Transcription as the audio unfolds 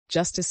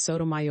Justice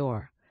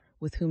Sotomayor,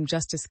 with whom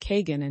Justice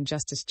Kagan and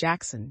Justice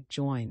Jackson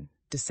join,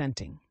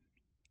 dissenting.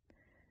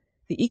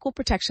 The Equal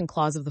Protection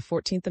Clause of the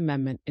 14th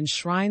Amendment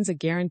enshrines a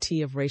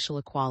guarantee of racial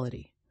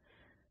equality.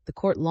 The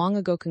court long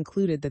ago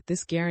concluded that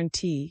this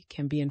guarantee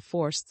can be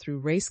enforced through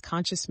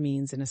race-conscious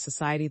means in a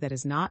society that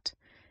is not,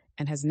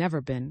 and has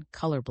never been,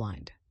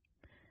 colorblind.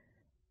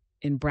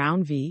 In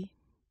Brown v.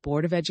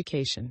 Board of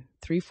Education,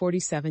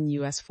 347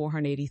 U.S.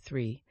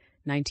 483,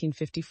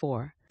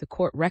 1954, the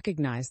court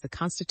recognized the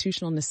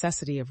constitutional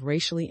necessity of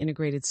racially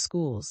integrated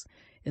schools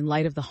in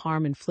light of the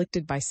harm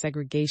inflicted by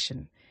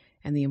segregation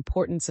and the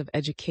importance of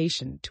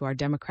education to our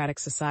democratic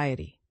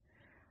society.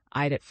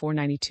 I'd at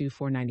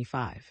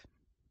 492-495.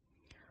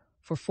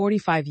 For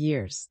 45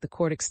 years, the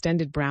court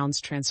extended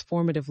Brown's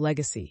transformative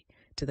legacy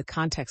to the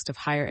context of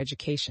higher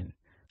education,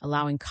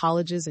 allowing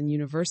colleges and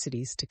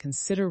universities to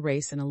consider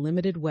race in a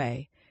limited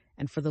way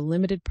and for the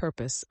limited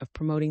purpose of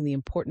promoting the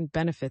important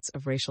benefits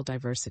of racial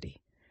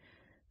diversity.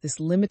 This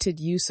limited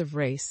use of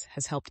race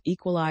has helped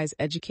equalize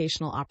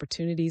educational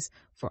opportunities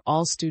for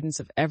all students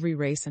of every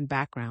race and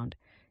background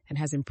and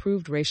has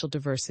improved racial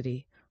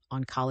diversity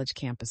on college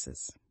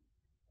campuses.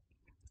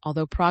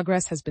 Although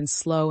progress has been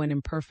slow and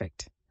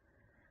imperfect,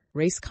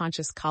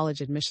 race-conscious college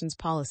admissions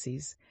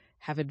policies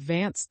have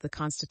advanced the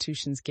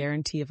Constitution's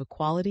guarantee of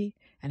equality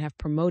and have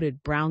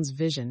promoted Brown's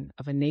vision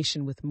of a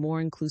nation with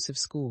more inclusive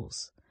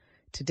schools.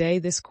 Today,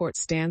 this court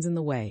stands in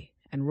the way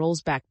and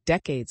rolls back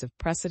decades of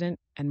precedent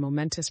and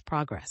momentous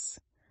progress.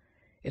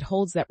 It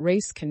holds that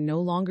race can no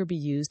longer be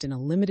used in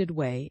a limited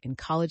way in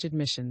college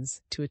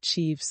admissions to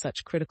achieve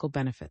such critical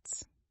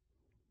benefits.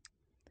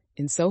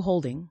 In so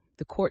holding,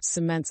 the court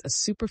cements a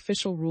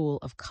superficial rule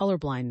of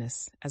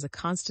colorblindness as a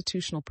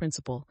constitutional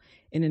principle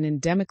in an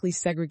endemically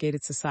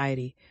segregated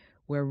society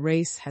where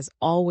race has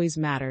always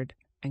mattered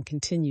and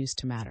continues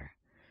to matter.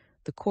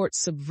 The court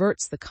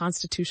subverts the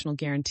constitutional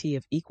guarantee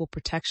of equal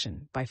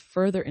protection by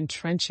further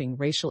entrenching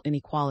racial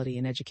inequality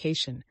in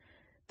education,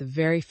 the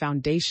very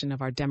foundation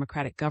of our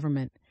democratic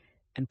government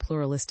and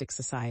pluralistic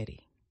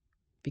society.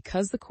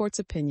 Because the court's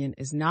opinion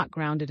is not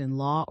grounded in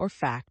law or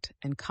fact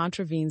and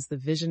contravenes the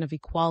vision of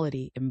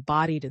equality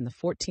embodied in the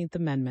 14th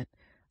Amendment,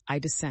 I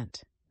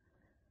dissent.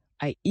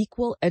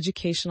 Equal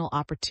educational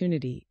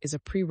opportunity is a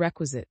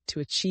prerequisite to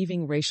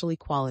achieving racial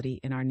equality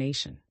in our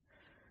nation.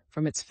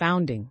 From its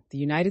founding, the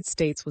United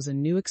States was a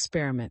new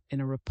experiment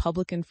in a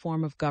republican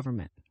form of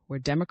government, where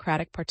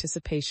democratic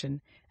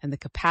participation and the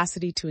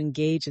capacity to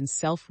engage in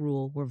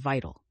self-rule were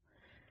vital.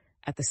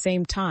 At the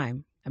same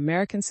time,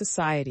 American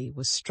society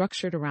was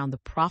structured around the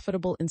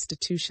profitable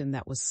institution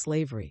that was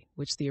slavery,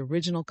 which the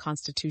original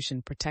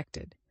Constitution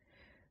protected.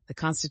 The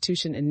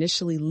Constitution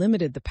initially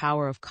limited the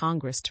power of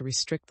Congress to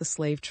restrict the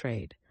slave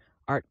trade.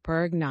 Art.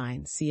 Parag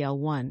 9, CL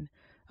 1,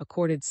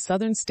 accorded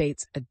Southern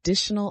states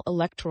additional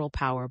electoral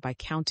power by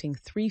counting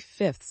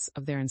 3/5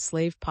 of their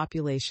enslaved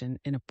population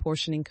in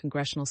apportioning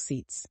congressional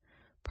seats.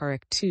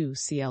 Parag 2,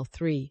 CL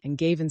 3, and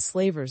gave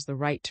enslavers the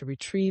right to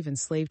retrieve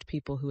enslaved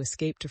people who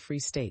escaped to free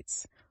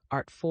states.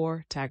 Art.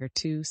 4, Tagger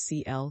 2,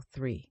 CL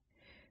 3.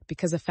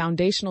 Because a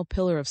foundational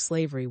pillar of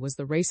slavery was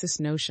the racist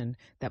notion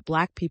that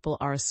black people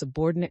are a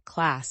subordinate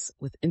class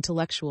with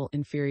intellectual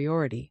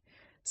inferiority,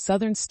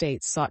 Southern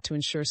states sought to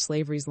ensure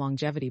slavery's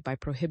longevity by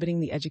prohibiting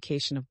the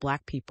education of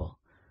black people,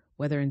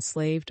 whether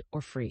enslaved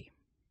or free.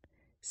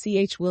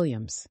 C.H.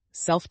 Williams,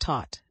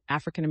 Self-Taught,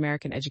 African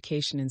American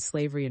Education in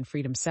Slavery and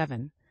Freedom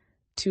 7,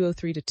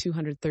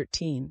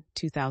 203-213,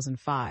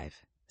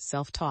 2005,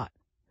 Self-Taught.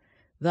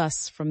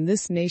 Thus, from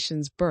this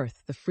nation's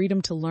birth, the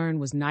freedom to learn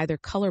was neither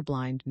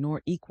colorblind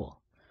nor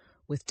equal.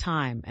 With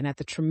time, and at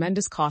the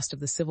tremendous cost of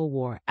the Civil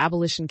War,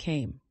 abolition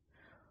came.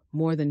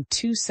 More than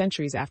 2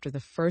 centuries after the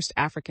first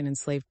African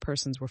enslaved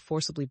persons were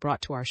forcibly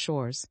brought to our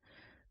shores,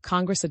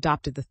 Congress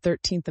adopted the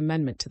 13th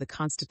Amendment to the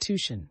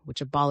Constitution,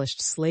 which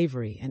abolished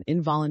slavery and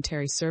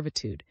involuntary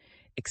servitude,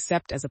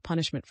 except as a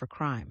punishment for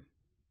crime.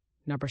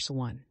 Number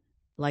 1.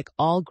 Like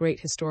all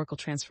great historical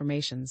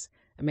transformations,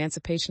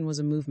 emancipation was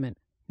a movement,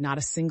 not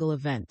a single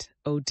event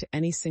owed to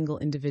any single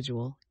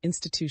individual,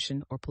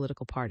 institution, or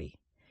political party.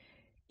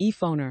 E.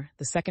 Foner,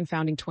 The Second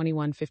Founding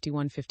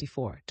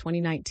 2151-54,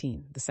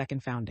 2019, The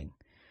Second Founding.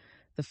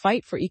 The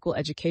fight for equal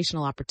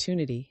educational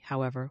opportunity,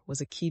 however, was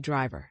a key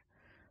driver.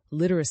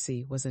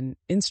 Literacy was an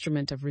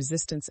instrument of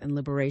resistance and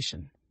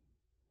liberation.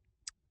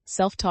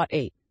 Self-Taught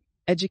 8.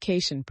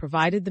 Education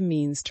provided the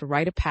means to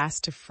write a pass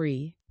to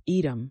free,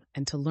 eat-em,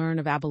 and to learn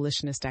of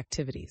abolitionist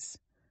activities.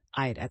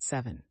 I'd at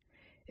 7.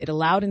 It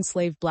allowed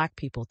enslaved black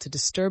people to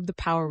disturb the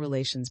power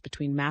relations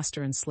between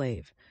master and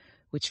slave,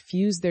 which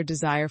fused their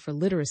desire for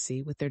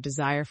literacy with their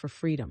desire for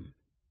freedom.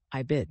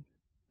 I bid.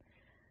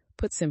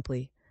 Put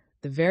simply,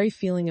 the very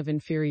feeling of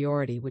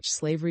inferiority which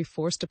slavery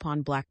forced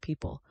upon black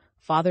people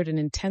fathered an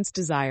intense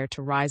desire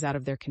to rise out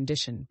of their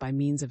condition by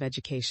means of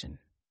education.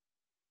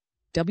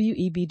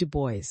 W.E.B. Du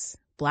Bois,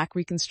 Black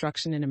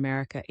Reconstruction in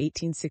America,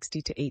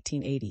 1860 to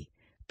 1880,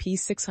 p.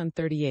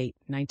 638,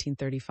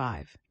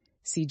 1935.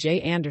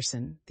 C.J.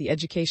 Anderson, The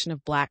Education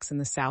of Blacks in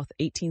the South,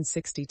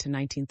 1860 to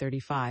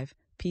 1935,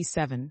 p.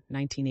 7,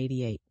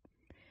 1988.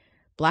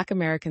 Black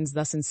Americans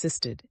thus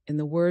insisted, in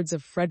the words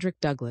of Frederick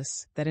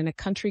Douglass, that in a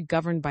country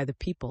governed by the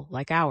people,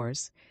 like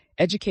ours,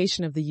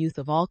 education of the youth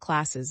of all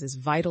classes is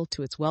vital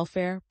to its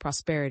welfare,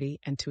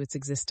 prosperity, and to its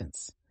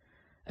existence.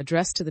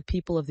 Addressed to the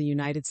People of the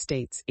United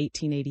States,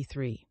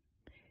 1883.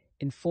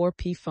 In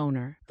 4P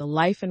Foner, The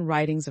Life and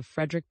Writings of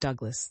Frederick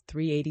Douglass,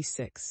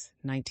 386,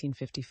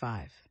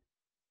 1955.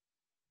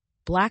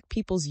 Black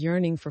people's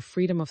yearning for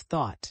freedom of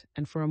thought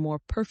and for a more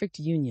perfect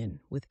union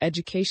with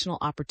educational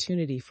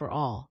opportunity for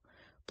all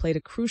played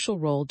a crucial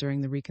role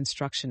during the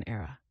Reconstruction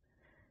era.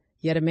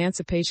 Yet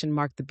emancipation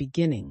marked the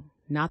beginning,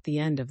 not the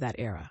end of that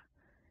era.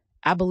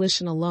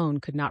 Abolition alone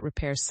could not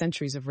repair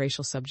centuries of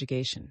racial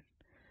subjugation.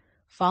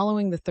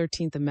 Following the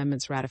 13th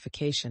Amendment's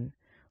ratification,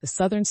 the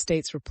Southern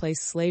states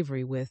replaced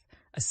slavery with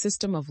a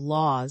system of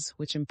laws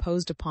which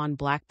imposed upon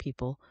Black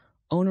people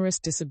onerous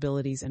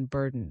disabilities and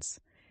burdens,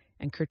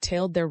 and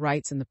curtailed their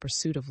rights in the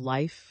pursuit of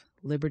life,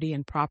 liberty,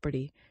 and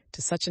property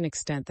to such an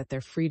extent that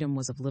their freedom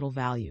was of little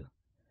value.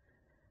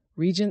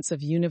 Regents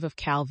of Univ of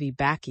Cal v.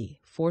 Bakke,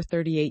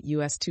 438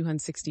 U.S.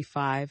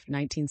 265,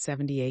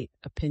 1978,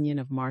 opinion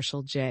of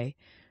Marshall J.,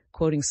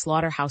 quoting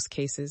Slaughterhouse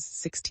Cases,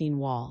 16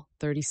 Wall,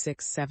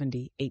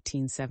 3670,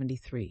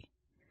 1873.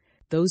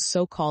 Those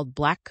so-called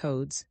Black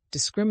codes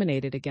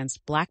discriminated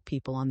against Black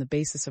people on the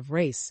basis of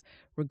race,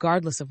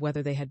 regardless of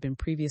whether they had been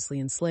previously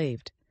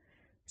enslaved.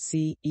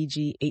 See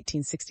e.g.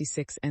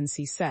 1866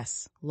 NC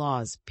Cess,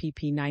 Laws,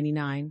 pp.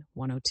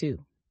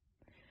 99-102.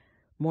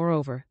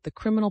 Moreover, the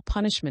criminal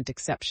punishment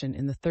exception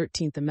in the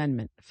 13th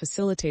Amendment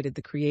facilitated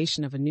the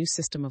creation of a new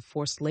system of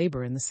forced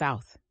labor in the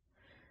South.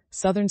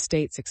 Southern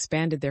states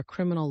expanded their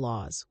criminal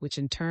laws, which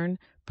in turn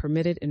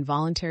permitted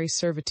involuntary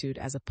servitude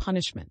as a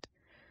punishment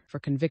for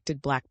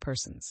convicted Black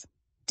persons.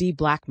 D.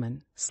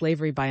 Blackman,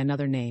 Slavery by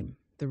Another Name,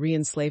 The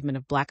Re-Enslavement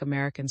of Black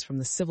Americans from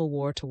the Civil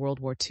War to World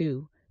War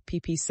II,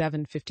 pp.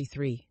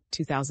 753,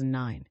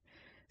 2009.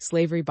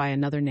 Slavery by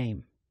Another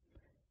Name.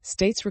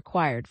 States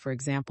required, for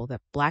example, that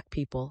Black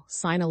people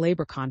sign a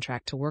labor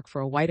contract to work for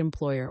a white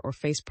employer or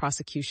face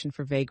prosecution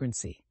for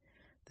vagrancy.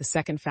 The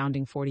Second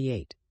Founding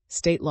 48.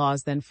 State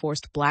laws then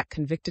forced Black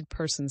convicted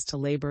persons to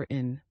labor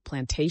in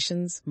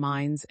plantations,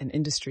 mines, and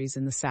industries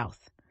in the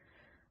South.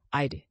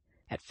 I'd.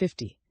 At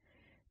 50.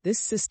 This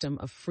system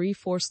of free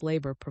forced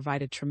labor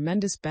provided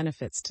tremendous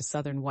benefits to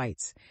Southern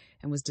whites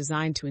and was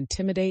designed to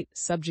intimidate,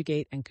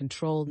 subjugate, and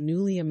control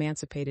newly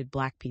emancipated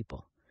Black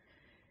people.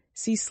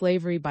 See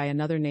Slavery by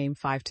Another Name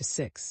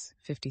 5-6,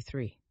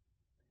 53.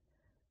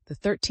 The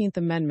 13th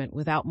Amendment,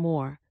 without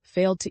more,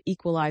 failed to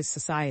equalize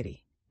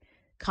society.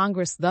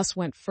 Congress thus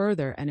went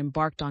further and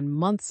embarked on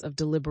months of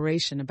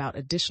deliberation about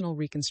additional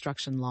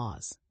Reconstruction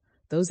laws.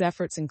 Those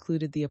efforts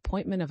included the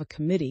appointment of a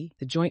committee,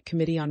 the Joint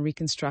Committee on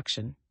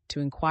Reconstruction,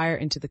 to inquire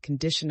into the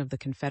condition of the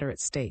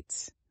Confederate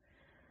States.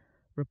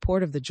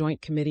 Report of the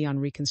Joint Committee on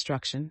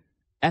Reconstruction,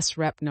 S.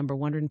 Rep. No.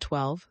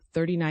 112,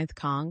 39th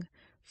Cong.,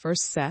 1st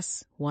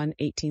Sess. 1,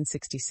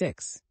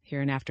 1866,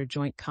 hereinafter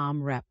Joint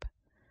Com. Rep.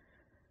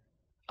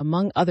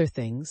 Among other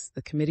things,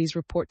 the committee's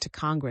report to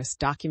Congress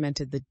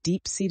documented the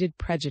deep-seated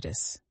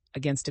prejudice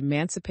against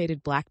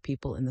emancipated Black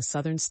people in the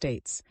Southern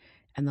states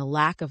and the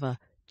lack of a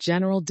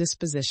general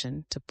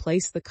disposition to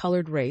place the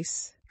colored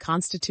race,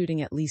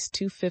 constituting at least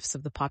 2/5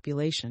 of the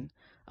population,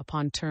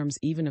 upon terms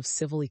even of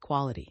civil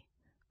equality.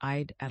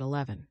 I'd. at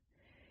 11.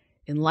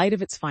 In light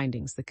of its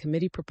findings, the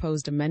committee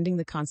proposed amending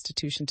the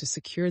Constitution to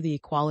secure the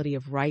equality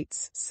of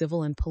rights,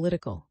 civil and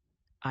political.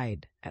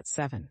 I'd. at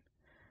 7.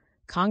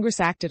 Congress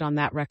acted on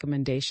that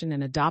recommendation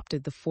and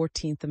adopted the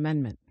 14th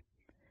Amendment.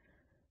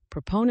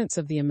 Proponents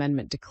of the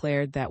amendment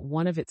declared that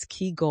one of its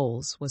key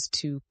goals was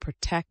to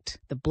protect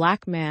the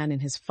Black man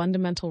in his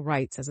fundamental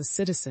rights as a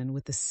citizen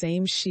with the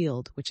same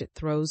shield which it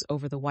throws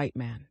over the white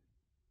man.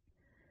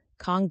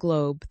 Cong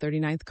Globe,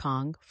 39th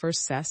Cong,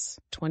 1st Sess,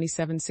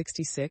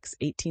 2766,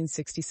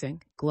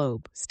 1866,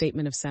 Globe,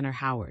 Statement of Senator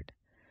Howard.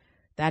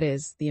 That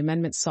is, the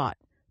amendment sought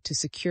to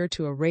secure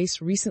to a race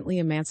recently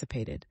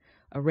emancipated,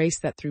 a race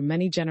that through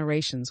many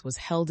generations was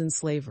held in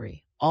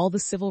slavery, all the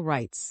civil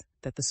rights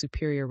that the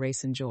superior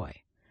race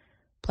enjoy.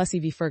 Plessy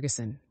v.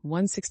 Ferguson,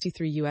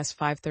 163 U.S.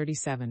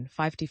 537,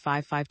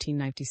 55,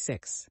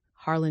 1596,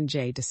 Harlan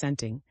J.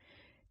 dissenting,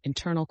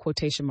 internal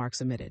quotation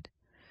marks omitted.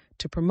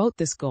 To promote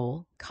this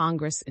goal,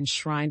 Congress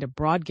enshrined a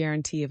broad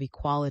guarantee of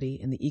equality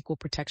in the Equal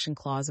Protection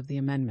Clause of the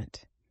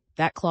amendment.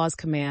 That clause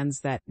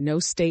commands that no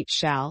state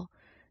shall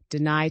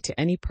deny to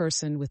any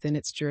person within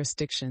its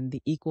jurisdiction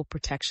the equal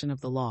protection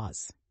of the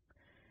laws.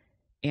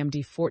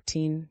 AMD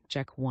 14,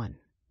 Jec 1.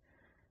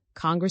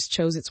 Congress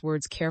chose its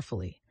words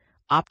carefully,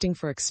 opting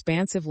for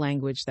expansive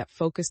language that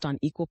focused on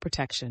equal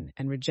protection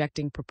and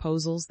rejecting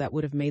proposals that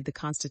would have made the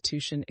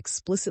Constitution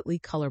explicitly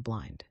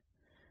colorblind.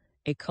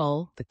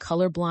 Ecole, the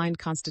Colorblind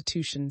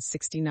Constitution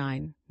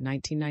 69,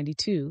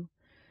 1992.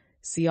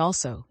 See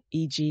also,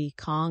 e.g.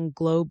 Cong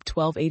Globe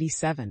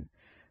 1287,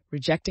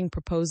 rejecting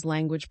proposed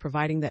language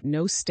providing that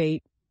no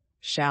state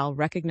shall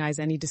recognize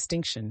any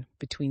distinction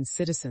between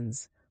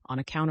citizens on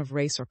account of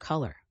race or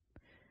color.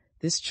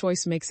 This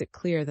choice makes it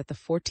clear that the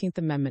 14th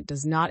Amendment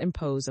does not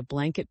impose a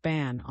blanket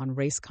ban on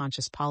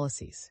race-conscious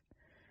policies.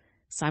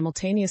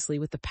 Simultaneously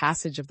with the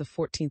passage of the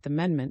 14th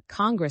Amendment,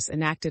 Congress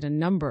enacted a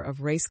number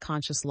of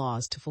race-conscious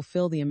laws to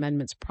fulfill the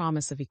amendment's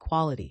promise of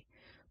equality,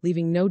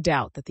 leaving no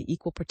doubt that the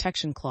Equal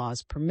Protection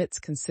Clause permits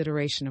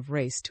consideration of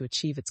race to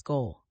achieve its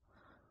goal.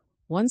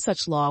 One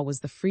such law was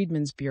the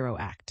Freedmen's Bureau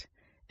Act,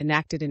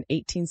 enacted in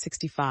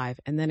 1865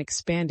 and then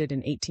expanded in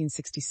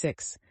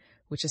 1866,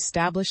 which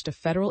established a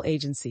federal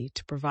agency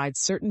to provide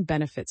certain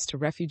benefits to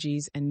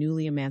refugees and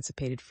newly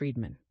emancipated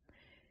freedmen.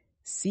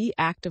 See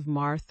Act of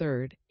Mar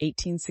 3rd,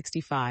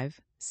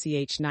 1865,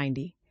 ch.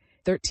 90,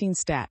 13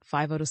 Stat.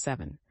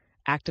 5007,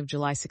 Act of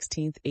July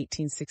 16,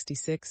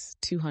 1866,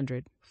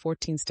 200,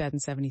 14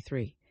 Stat.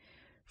 73.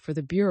 For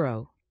the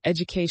Bureau,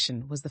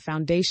 education was the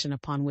foundation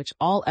upon which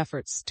all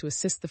efforts to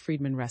assist the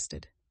freedmen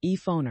rested. E.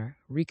 Foner,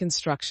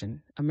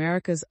 Reconstruction,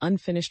 America's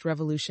Unfinished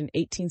Revolution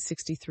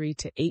 1863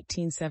 to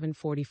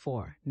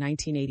 18744,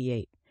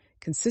 1988.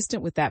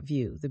 Consistent with that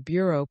view, the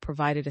Bureau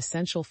provided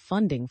essential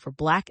funding for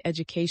Black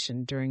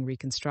education during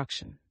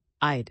Reconstruction.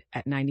 Id.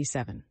 at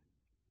 97.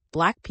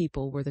 Black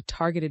people were the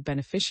targeted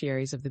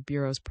beneficiaries of the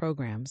Bureau's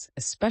programs,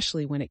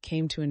 especially when it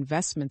came to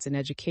investments in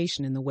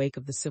education in the wake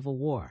of the Civil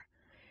War.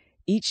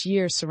 Each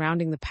year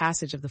surrounding the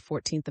passage of the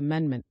 14th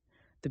Amendment,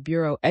 the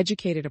Bureau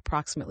educated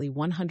approximately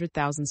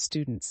 100,000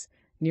 students,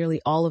 nearly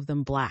all of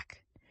them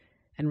Black,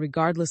 and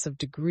regardless of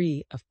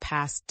degree of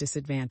past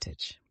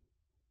disadvantage.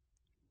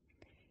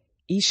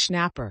 E.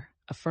 Schnapper,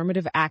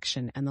 Affirmative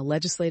Action and the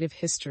Legislative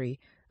History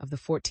of the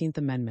 14th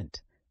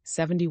Amendment,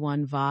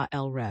 71 Va.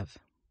 L. Rev.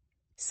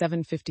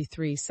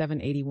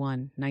 753-781,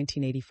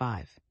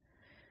 1985.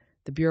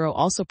 The Bureau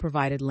also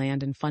provided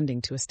land and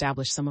funding to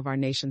establish some of our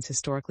nation's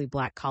historically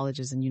Black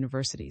colleges and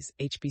universities,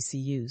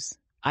 HBCUs.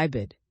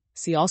 IBID.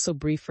 See also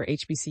Brief for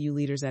HBCU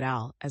Leaders et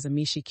al. As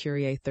Amici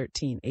Curiae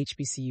 13,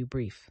 HBCU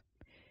Brief.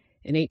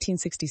 In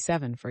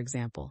 1867, for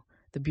example,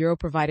 the Bureau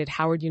provided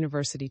Howard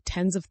University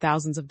tens of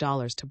thousands of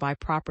dollars to buy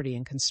property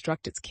and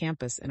construct its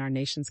campus in our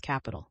nation's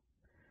capital.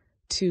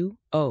 2.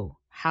 O.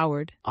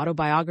 Howard,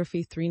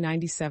 Autobiography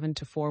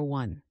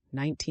 397-41,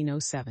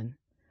 1907.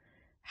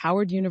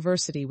 Howard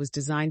University was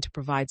designed to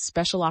provide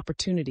special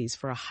opportunities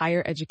for a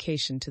higher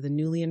education to the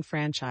newly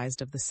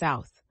enfranchised of the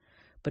South,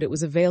 but it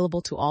was available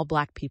to all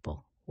Black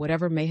people,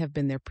 whatever may have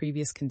been their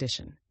previous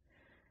condition.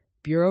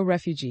 Bureau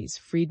Refugees,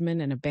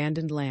 Freedmen, and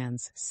Abandoned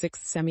Lands,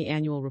 6th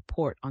Semi-Annual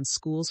Report on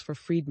Schools for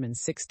Freedmen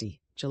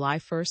 60, July 1,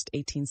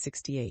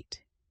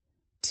 1868.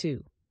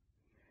 2.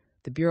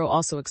 The Bureau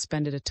also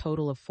expended a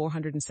total of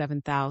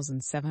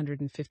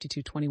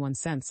 $407,752.21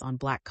 cents on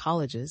Black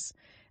colleges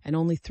and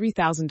only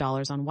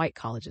 $3,000 on white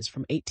colleges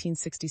from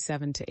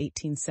 1867 to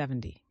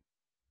 1870.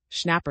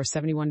 Schnapper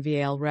 71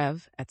 VAL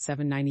Rev. at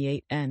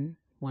 798 N.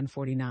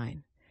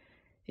 149.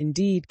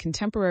 Indeed,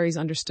 contemporaries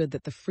understood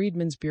that the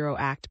Freedmen's Bureau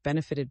Act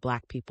benefited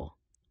Black people.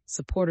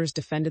 Supporters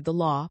defended the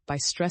law by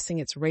stressing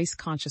its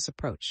race-conscious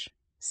approach.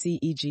 See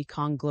e.g.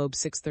 Cong Globe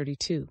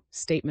 632,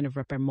 Statement of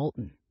Rep.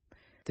 Moulton.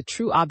 The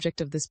true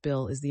object of this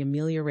bill is the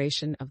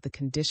amelioration of the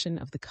condition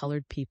of the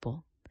colored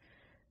people.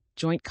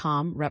 Joint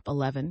Com Rep.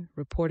 11,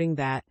 reporting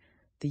that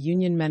the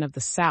Union men of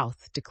the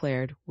South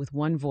declared with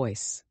one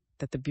voice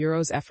that the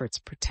Bureau's efforts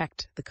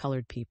protect the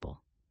colored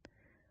people.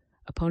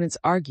 Opponents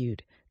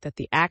argued that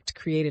the act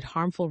created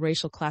harmful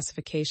racial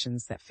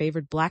classifications that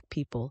favored Black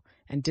people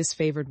and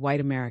disfavored white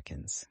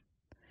Americans.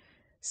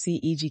 See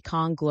e.g.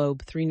 Cong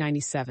Globe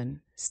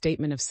 397,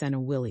 Statement of Sena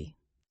Willie.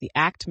 The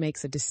act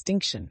makes a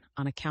distinction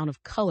on account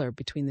of color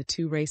between the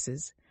two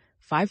races.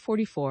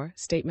 544,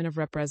 Statement of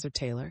Rep.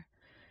 Taylor.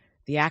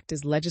 The act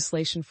is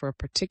legislation for a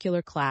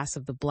particular class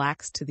of the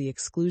Blacks to the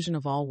exclusion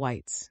of all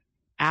whites.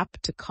 App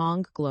to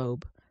Cong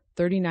Globe,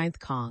 39th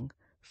Cong,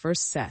 1st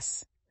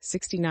Sess.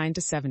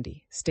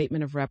 69-70,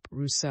 Statement of Rep.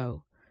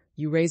 Rousseau.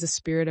 You raise a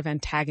spirit of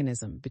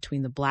antagonism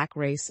between the Black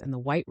race and the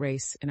white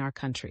race in our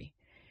country,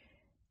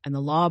 and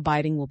the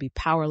law-abiding will be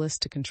powerless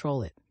to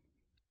control it.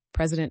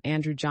 President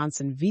Andrew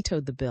Johnson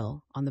vetoed the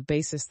bill on the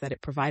basis that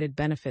it provided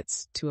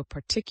benefits to a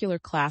particular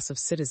class of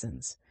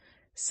citizens.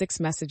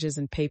 6 Messages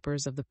and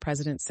Papers of the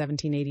President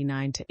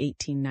 1789 to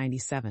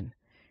 1897.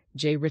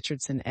 J.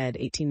 Richardson ed.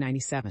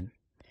 1897.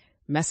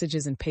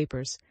 Messages and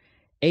Papers.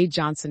 A.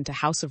 Johnson to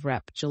House of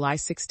Rep. July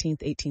 16,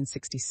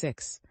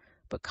 1866,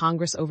 but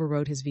Congress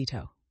overrode his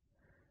veto.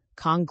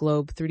 Cong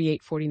Globe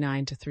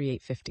 3849 to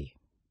 3850.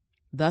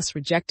 Thus,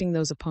 rejecting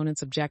those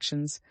opponents'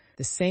 objections,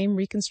 the same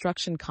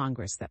Reconstruction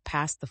Congress that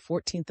passed the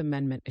 14th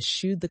Amendment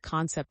eschewed the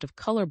concept of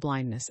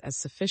colorblindness as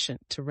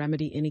sufficient to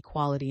remedy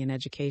inequality in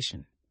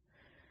education.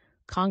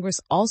 Congress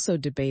also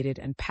debated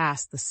and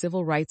passed the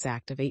Civil Rights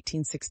Act of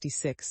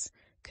 1866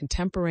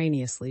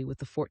 contemporaneously with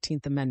the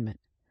 14th Amendment.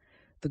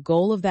 The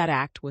goal of that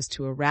act was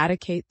to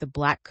eradicate the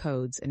Black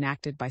codes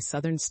enacted by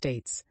Southern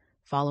states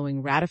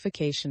following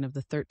ratification of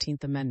the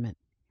 13th Amendment.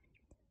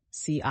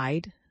 See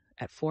Ide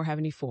at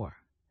 474.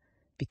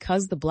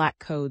 Because the Black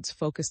codes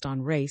focused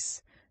on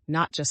race,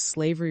 not just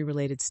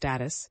slavery-related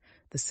status,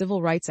 the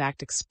Civil Rights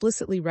Act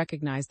explicitly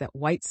recognized that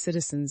white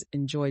citizens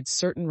enjoyed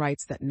certain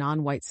rights that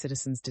non-white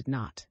citizens did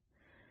not.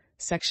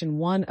 Section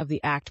 1 of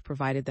the Act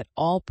provided that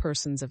all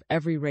persons of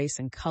every race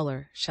and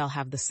color shall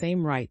have the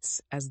same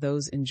rights as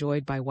those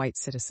enjoyed by white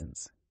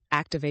citizens.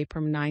 Act of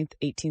April 9,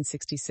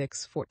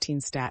 1866, 14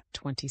 Stat.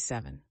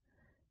 27.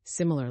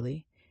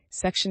 Similarly,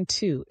 Section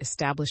 2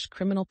 established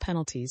criminal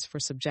penalties for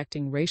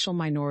subjecting racial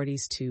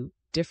minorities to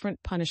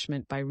different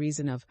punishment by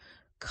reason of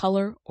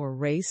color or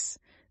race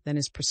than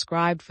is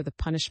prescribed for the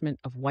punishment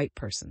of white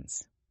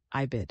persons.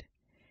 IBID.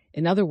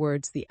 In other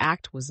words, the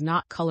Act was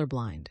not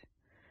colorblind.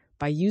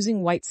 By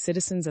using white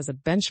citizens as a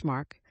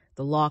benchmark,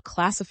 the law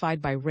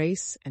classified by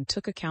race and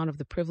took account of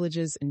the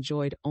privileges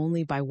enjoyed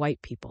only by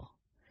white people.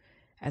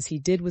 As he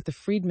did with the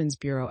Freedmen's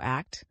Bureau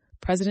Act,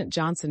 President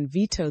Johnson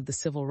vetoed the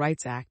Civil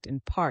Rights Act in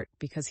part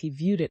because he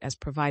viewed it as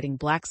providing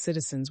black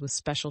citizens with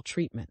special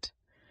treatment.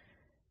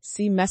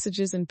 See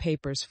Messages and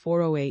Papers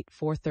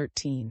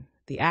 408-413.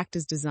 The Act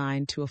is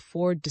designed to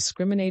afford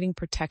discriminating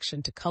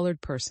protection to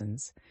colored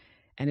persons,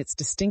 and its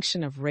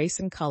distinction of race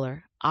and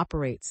color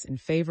operates in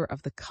favor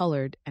of the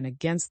colored and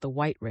against the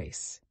white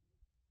race.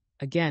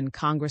 Again,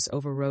 Congress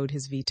overrode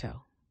his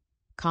veto.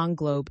 Cong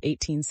Globe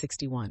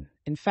 1861.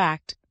 In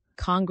fact,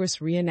 Congress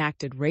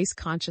reenacted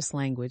race-conscious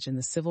language in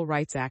the Civil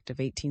Rights Act of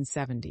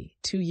 1870,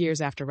 2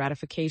 years after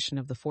ratification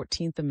of the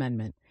 14th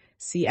Amendment.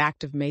 See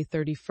Act of May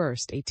 31,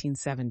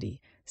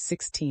 1870,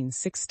 16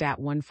 6 Stat.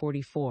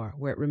 144,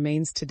 where it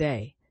remains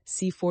today.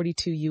 See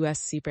 42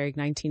 U.S. Cpag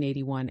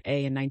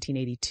 1981A and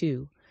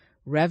 1982,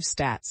 Rev.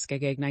 Stat.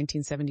 Skegeg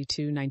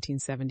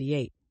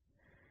 1972-1978.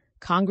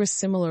 Congress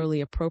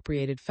similarly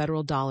appropriated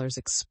federal dollars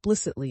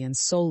explicitly and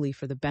solely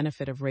for the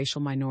benefit of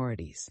racial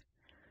minorities.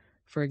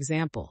 For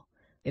example,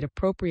 it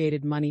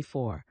appropriated money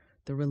for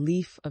the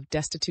relief of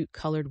destitute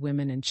colored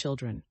women and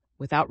children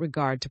without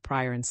regard to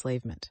prior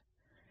enslavement.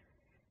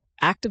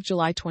 Act of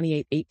July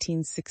 28,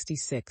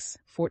 1866,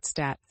 Fort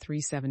Stat.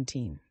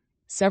 317.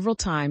 Several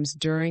times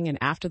during and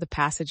after the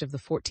passage of the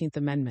 14th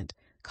Amendment,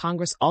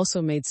 Congress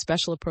also made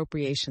special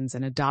appropriations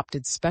and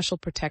adopted special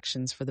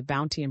protections for the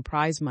bounty and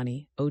prize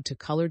money owed to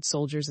colored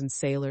soldiers and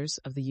sailors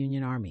of the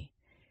Union Army.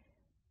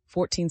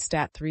 14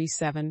 Stat.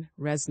 37,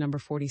 Res. No.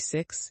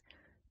 46,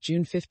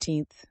 June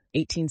 15,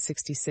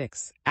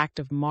 1866, Act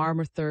of Mar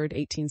 3,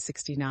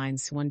 1869,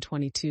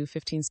 122,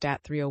 15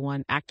 Stat.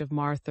 301, Act of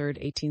Mar 3,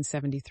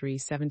 1873,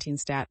 17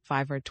 Stat.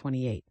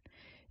 528.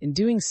 In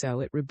doing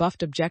so, it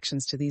rebuffed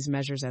objections to these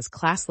measures as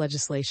class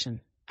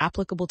legislation,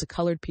 applicable to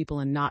colored people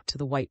and not to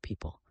the white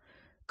people.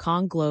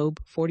 Cong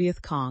Globe,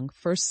 40th Cong,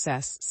 1st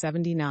Sess.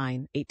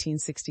 79,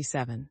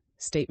 1867,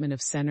 Statement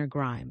of Senator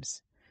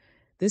Grimes.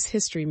 This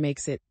history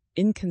makes it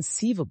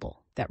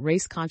inconceivable that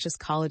race-conscious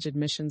college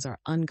admissions are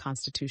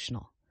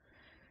unconstitutional.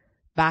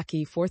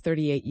 Bakke,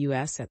 438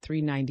 U.S. at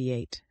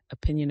 398,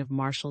 Opinion of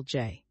Marshall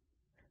J.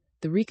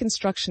 The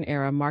Reconstruction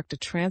era marked a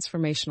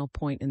transformational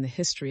point in the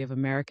history of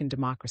American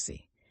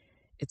democracy.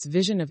 Its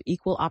vision of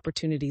equal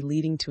opportunity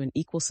leading to an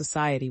equal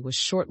society was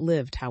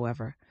short-lived,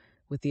 however,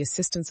 with the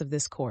assistance of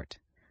this court.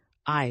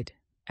 Ide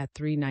at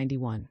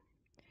 391.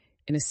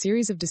 In a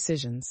series of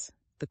decisions,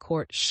 the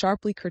court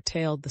sharply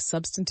curtailed the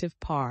substantive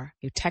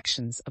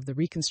protections of the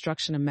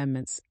Reconstruction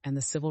Amendments and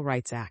the Civil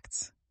Rights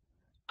Acts.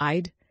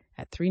 Ide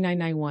at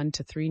 3991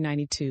 to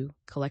 392,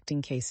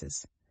 collecting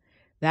cases.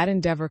 That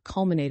endeavor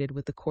culminated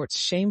with the court's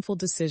shameful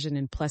decision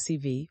in Plessy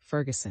v.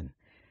 Ferguson,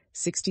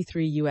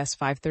 63 U.S.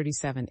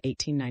 537,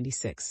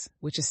 1896,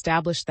 which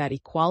established that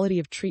equality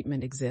of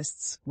treatment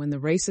exists when the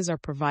races are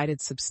provided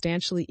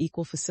substantially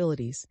equal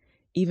facilities,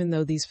 even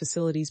though these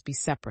facilities be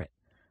separate.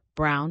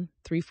 Brown,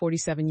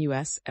 347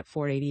 U.S. at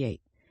 488.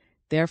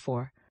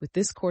 Therefore, with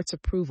this court's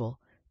approval,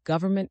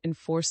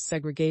 government-enforced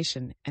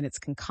segregation and its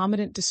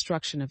concomitant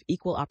destruction of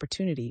equal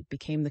opportunity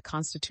became the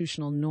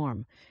constitutional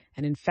norm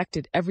and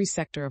infected every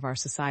sector of our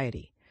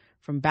society,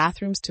 from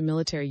bathrooms to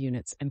military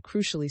units and,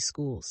 crucially,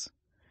 schools.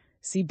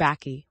 See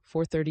Bakke,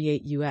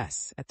 438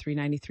 U.S. at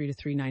 393 to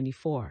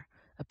 394,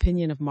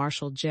 Opinion of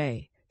Marshall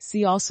J.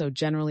 See also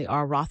Generally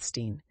R.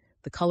 Rothstein,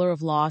 The Color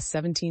of Law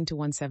 17 to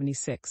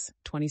 176,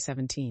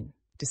 2017.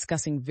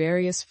 Discussing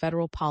various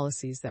federal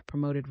policies that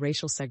promoted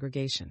racial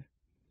segregation.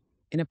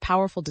 In a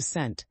powerful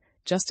dissent,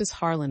 Justice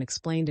Harlan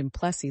explained in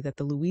Plessy that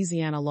the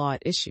Louisiana law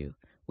at issue,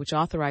 which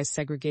authorized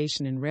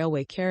segregation in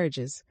railway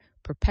carriages,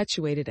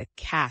 perpetuated a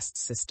caste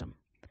system.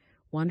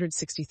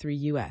 163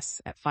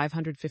 U.S. at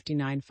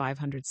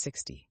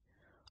 559-560.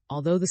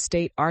 Although the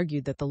state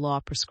argued that the law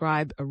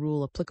prescribed a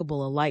rule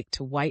applicable alike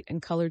to white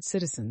and colored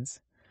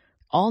citizens,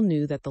 all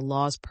knew that the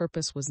law's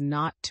purpose was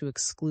not to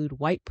exclude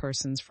white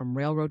persons from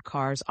railroad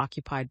cars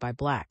occupied by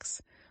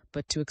blacks,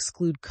 but to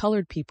exclude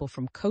colored people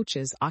from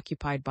coaches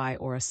occupied by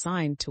or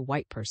assigned to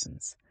white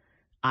persons.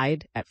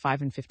 Ide at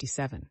 5 and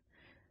 57.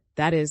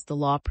 That is, the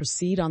law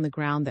proceed on the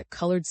ground that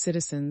colored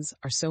citizens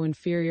are so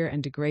inferior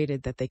and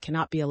degraded that they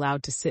cannot be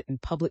allowed to sit in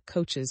public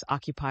coaches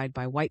occupied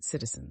by white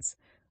citizens.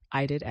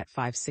 Ide at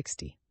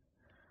 560.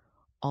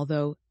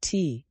 Although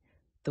the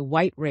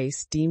white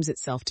race deems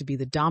itself to be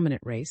the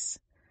dominant race,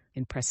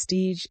 in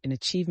prestige, in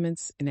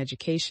achievements, in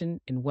education,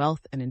 in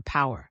wealth, and in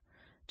power.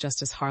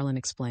 Justice Harlan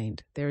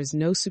explained, there is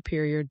no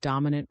superior,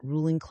 dominant,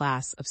 ruling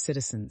class of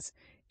citizens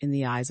in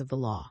the eyes of the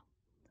law.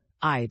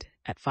 I'd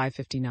at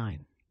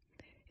 559.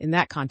 In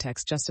that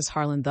context, Justice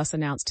Harlan thus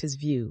announced his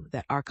view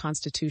that our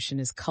Constitution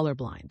is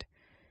colorblind.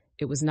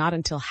 It was not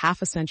until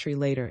half a century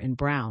later in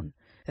Brown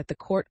that the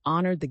court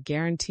honored the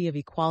guarantee of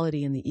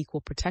equality in the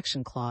Equal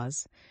Protection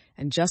Clause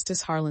and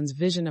Justice Harlan's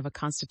vision of a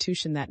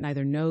Constitution that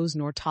neither knows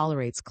nor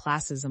tolerates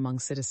classes among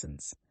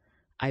citizens.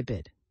 I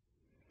bid.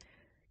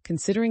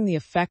 Considering the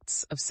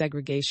effects of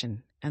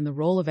segregation and the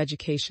role of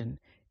education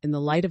in the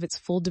light of its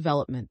full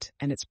development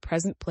and its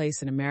present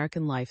place in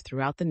American life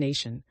throughout the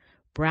nation,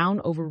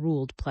 Brown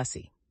overruled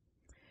Plessy.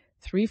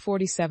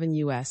 347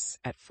 U.S.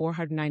 at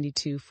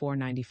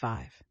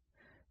 492-495.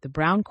 The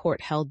Brown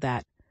court held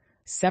that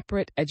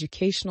separate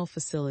educational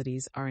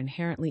facilities are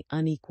inherently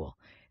unequal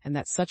and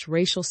that such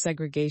racial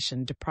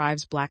segregation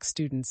deprives black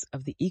students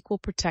of the equal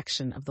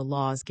protection of the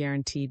laws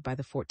guaranteed by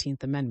the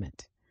 14th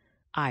Amendment.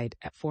 I'd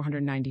at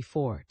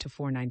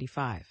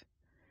 494-495.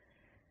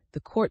 The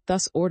court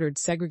thus ordered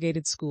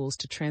segregated schools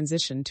to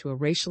transition to a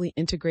racially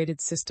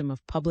integrated system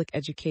of public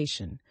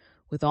education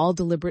with all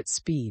deliberate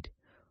speed,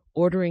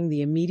 ordering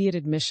the immediate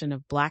admission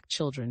of black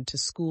children to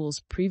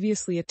schools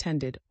previously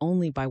attended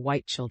only by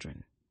white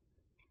children.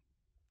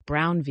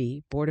 Brown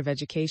v. Board of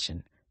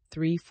Education,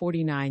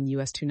 349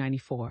 U.S.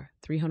 294,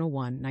 301,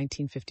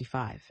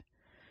 1955.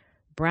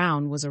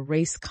 Brown was a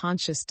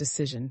race-conscious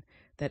decision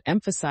that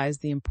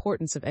emphasized the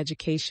importance of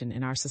education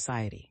in our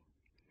society.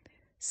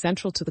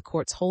 Central to the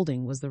court's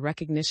holding was the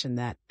recognition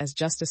that, as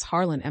Justice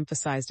Harlan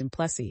emphasized in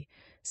Plessy,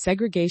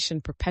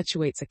 segregation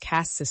perpetuates a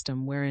caste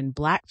system wherein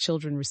black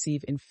children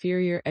receive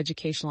inferior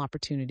educational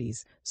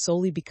opportunities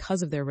solely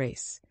because of their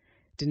race,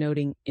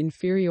 denoting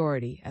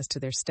inferiority as to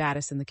their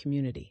status in the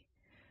community.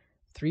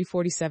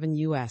 347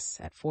 U.S.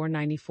 at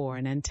 494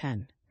 and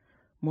N10.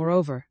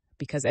 Moreover,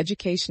 because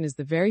education is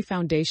the very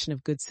foundation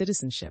of good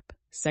citizenship,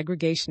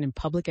 segregation in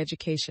public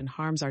education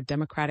harms our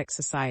democratic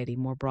society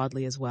more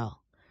broadly as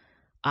well.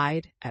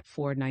 I'd at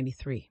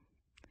 493.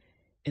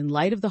 In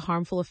light of the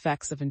harmful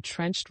effects of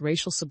entrenched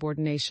racial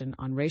subordination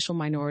on racial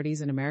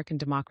minorities in American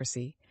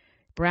democracy,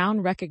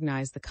 Brown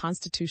recognized the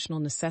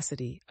constitutional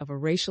necessity of a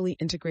racially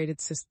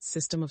integrated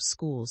system of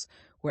schools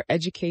where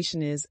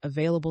education is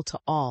available to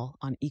all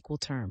on equal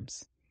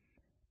terms.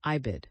 I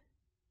bid.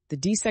 The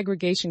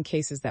desegregation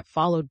cases that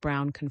followed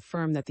Brown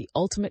confirm that the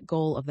ultimate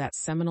goal of that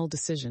seminal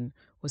decision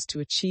was to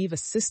achieve a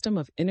system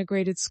of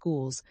integrated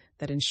schools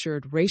that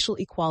ensured racial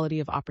equality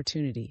of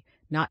opportunity,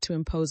 not to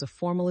impose a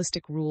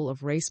formalistic rule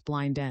of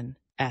race-blind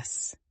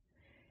N.S.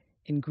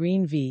 In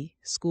Green v.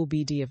 School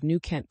BD of New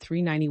Kent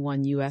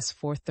 391 U.S.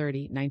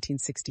 430,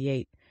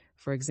 1968,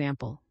 for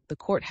example, the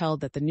court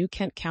held that the New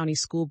Kent County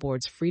School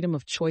Board's freedom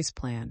of choice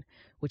plan,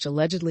 which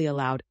allegedly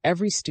allowed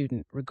every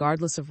student,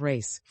 regardless of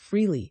race,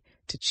 freely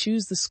to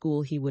choose the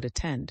school he would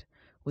attend,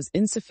 was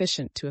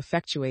insufficient to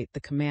effectuate the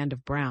command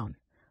of Brown.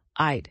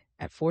 I'd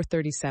at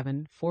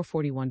 437,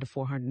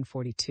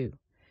 441-442.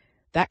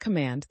 That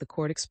command, the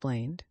court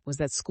explained, was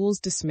that schools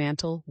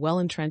dismantle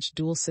well-entrenched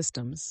dual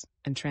systems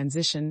and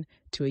transition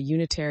to a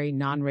unitary,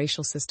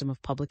 non-racial system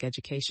of public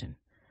education.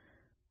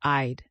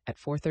 I'd at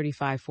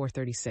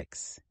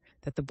 435-436.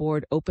 That the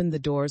board opened the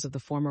doors of the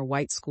former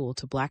white school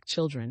to black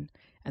children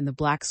and the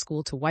black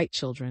school to white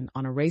children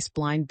on a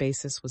race-blind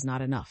basis was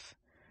not enough.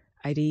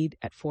 I'd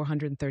at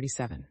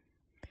 437.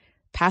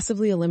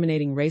 Passively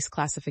eliminating race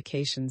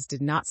classifications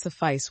did not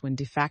suffice when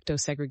de facto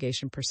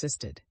segregation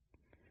persisted.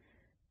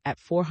 At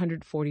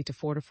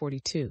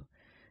 440-442,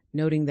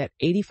 noting that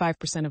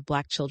 85% of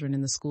black children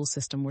in the school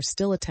system were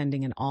still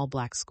attending an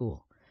all-black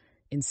school.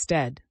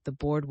 Instead, the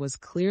board was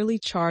clearly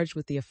charged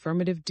with the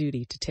affirmative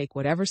duty to take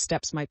whatever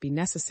steps might be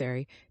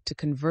necessary to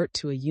convert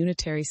to a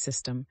unitary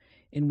system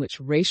in which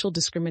racial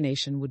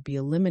discrimination would be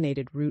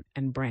eliminated root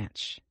and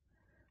branch.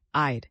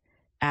 I'd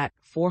at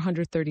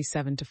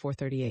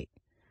 437-438.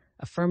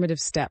 Affirmative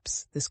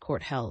steps, this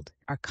court held,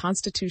 are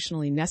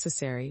constitutionally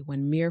necessary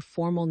when mere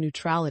formal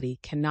neutrality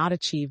cannot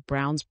achieve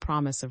Brown's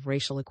promise of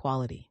racial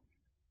equality.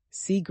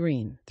 See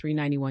Green,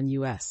 391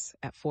 U.S.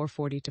 at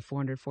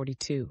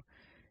 440-442.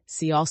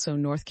 See also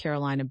North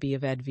Carolina B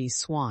of Ed v.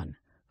 Swan,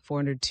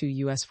 402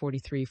 U.S.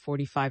 43,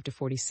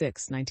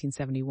 45-46,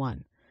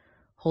 1971,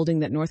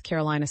 holding that North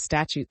Carolina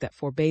statute that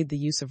forbade the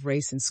use of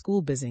race in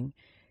school bizzing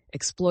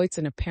exploits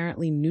an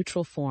apparently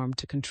neutral form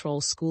to control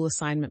school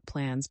assignment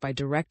plans by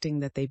directing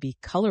that they be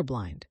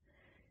colorblind.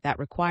 That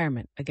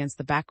requirement, against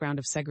the background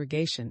of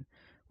segregation,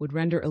 would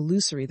render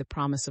illusory the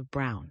promise of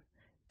Brown.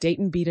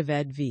 Dayton B of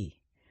Ed v.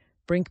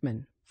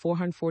 Brinkman,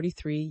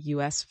 443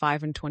 U.S.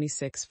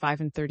 5-26,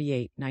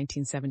 5-38,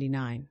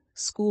 1979.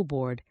 School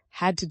board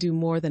had to do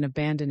more than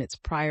abandon its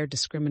prior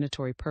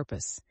discriminatory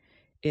purpose.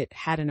 It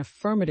had an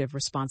affirmative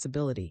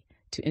responsibility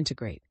to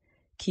integrate.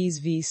 Keys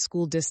v.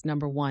 School Dist No.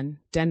 1,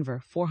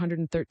 Denver,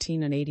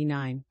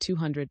 413-89, 200,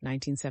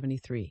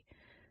 1973.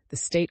 The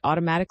state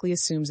automatically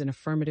assumes an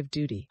affirmative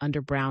duty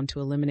under Brown to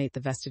eliminate the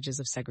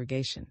vestiges of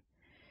segregation.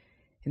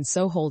 In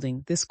so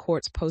holding, this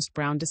court's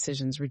post-Brown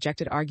decisions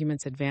rejected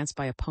arguments advanced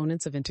by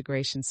opponents of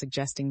integration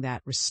suggesting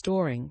that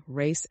restoring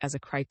race as a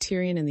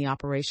criterion in the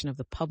operation of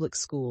the public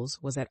schools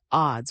was at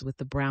odds with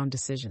the Brown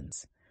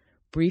decisions.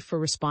 Brief for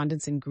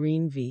respondents in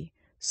Green v.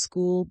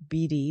 School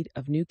B.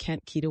 of New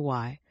Kent Key to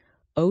Y,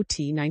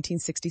 OT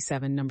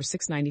 1967, number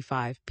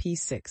 695,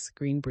 p6,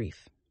 Green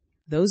Brief.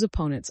 Those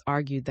opponents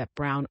argued that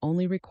Brown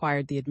only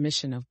required the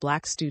admission of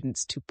black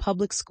students to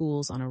public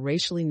schools on a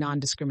racially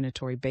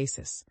non-discriminatory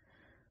basis.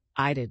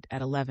 Ided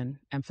at 11,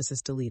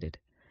 emphasis deleted.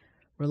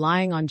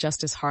 Relying on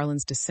Justice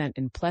Harlan's dissent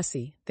in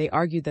Plessy, they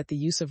argued that the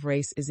use of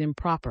race is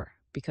improper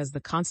because the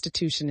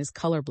Constitution is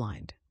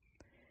colorblind.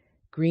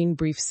 Green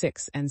Brief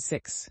 6 and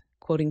 6,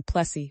 quoting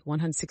Plessy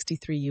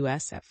 163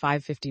 U.S. at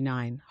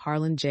 559,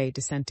 Harlan J.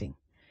 dissenting.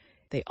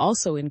 They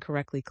also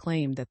incorrectly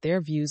claimed that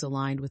their views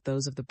aligned with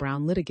those of the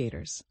Brown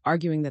litigators,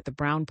 arguing that the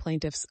Brown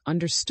plaintiffs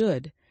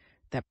understood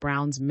that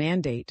Brown's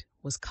mandate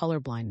was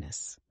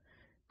colorblindness.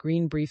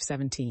 Green Brief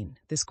 17.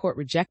 This court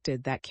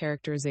rejected that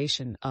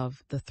characterization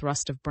of the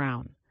thrust of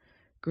Brown.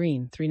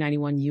 Green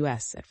 391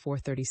 U.S. at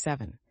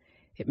 437.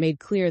 It made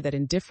clear that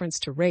indifference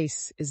to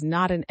race is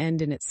not an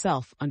end in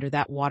itself under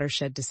that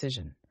watershed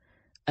decision.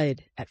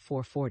 Id at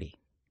 440.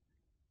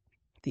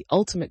 The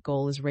ultimate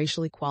goal is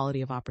racial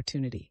equality of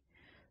opportunity.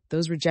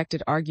 Those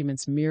rejected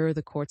arguments mirror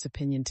the court's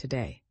opinion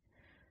today.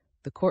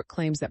 The court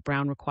claims that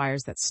Brown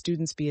requires that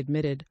students be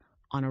admitted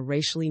on a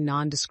racially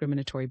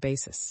non-discriminatory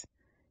basis.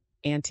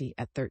 Ante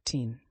at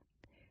 13.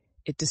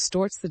 It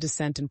distorts the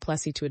dissent in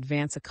Plessy to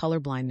advance a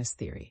colorblindness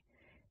theory.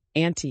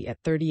 Ante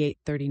at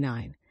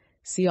 38-39.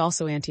 See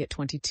also Ante at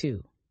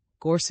 22.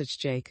 Gorsuch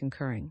J.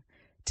 concurring.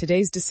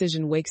 Today's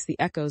decision wakes the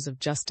echoes of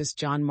Justice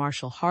John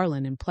Marshall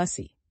Harlan in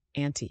Plessy.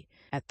 Ante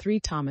at 3.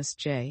 Thomas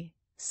J.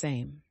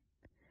 Same.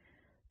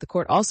 The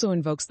court also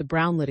invokes the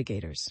Brown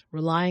litigators,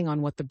 relying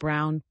on what the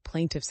Brown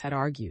plaintiffs had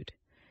argued.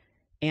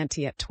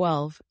 Ante at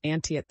 12,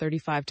 ante at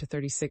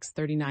 35-36,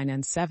 39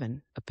 and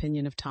 7,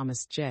 opinion of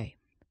Thomas J.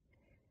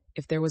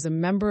 If there was a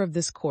member of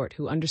this court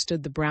who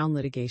understood the Brown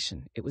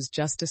litigation, it was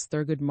Justice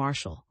Thurgood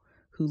Marshall,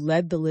 who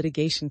led the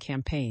litigation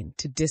campaign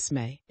to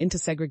dismay into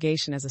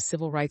segregation as a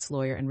civil rights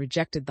lawyer and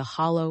rejected the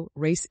hollow,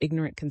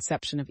 race-ignorant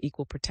conception of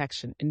equal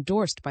protection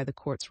endorsed by the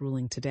court's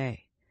ruling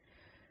today.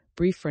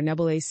 Brief for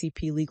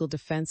NAACP Legal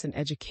Defense and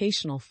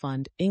Educational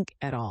Fund, Inc.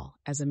 et al.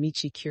 As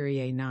Amici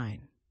Curiae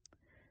 9.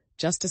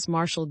 Justice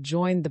Marshall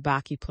joined the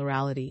Bakke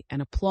plurality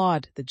and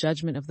applauded the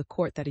judgment of the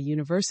court that a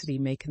university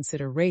may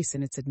consider race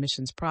in its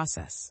admissions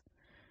process.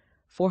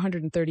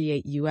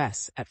 438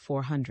 U.S. at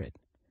 400.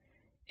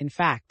 In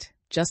fact,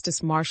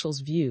 Justice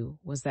Marshall's view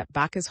was that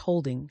Bakke's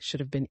holding should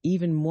have been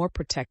even more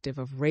protective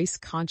of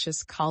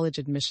race-conscious college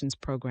admissions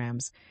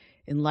programs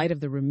in light of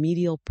the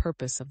remedial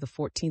purpose of the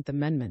 14th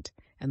Amendment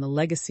and the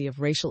legacy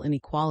of racial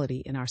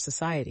inequality in our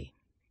society.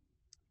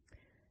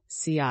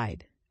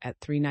 CI'd at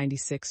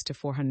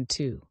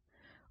 396-402.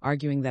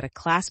 Arguing that a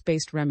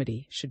class-based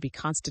remedy should be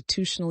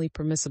constitutionally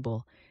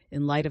permissible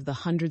in light of the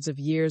hundreds of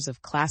years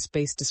of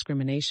class-based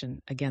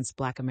discrimination against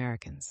Black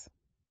Americans.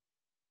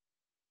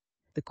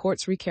 The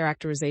court's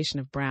recharacterization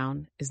of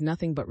Brown is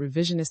nothing but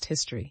revisionist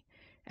history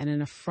and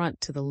an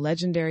affront to the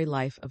legendary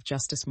life of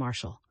Justice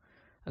Marshall,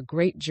 a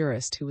great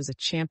jurist who was a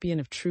champion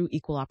of true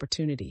equal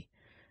opportunity,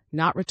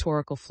 not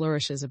rhetorical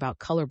flourishes about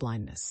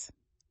colorblindness.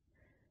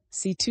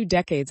 See 2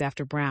 decades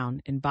after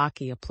Brown, in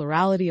Bakke, a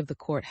plurality of the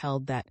court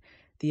held that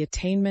the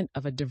attainment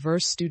of a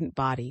diverse student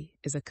body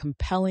is a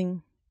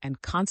compelling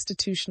and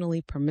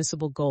constitutionally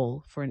permissible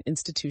goal for an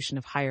institution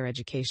of higher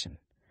education.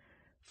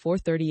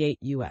 438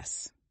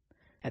 U.S.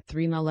 At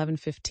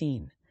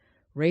 311-15,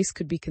 race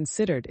could be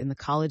considered in the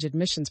college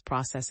admissions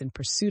process in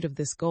pursuit of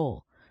this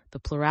goal, the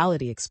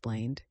plurality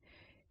explained,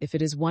 if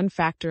it is one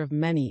factor of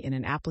many in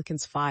an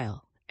applicant's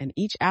file, and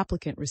each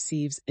applicant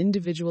receives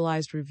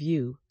individualized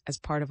review as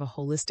part of a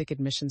holistic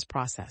admissions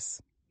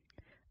process.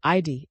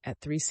 ID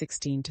at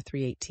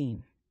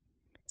 316-318.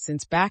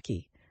 Since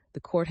Bakke, the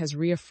court has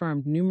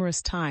reaffirmed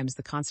numerous times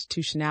the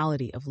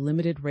constitutionality of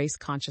limited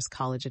race-conscious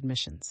college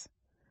admissions.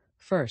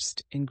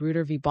 First, in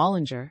Grutter v.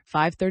 Bollinger,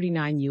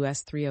 539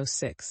 U.S.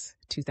 306,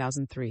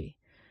 2003,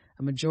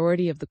 a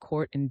majority of the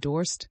court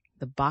endorsed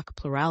the Bakke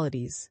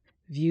plurality's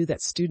view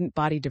that student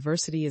body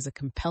diversity is a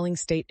compelling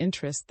state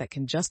interest that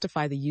can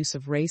justify the use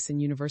of race in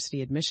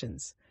university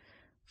admissions.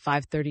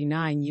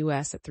 539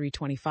 U.S. at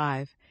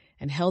 325,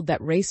 and held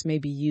that race may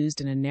be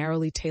used in a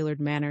narrowly tailored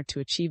manner to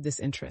achieve this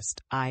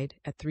interest, I'd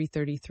at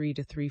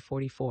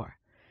 333-344.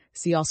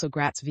 See also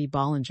Gratz v.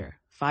 Bollinger,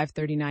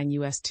 539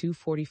 U.S.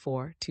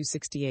 244,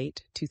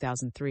 268,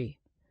 2003.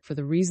 For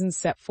the reasons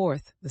set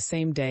forth the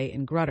same day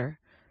in Grutter,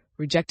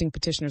 rejecting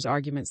petitioners'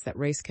 arguments that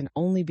race can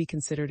only be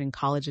considered in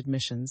college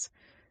admissions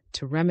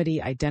to remedy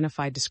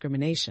identified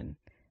discrimination,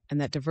 and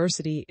that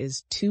diversity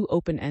is too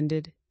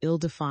open-ended,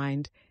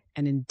 ill-defined,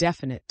 and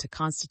indefinite to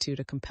constitute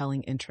a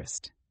compelling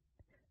interest.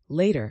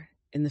 Later,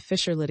 in the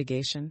Fisher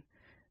litigation,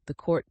 the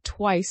court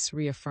twice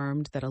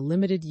reaffirmed that a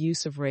limited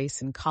use of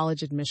race in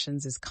college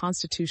admissions is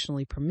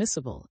constitutionally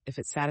permissible if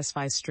it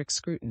satisfies strict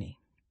scrutiny.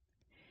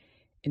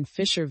 In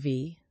Fisher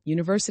v.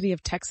 University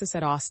of Texas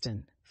at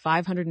Austin,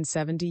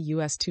 570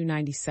 U.S.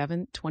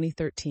 297,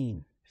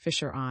 2013.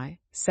 Fisher I.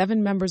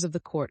 7 members of the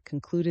court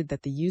concluded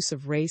that the use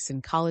of race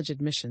in college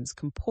admissions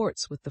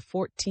comports with the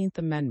 14th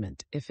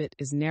Amendment if it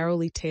is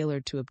narrowly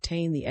tailored to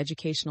obtain the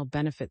educational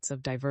benefits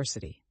of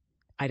diversity.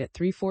 Id. at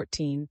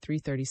 314,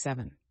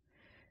 337.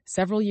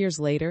 Several years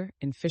later,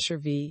 in Fisher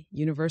v.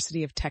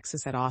 University of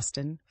Texas at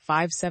Austin,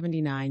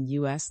 579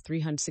 U.S.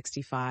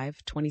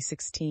 365,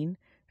 2016,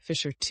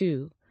 Fisher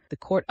II, the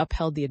court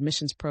upheld the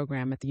admissions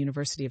program at the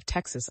University of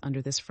Texas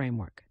under this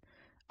framework.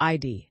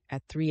 Id.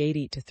 at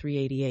 380 to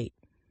 388.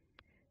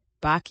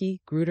 Bakke,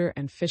 Grutter,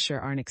 and Fisher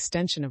are an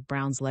extension of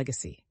Brown's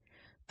legacy.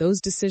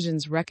 Those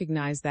decisions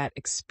recognize that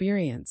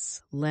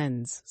experience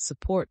lends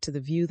support to the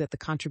view that the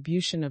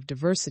contribution of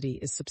diversity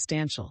is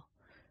substantial.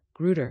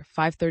 Grutter,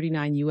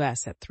 539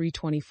 U.S. at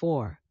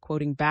 324,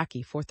 quoting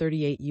Bakke,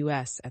 438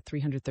 U.S. at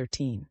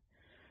 313.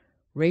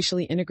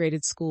 Racially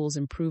integrated schools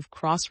improve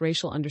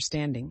cross-racial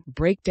understanding,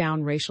 break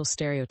down racial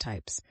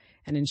stereotypes,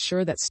 and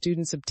ensure that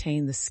students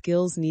obtain the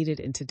skills needed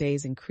in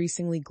today's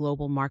increasingly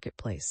global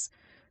marketplace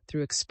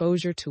through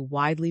exposure to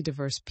widely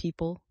diverse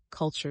people,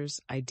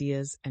 cultures,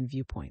 ideas, and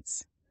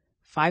viewpoints.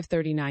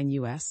 539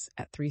 U.S.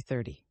 at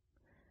 330.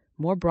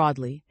 More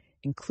broadly,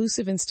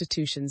 inclusive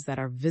institutions that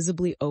are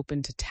visibly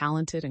open to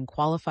talented and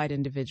qualified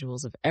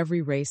individuals of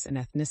every race and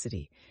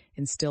ethnicity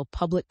instill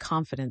public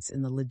confidence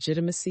in the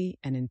legitimacy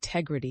and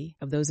integrity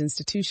of those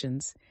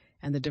institutions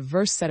and the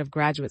diverse set of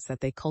graduates that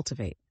they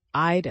cultivate.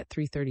 Id. at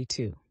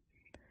 332.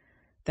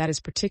 That is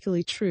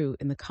particularly true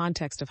in the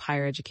context of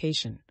higher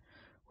education,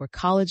 where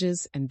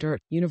colleges and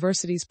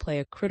universities play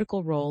a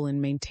critical role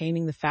in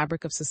maintaining the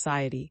fabric of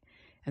society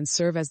and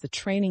serve as the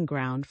training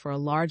ground for a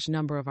large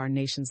number of our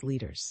nation's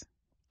leaders.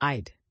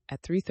 Id.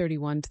 at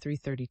 331 to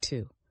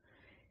 332.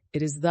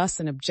 It is thus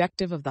an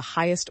objective of the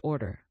highest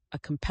order, a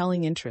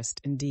compelling interest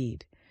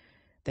indeed,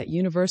 that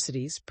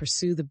universities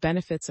pursue the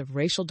benefits of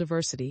racial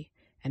diversity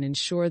and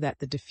ensure that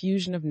the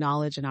diffusion of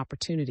knowledge and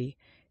opportunity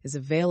is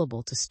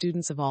available to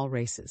students of all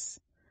races.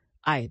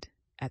 Id.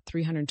 at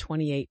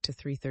 328 to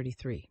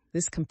 333.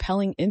 This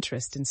compelling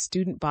interest in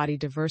student body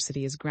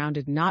diversity is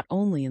grounded not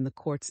only in the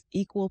court's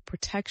equal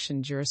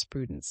protection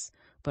jurisprudence,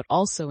 but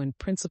also in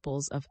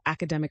principles of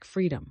academic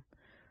freedom,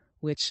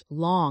 which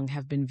long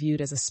have been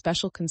viewed as a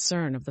special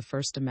concern of the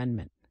First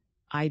Amendment.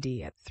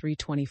 Id. at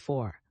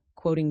 324,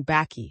 quoting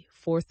Bakke,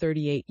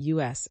 438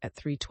 U.S. at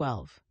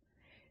 312.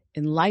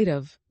 In light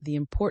of the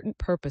important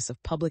purpose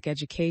of public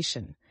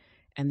education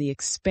and the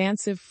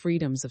expansive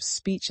freedoms of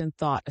speech and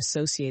thought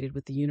associated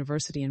with the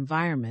university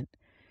environment,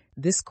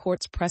 this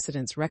court's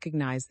precedents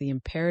recognize the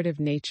imperative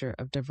nature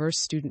of diverse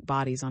student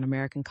bodies on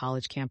American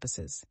college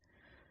campuses.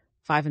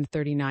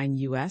 539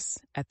 U.S.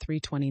 at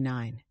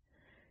 329.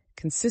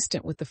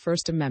 Consistent with the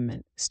First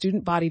Amendment,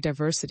 student body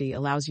diversity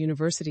allows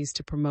universities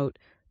to promote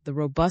the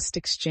robust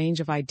exchange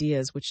of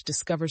ideas which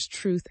discovers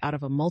truth out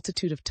of a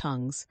multitude of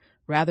tongues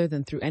rather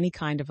than through any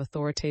kind of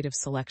authoritative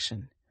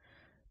selection.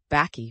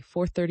 Bakke,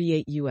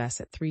 438 U.S.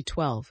 at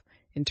 312,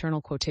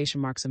 internal quotation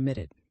marks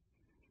omitted.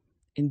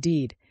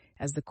 Indeed,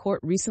 as the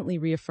court recently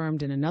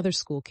reaffirmed in another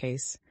school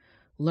case,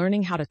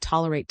 learning how to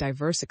tolerate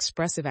diverse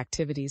expressive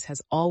activities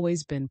has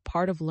always been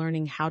part of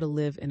learning how to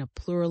live in a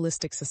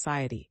pluralistic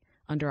society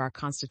under our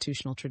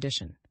constitutional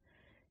tradition.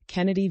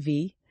 Kennedy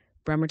v.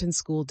 Bremerton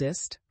School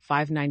Dist,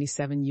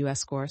 597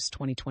 U.S. Course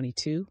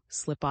 2022,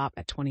 slip-op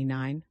at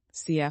 29,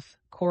 cf.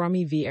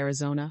 Korami v.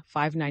 Arizona,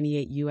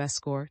 598 U.S.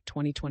 Score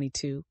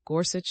 2022,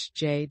 Gorsuch,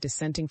 J.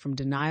 dissenting from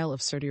denial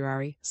of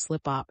certiorari,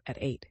 slip-op at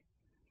 8.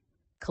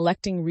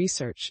 Collecting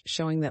research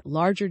showing that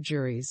larger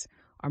juries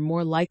are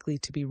more likely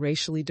to be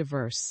racially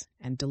diverse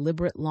and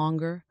deliberate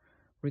longer,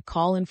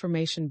 recall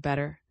information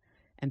better,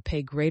 and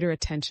pay greater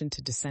attention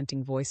to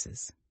dissenting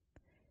voices.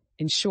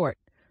 In short,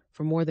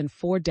 for more than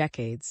 4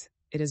 decades,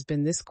 it has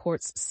been this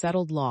court's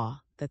settled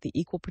law that the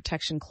Equal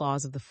Protection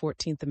Clause of the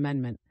 14th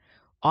Amendment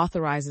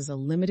authorizes a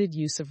limited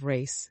use of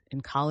race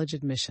in college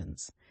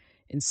admissions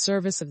in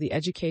service of the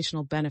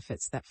educational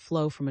benefits that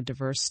flow from a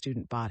diverse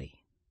student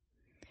body.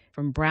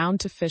 From Brown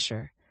to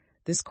Fisher,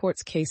 this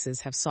court's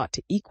cases have sought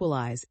to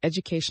equalize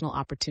educational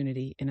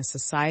opportunity in a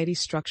society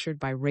structured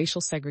by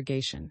racial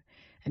segregation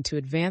and to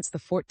advance the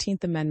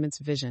 14th Amendment's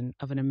vision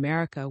of an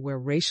America where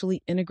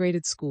racially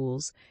integrated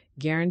schools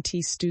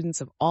guarantee students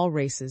of all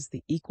races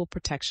the equal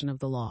protection of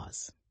the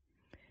laws.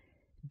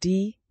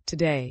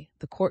 Today,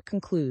 the court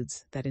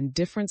concludes that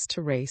indifference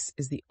to race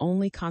is the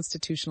only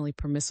constitutionally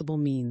permissible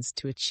means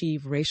to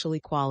achieve racial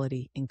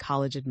equality in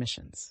college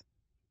admissions.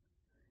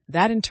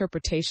 That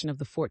interpretation of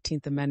the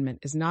 14th Amendment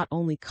is not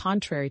only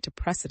contrary to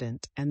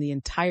precedent and the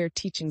entire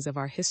teachings of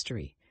our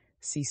history,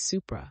 see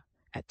Supra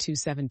at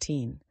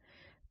 217,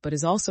 but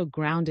is also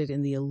grounded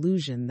in the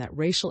illusion that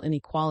racial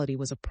inequality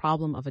was a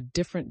problem of a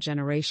different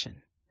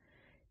generation.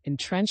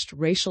 Entrenched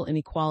racial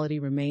inequality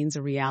remains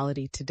a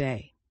reality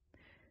today.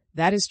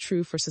 That is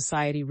true for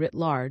society writ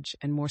large,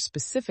 and more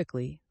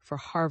specifically for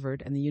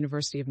Harvard and the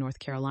University of North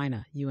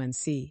Carolina,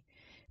 UNC,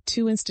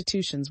 2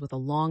 institutions with a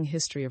long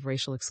history of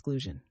racial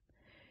exclusion.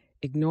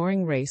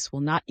 ignoring race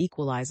will not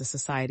equalize a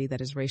society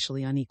that is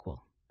racially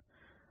unequal.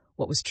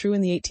 What was true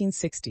in the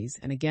 1860s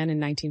and again in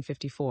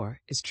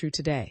 1954 is true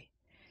today.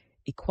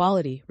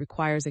 Equality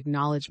requires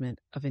acknowledgement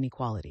of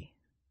inequality.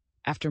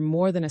 After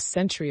more than a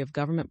century of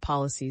government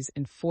policies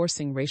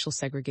enforcing racial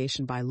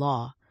segregation by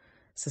law,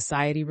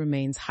 society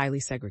remains highly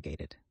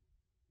segregated.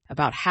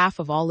 About half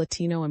of all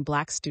Latino and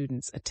Black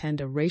students attend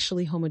a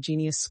racially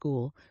homogeneous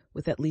school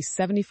with at least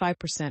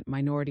 75%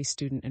 minority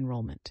student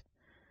enrollment.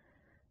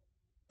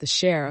 The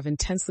share of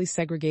intensely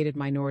segregated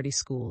minority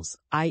schools,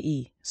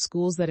 i.e.,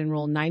 schools that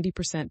enroll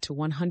 90% to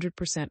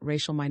 100%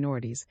 racial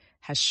minorities,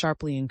 has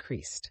sharply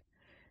increased.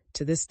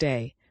 To this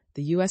day,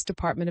 the U.S.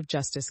 Department of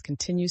Justice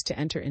continues to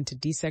enter into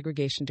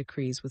desegregation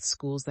decrees with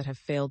schools that have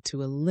failed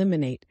to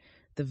eliminate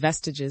the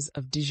vestiges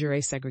of de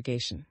jure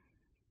segregation.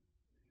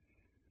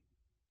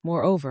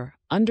 Moreover,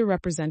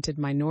 underrepresented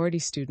minority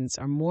students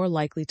are more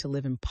likely to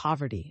live in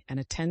poverty and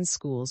attend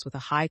schools with a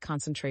high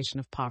concentration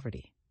of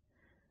poverty.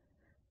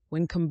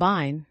 When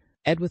combined,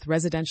 with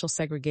residential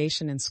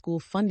segregation and school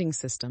funding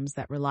systems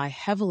that rely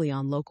heavily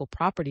on local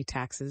property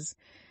taxes,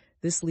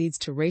 this leads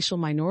to racial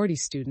minority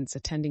students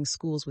attending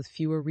schools with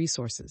fewer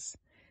resources.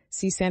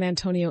 See San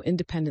Antonio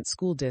Independent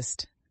School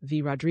Dist.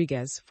 V.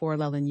 Rodriguez,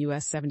 411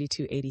 U.S.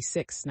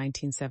 7286,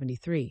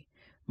 1973.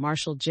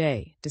 Marshall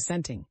J.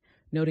 Dissenting,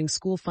 noting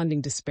school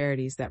funding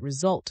disparities that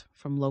result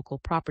from local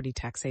property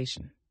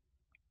taxation.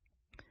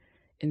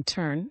 In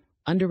turn,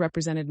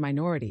 underrepresented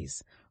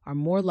minorities are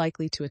more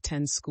likely to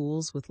attend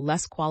schools with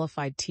less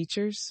qualified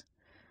teachers,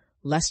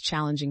 less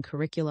challenging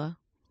curricula,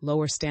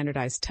 lower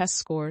standardized test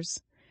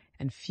scores,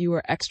 and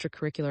fewer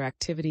extracurricular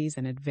activities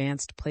and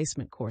advanced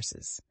placement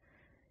courses.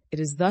 It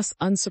is thus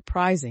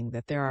unsurprising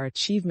that there are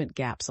achievement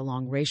gaps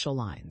along racial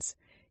lines,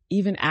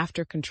 even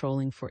after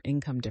controlling for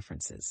income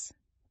differences.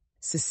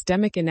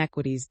 Systemic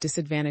inequities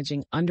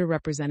disadvantaging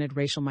underrepresented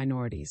racial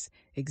minorities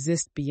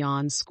exist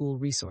beyond school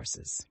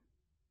resources.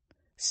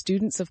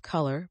 Students of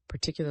color,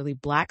 particularly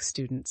Black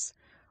students,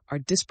 are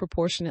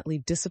disproportionately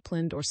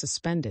disciplined or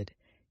suspended,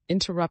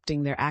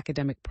 interrupting their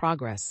academic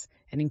progress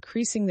and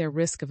increasing their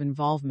risk of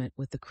involvement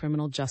with the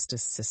criminal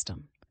justice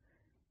system.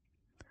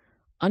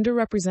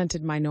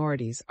 Underrepresented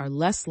minorities are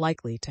less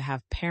likely to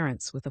have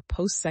parents with a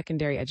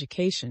post-secondary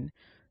education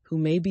who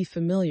may be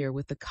familiar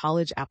with the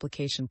college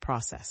application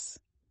process.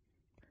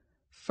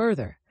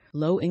 Further,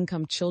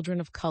 low-income children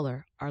of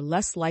color are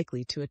less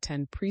likely to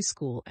attend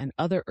preschool and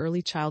other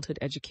early childhood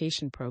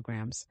education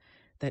programs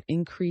that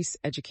increase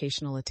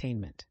educational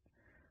attainment.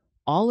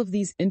 All of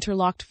these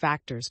interlocked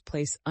factors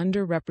place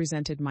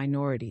underrepresented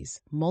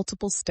minorities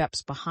multiple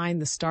steps behind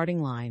the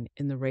starting line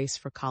in the race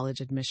for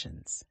college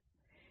admissions.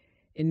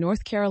 In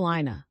North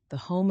Carolina, the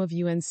home of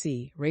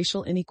UNC,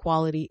 racial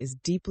inequality is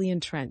deeply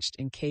entrenched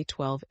in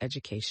K-12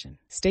 education.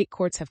 State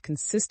courts have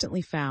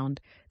consistently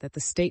found that the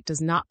state does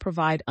not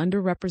provide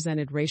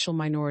underrepresented racial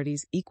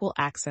minorities equal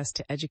access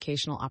to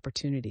educational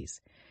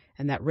opportunities,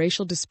 and that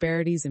racial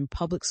disparities in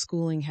public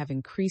schooling have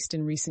increased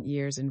in recent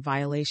years in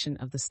violation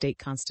of the state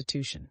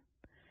constitution.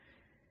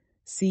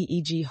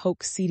 C.E.G.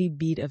 Hoke C.D.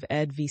 Beat of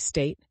Ed v.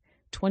 State,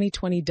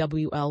 2020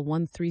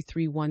 WL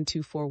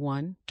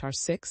 1331241, tar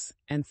 6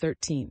 and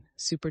 13,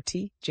 Super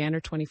T,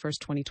 January 21,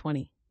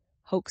 2020.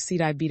 Hoke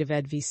C.D. Beat of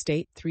Ed v.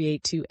 State,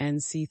 382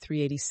 NC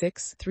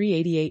 386,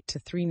 388 to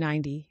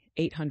 390,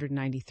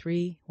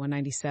 893,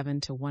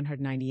 197 to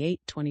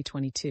 198,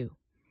 2022.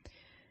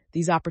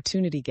 These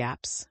opportunity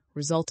gaps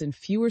result in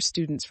fewer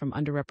students from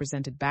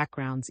underrepresented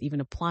backgrounds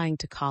even applying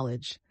to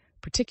college,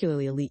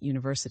 particularly elite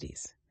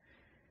universities.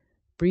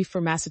 Brief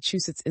for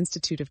Massachusetts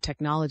Institute of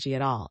Technology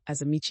et al.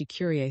 As Amici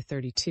Curie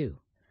 32.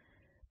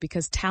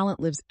 Because talent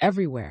lives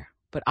everywhere,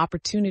 but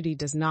opportunity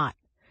does not,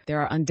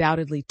 there are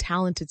undoubtedly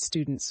talented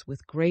students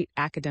with great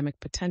academic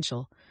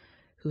potential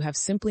who have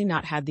simply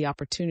not had the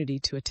opportunity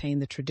to attain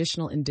the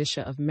traditional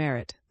indicia of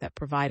merit that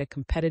provide a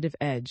competitive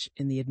edge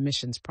in the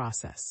admissions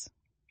process.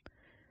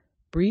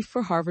 Brief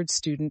for Harvard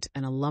student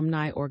and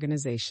alumni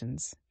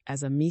organizations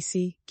as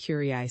Amici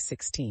Curie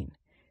 16.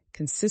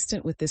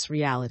 Consistent with this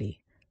reality,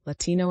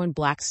 Latino and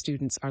Black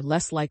students are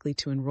less likely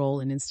to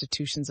enroll in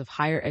institutions of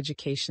higher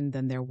education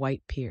than their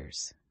white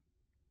peers.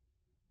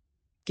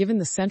 Given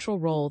the central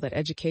role that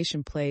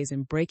education plays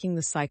in breaking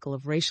the cycle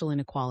of racial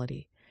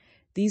inequality,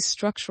 these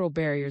structural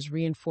barriers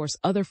reinforce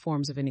other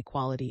forms of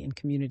inequality in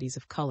communities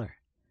of color.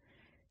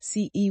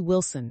 C. E.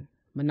 Wilson,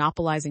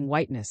 Monopolizing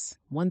Whiteness,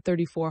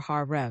 134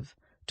 Har Rev,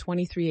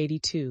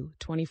 2382,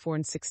 24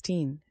 and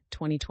 16,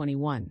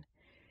 2021.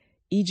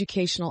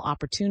 Educational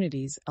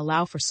opportunities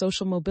allow for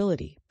social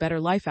mobility, better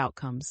life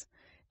outcomes,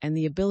 and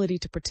the ability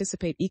to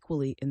participate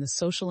equally in the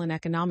social and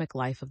economic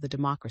life of the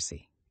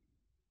democracy.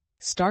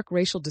 Stark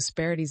racial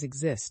disparities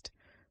exist,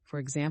 for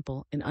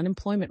example, in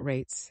unemployment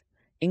rates,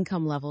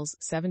 income levels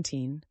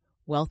 17,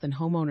 wealth and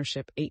home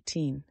ownership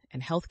 18,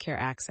 and healthcare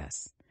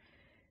access.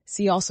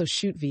 See also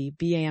Shoot v.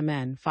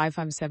 BAMN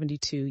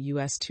 5572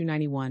 U.S.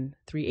 291,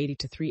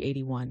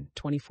 380-381,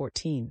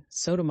 2014,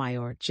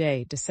 Sotomayor,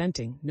 J.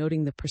 Dissenting,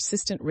 noting the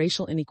persistent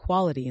racial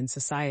inequality in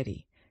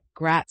society.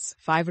 Gratz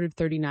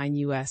 539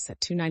 U.S. at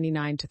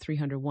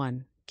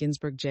 299-301,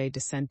 Ginsburg J.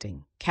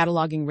 Dissenting,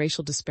 cataloging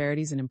racial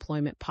disparities in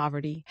employment,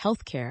 poverty,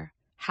 healthcare,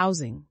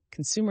 housing,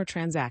 consumer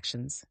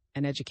transactions,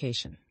 and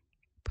education.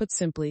 Put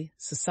simply,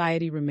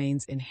 society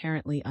remains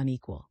inherently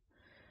unequal.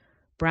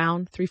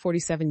 Brown,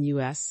 347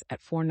 U.S.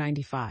 at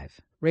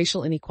 495.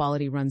 Racial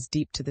inequality runs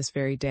deep to this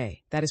very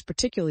day. That is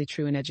particularly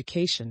true in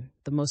education,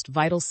 the most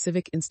vital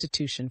civic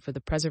institution for the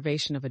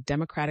preservation of a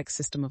democratic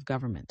system of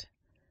government.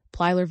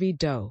 Plyler v.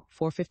 Doe,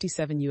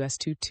 457 U.S.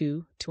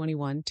 22,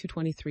 21,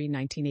 223,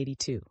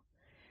 1982.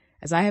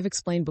 As I have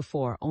explained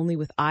before, only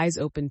with eyes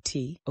open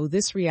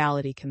this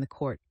reality can the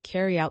court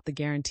carry out the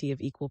guarantee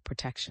of equal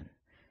protection.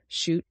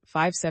 Shute,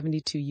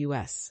 572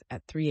 U.S.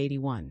 at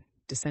 381.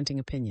 Dissenting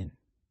opinion.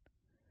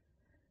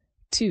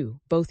 2.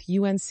 Both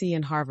UNC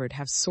and Harvard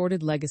have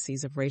sordid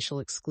legacies of racial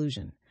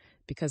exclusion.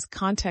 Because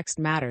context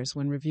matters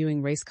when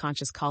reviewing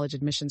race-conscious college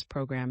admissions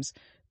programs,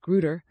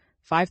 Grutter,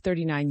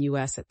 539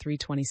 U.S. at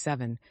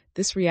 327,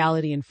 this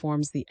reality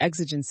informs the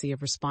exigency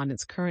of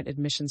respondents' current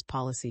admissions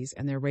policies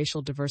and their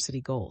racial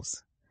diversity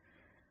goals.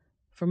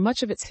 For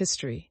much of its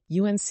history,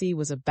 UNC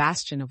was a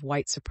bastion of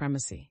white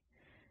supremacy.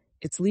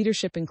 Its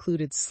leadership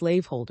included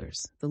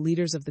slaveholders, the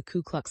leaders of the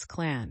Ku Klux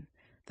Klan,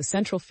 the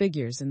central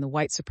figures in the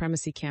white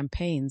supremacy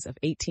campaigns of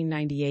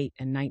 1898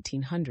 and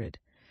 1900,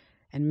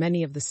 and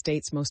many of the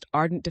state's most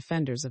ardent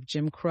defenders of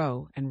Jim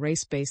Crow and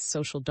race-based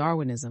social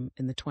Darwinism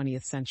in the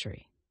 20th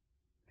century.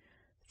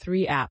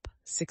 3 App,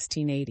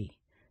 1680.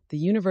 The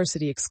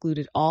university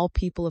excluded all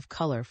people of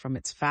color from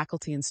its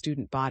faculty and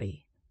student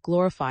body,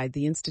 glorified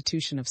the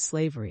institution of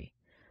slavery,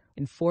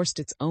 enforced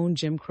its own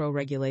Jim Crow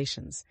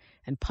regulations,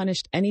 and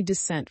punished any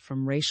dissent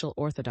from racial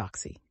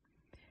orthodoxy.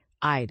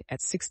 At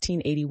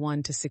 1681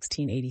 to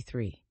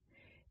 1683.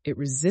 It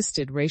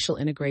resisted racial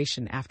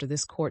integration after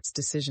this court's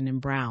decision in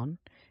Brown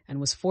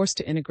and was forced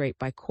to integrate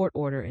by court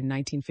order in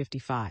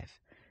 1955.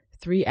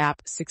 3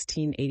 App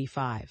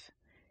 1685.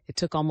 It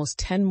took almost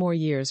 10 more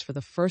years for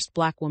the first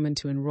black woman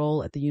to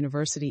enroll at the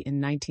university in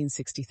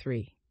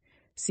 1963.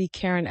 See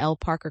Karen L.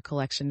 Parker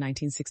Collection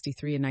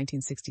 1963 and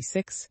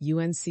 1966,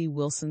 UNC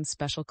Wilson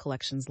Special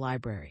Collections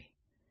Library.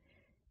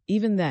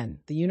 Even then,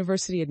 the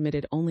university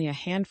admitted only a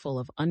handful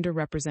of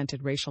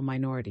underrepresented racial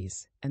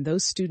minorities, and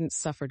those students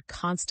suffered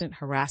constant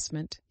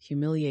harassment,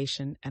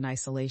 humiliation, and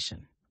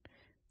isolation.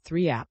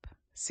 3 App,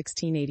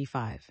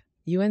 1685.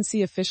 UNC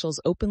officials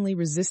openly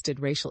resisted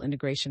racial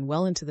integration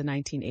well into the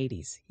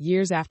 1980s,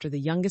 years after the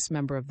youngest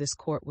member of this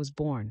court was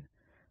born,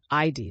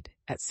 Idid,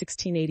 at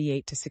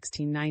 1688 to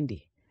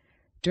 1690.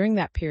 During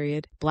that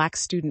period, black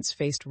students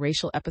faced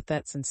racial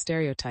epithets and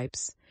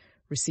stereotypes,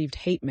 received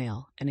hate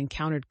mail, and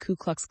encountered Ku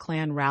Klux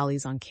Klan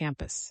rallies on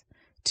campus.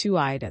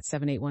 2-eyed at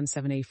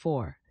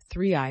 781-784,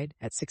 3-eyed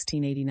at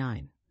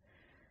 1689.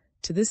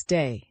 To this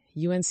day,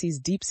 UNC's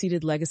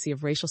deep-seated legacy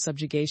of racial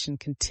subjugation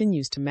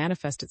continues to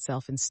manifest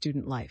itself in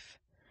student life.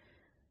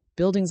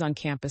 Buildings on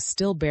campus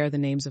still bear the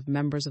names of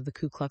members of the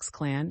Ku Klux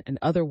Klan and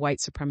other white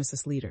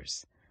supremacist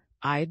leaders.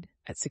 Eyed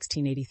at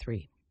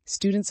 1683.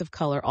 Students of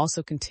color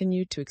also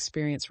continued to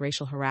experience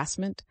racial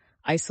harassment,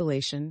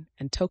 isolation,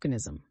 and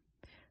tokenism.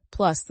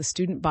 Plus, the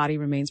student body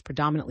remains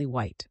predominantly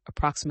white.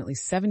 Approximately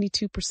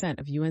 72%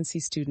 of UNC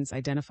students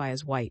identify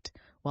as white,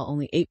 while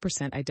only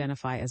 8%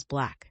 identify as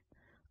black.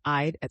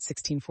 Eyed at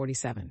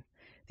 1647.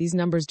 These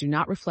numbers do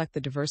not reflect the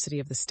diversity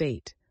of the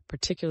state,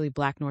 particularly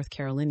black North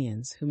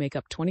Carolinians, who make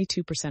up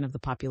 22% of the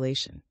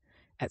population,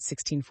 at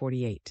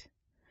 1648.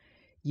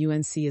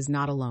 UNC is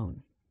not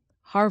alone.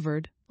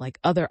 Harvard, like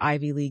other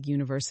Ivy League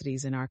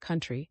universities in our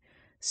country,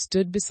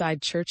 stood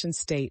beside church and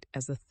state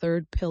as the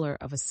third pillar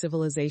of a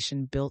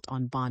civilization built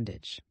on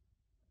bondage.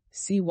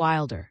 See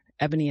Wilder,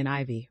 Ebony and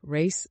Ivy,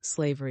 Race,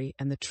 Slavery,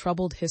 and the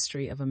Troubled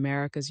History of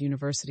America's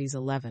Universities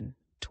 11,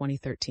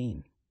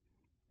 2013.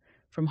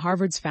 From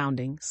Harvard's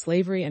founding,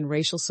 slavery and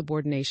racial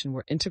subordination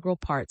were integral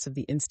parts of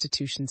the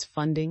institution's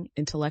funding,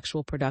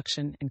 intellectual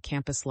production, and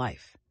campus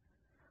life.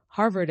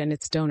 Harvard and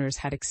its donors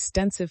had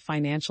extensive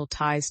financial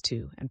ties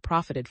to and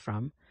profited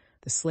from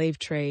the slave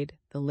trade,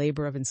 the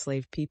labor of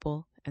enslaved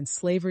people, and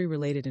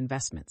slavery-related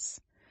investments.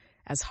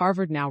 As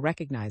Harvard now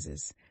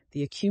recognizes,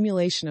 the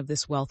accumulation of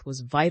this wealth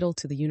was vital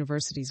to the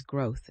university's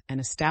growth and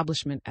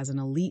establishment as an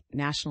elite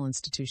national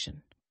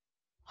institution.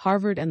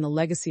 Harvard and the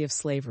Legacy of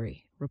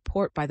Slavery,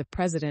 report by the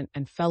President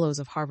and Fellows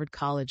of Harvard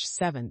College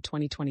 7,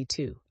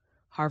 2022,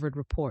 Harvard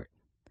Report.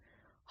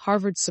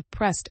 Harvard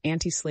suppressed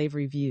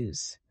anti-slavery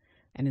views,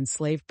 and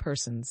enslaved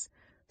persons,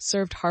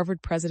 served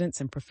Harvard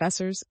presidents and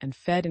professors, and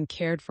fed and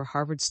cared for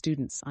Harvard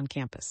students on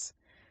campus.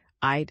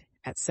 Eyed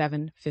at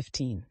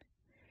 7:15.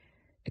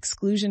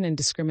 Exclusion and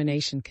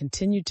discrimination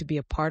continued to be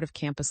a part of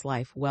campus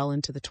life well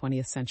into the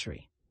 20th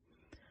century.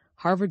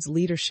 Harvard's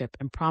leadership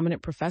and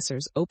prominent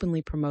professors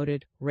openly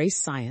promoted race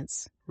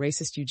science,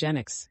 racist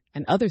eugenics,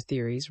 and other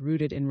theories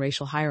rooted in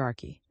racial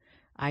hierarchy.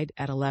 Eyed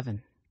at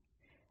 11.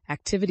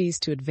 Activities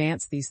to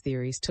advance these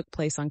theories took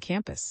place on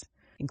campus,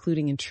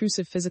 including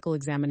intrusive physical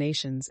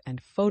examinations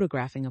and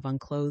photographing of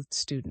unclothed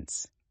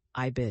students.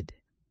 IBID.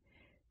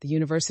 The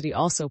university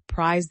also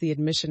prized the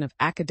admission of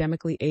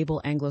academically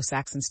able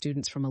Anglo-Saxon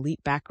students from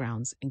elite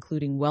backgrounds,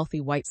 including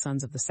wealthy white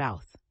sons of the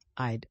South.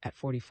 I'd at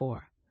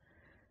 44.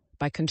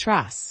 By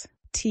contrast,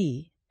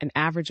 T, an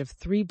average of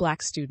 3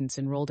 black students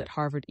enrolled at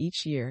Harvard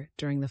each year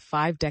during the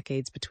 5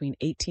 decades between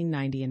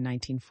 1890 and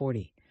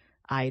 1940,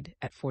 I'd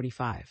at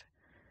 45.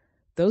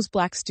 Those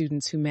black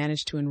students who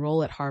managed to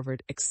enroll at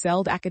Harvard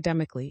excelled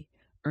academically,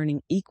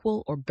 earning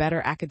equal or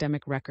better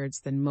academic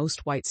records than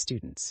most white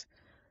students,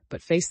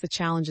 but faced the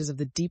challenges of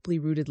the deeply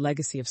rooted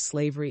legacy of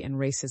slavery and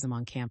racism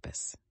on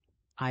campus,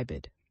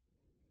 IBID.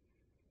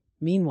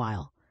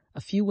 Meanwhile,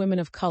 a few women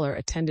of color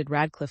attended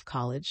Radcliffe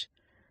College,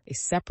 a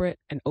separate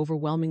and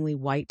overwhelmingly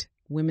white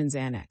women's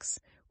annex,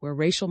 where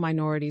racial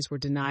minorities were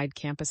denied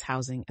campus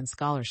housing and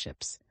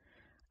scholarships,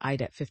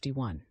 I'd at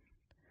 51.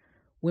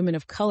 Women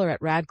of color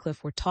at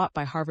Radcliffe were taught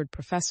by Harvard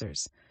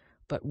professors,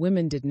 but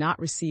women did not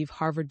receive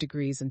Harvard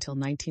degrees until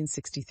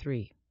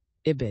 1963.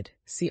 IBID.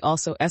 See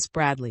also S.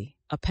 Bradley,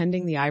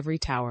 Appending the Ivory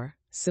Tower,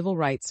 Civil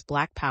Rights,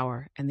 Black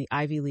Power, and the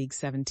Ivy League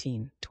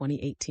 17,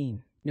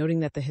 2018, noting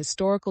that the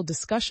historical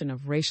discussion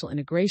of racial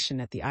integration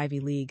at the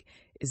Ivy League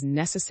is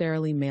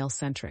necessarily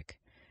male-centric,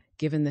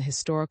 given the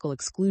historical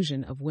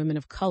exclusion of women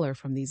of color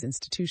from these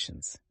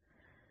institutions.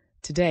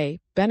 Today,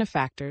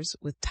 benefactors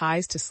with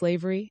ties to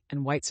slavery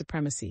and white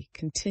supremacy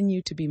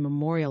continue to be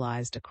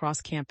memorialized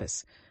across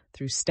campus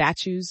through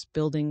statues,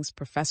 buildings,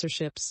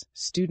 professorships,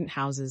 student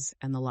houses,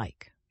 and the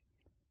like.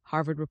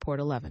 Harvard Report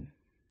 11.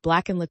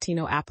 Black and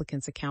Latino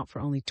applicants account for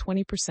only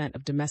 20%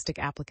 of domestic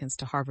applicants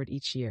to Harvard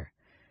each year.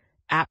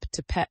 App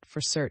to PET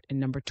for CERT in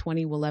number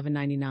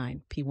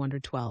 20-1199,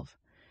 P112.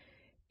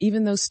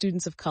 Even those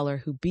students of color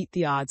who beat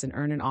the odds and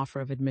earn an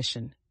offer of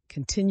admission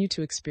continue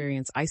to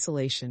experience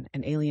isolation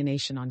and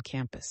alienation on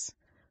campus.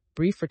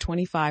 Brief for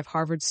 25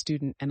 Harvard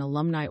student and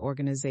alumni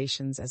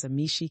organizations as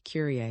Amici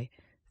Curiae,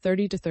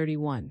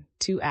 30-31,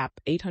 2 App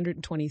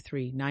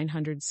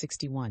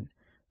 823-961.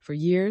 For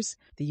years,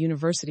 the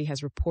university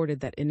has reported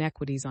that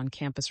inequities on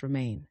campus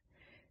remain.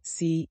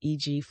 See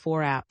e.g.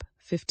 4 App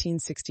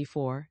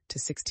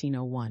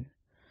 1564-1601.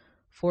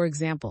 For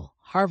example,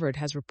 Harvard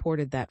has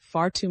reported that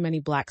far too many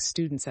black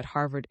students at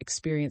Harvard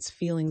experience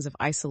feelings of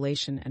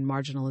isolation and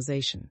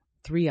marginalization,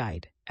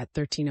 3-eyed, at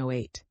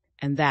 1308,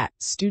 and that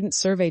student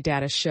survey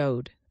data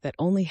showed that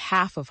only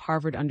half of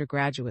Harvard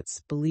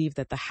undergraduates believe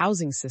that the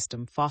housing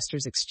system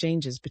fosters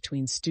exchanges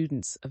between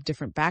students of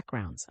different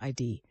backgrounds,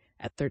 ID,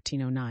 at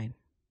 1309.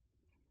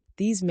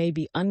 These may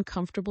be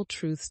uncomfortable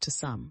truths to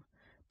some,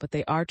 but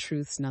they are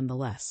truths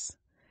nonetheless.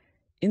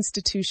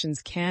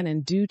 Institutions can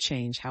and do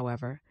change,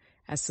 however,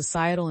 as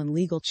societal and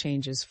legal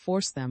changes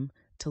force them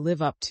to live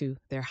up to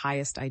their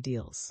highest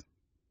ideals.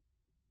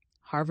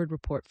 Harvard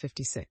Report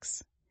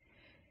 56.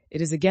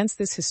 It is against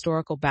this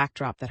historical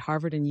backdrop that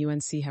Harvard and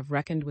UNC have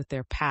reckoned with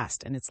their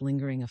past and its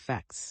lingering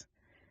effects.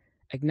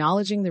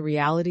 Acknowledging the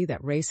reality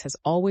that race has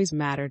always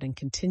mattered and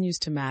continues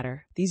to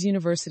matter, these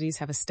universities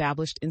have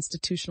established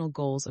institutional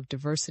goals of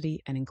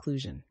diversity and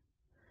inclusion.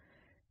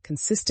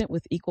 Consistent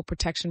with equal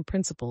protection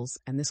principles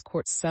and this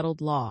court's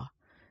settled law,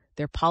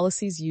 their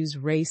policies use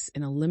race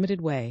in a limited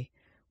way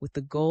with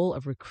the goal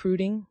of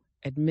recruiting,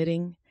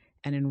 admitting,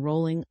 and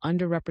enrolling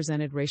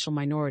underrepresented racial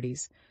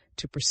minorities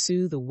to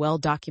pursue the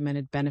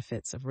well-documented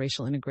benefits of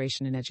racial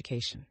integration in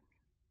education.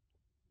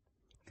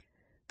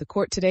 The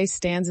court today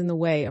stands in the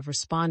way of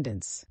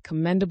respondents'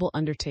 commendable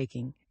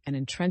undertaking and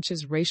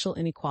entrenches racial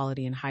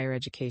inequality in higher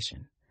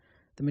education.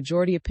 The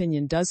majority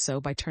opinion does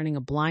so by turning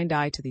a blind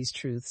eye to these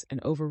truths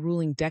and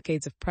overruling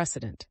decades of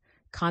precedent,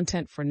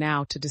 content for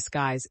now to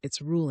disguise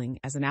its ruling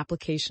as an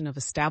application of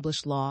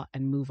established law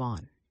and move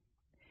on.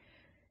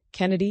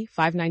 Kennedy,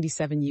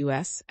 597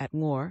 U.S. at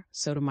Moore,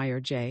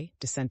 Sotomayor J.,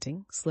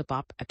 dissenting,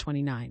 slip-up at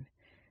 29.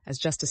 As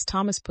Justice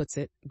Thomas puts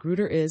it,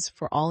 Grutter is,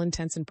 for all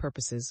intents and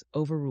purposes,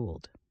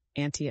 overruled,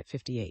 ante at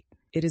 58.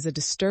 It is a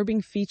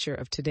disturbing feature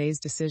of today's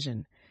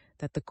decision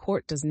that the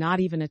court does not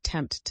even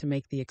attempt to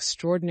make the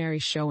extraordinary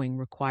showing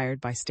required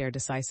by stare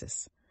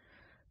decisis.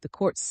 The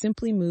court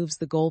simply moves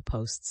the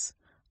goalposts,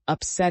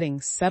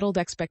 upsetting settled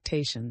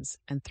expectations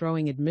and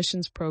throwing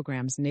admissions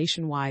programs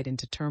nationwide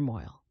into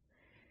turmoil.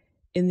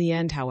 In the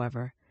end,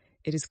 however,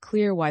 it is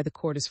clear why the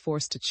court is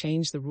forced to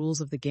change the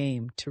rules of the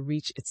game to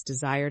reach its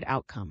desired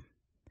outcome.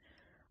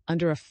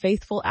 Under a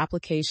faithful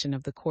application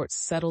of the court's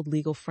settled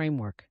legal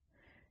framework,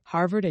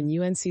 Harvard and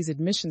UNC's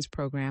admissions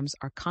programs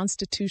are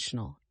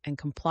constitutional and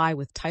comply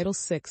with Title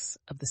VI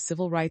of the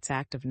Civil Rights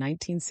Act of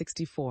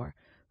 1964,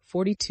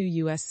 42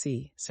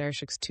 U.S.C.,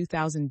 Section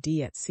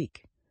 2000D at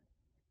Seek.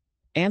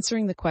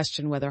 Answering the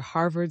question whether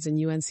Harvard's and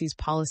UNC's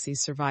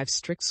policies survive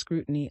strict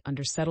scrutiny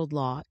under settled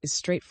law is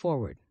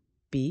straightforward.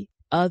 B.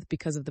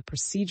 Because of the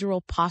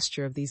procedural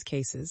posture of these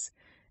cases,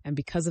 and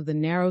because of the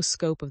narrow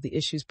scope of the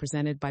issues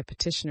presented by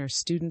petitioner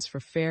Students for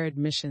Fair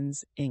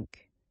Admissions, Inc.,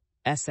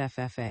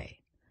 SFFA.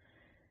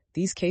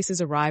 These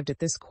cases arrived at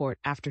this court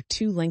after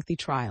 2 lengthy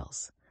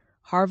trials.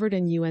 Harvard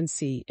and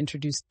UNC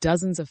introduced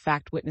dozens of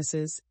fact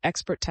witnesses,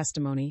 expert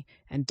testimony,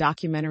 and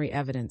documentary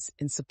evidence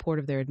in support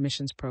of their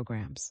admissions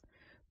programs.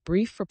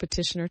 Brief for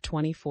petitioner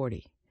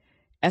 2040.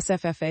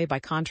 SFFA, by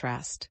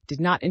contrast, did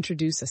not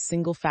introduce a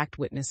single fact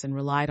witness and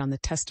relied on the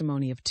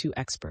testimony of 2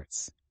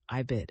 experts.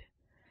 IBID.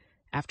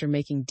 After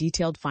making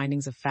detailed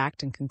findings of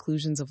fact and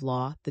conclusions of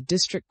law, the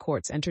district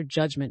courts entered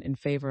judgment in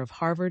favor of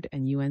Harvard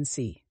and UNC.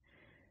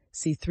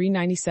 See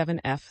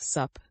 397F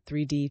Sup.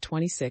 3D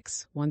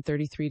 26,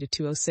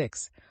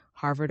 133-206,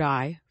 Harvard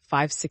I,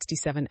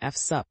 567F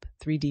Sup.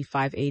 3D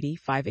 580,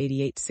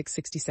 588,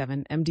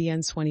 667,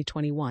 MDN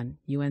 2021,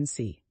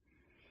 UNC.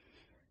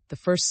 The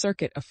First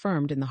Circuit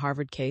affirmed in the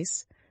Harvard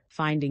case,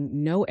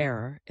 finding no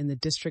error in the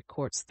district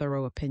court's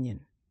thorough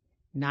opinion.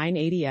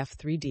 980F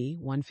 3D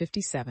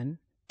 157,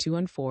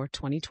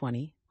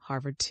 214-2020,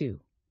 Harvard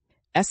II.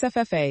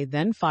 SFFA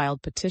then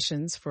filed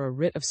petitions for a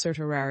writ of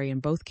certiorari in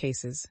both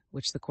cases,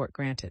 which the court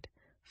granted.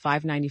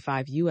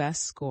 595 U.S.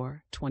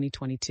 Score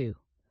 2022.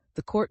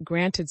 The court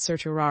granted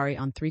certiorari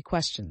on 3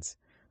 questions.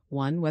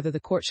 1. Whether the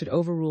court should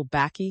overrule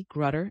Bakke,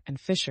 Grutter, and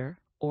Fisher,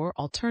 or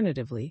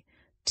alternatively,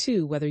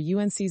 2. Whether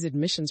UNC's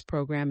admissions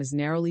program is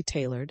narrowly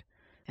tailored,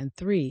 and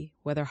 3.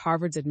 Whether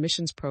Harvard's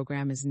admissions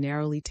program is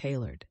narrowly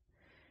tailored.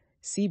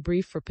 See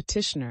brief for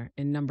petitioner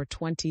in number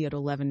 20 at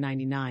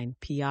 1199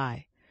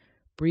 PI.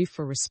 Brief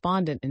for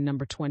respondent in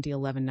number 20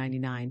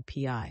 1199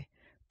 PI.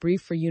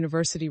 Brief for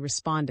university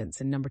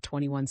respondents in number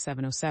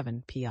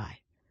 21707 PI.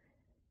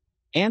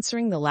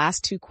 Answering the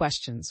last 2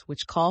 questions,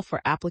 which call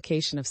for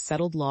application of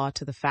settled law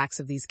to the facts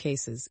of these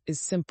cases, is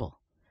simple.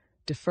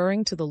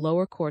 Deferring to the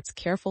lower court's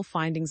careful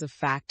findings of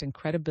fact and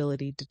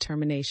credibility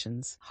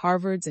determinations,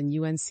 Harvard's and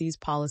UNC's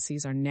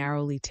policies are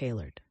narrowly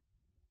tailored.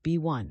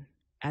 B1.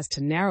 As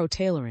to narrow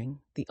tailoring,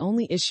 the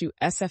only issue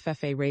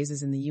SFFA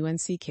raises in the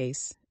UNC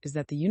case is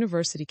that the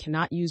university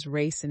cannot use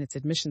race in its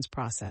admissions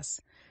process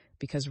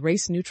because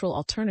race-neutral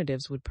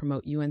alternatives would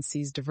promote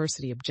UNC's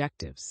diversity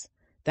objectives.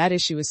 That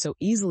issue is so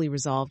easily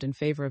resolved in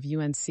favor of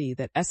UNC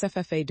that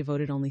SFFA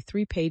devoted only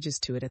 3 pages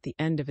to it at the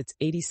end of its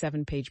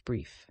 87-page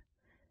brief.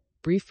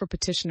 Brief for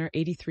petitioner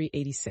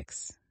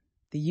 8386.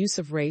 The use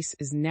of race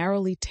is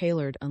narrowly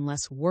tailored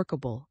unless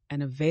workable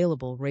and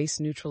available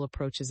race-neutral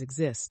approaches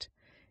exist,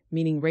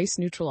 meaning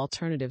race-neutral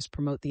alternatives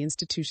promote the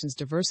institution's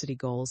diversity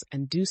goals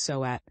and do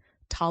so at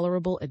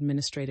tolerable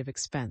administrative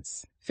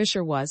expense.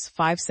 Fisher was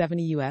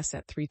 570 U.S.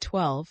 at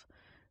 312,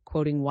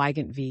 quoting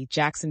Wigand v.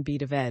 Jackson B.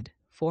 Deved,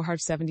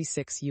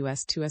 476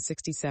 U.S.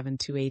 2S67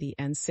 280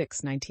 N6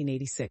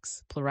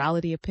 1986,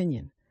 plurality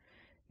opinion.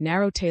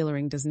 Narrow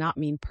tailoring does not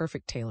mean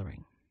perfect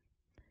tailoring.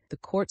 The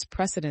court's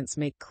precedents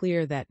make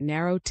clear that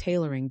narrow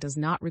tailoring does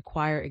not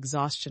require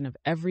exhaustion of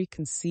every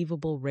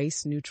conceivable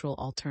race-neutral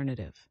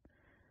alternative.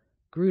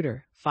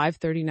 Grutter,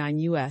 539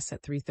 U.S.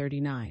 at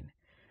 339.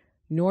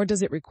 Nor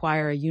does it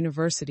require a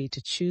university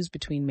to choose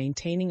between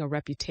maintaining a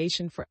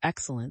reputation for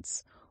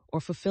excellence or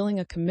fulfilling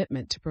a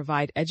commitment to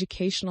provide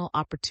educational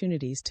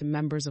opportunities to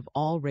members of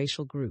all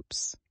racial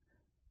groups.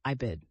 I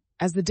bid.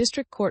 As the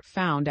district court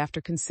found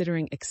after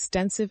considering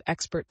extensive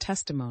expert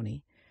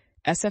testimony,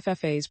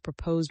 SFFA's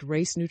proposed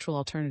race-neutral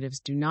alternatives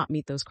do not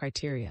meet those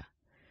criteria.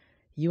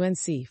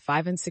 UNC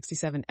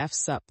 567 F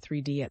Sup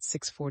 3D at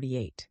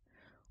 648.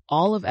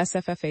 All of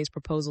SFFA's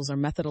proposals are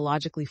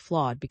methodologically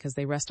flawed because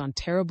they rest on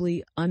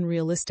terribly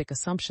unrealistic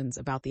assumptions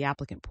about the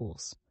applicant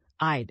pools.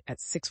 I'd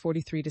at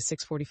 643 to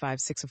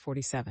 645, 6 of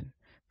 47.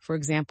 For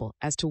example,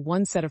 as to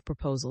one set of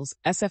proposals,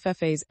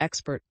 SFFA's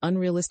expert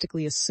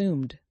unrealistically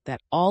assumed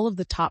that all of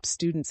the top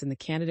students in the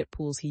candidate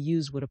pools he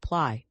used would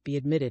apply, be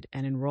admitted,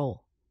 and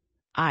enroll.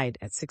 I'd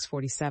at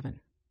 647.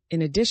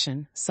 In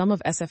addition, some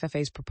of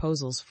SFFA's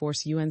proposals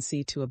force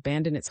UNC to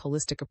abandon its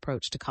holistic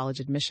approach to college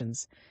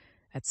admissions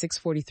at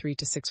 643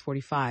 to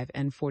 645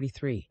 and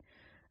 43,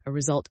 a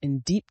result in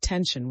deep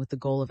tension with the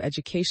goal of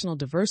educational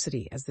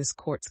diversity as this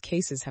court's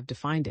cases have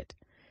defined it.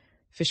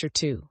 Fisher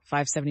 2,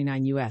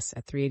 579 U.S.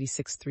 at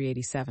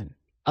 386-387.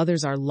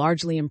 Others are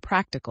largely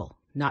impractical,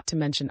 not to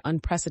mention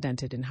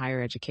unprecedented in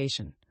higher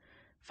education.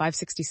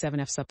 567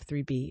 F Sup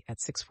 3B at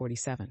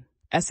 647.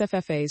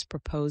 SFFA's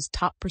proposed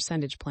top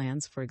percentage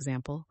plans, for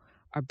example,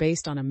 are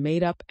based on a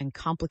made-up and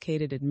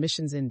complicated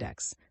admissions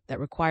index that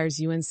requires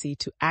UNC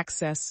to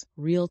access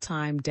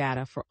real-time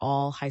data for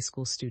all high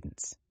school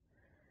students.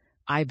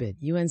 IBID,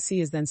 UNC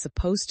is then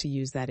supposed to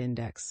use that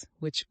index,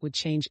 which would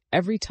change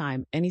every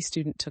time any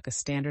student took a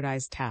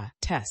standardized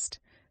test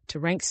to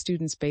rank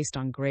students based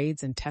on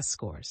grades and test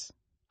scores.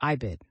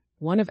 IBID.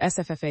 One of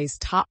SFFA's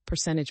top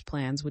percentage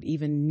plans would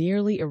even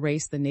nearly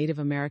erase the Native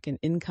American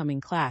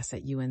incoming class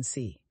at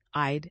UNC.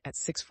 ID at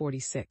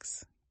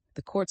 646.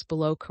 The courts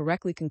below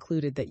correctly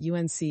concluded that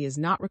UNC is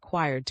not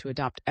required to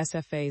adopt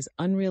SFA's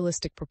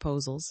unrealistic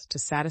proposals to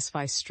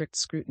satisfy strict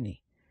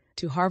scrutiny.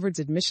 To Harvard's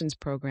admissions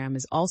program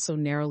is also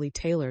narrowly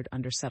tailored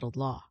under settled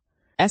law.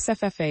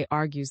 SFFA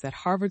argues that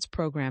Harvard's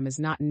program is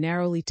not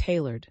narrowly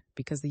tailored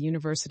because the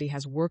university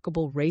has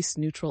workable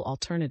race-neutral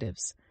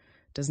alternatives,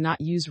 does not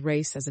use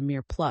race as a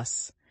mere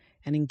plus,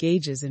 and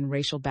engages in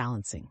racial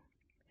balancing.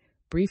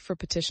 Brief for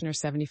petitioner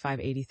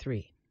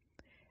 7583.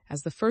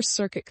 As the First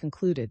Circuit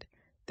concluded,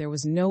 there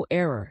was no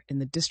error in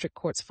the district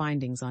court's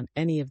findings on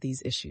any of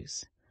these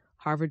issues.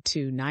 Harvard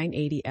 2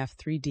 980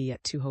 F3D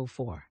at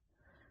 204.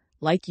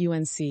 Like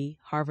UNC,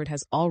 Harvard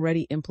has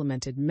already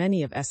implemented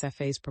many of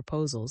SFA's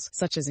proposals,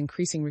 such as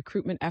increasing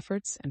recruitment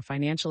efforts and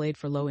financial aid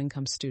for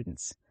low-income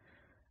students.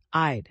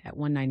 I'd at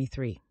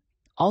 193.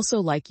 Also,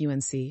 like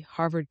UNC,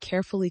 Harvard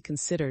carefully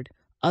considered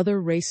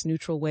other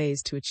race-neutral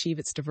ways to achieve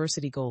its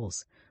diversity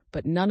goals,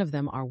 but none of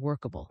them are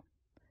workable.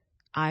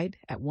 I'd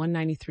at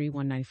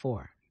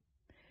 193-194.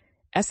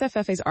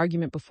 SFFA's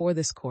argument before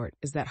this court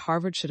is that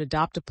Harvard should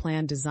adopt a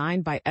plan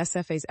designed by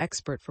SFA's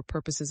expert for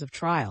purposes of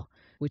trial,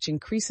 which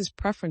increases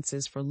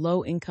preferences for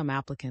low-income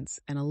applicants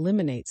and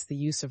eliminates the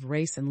use of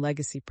race and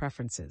legacy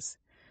preferences.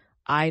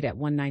 I'd at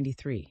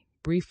 193.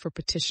 Brief for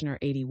Petitioner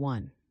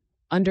 81.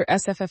 Under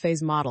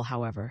SFFA's model,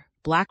 however,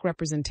 Black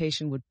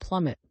representation would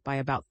plummet by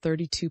about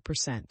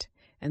 32%,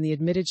 and the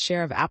admitted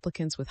share of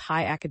applicants with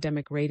high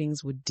academic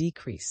ratings would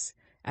decrease,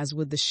 as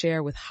would the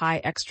share with high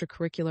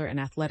extracurricular and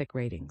athletic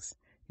ratings.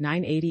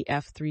 980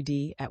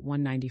 F3D at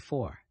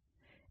 194.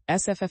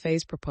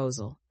 SFFA's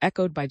proposal,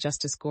 echoed by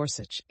Justice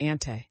Gorsuch,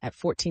 ante, at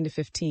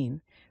 14-15,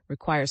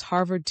 requires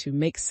Harvard to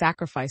make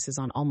sacrifices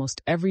on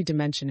almost every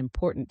dimension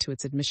important to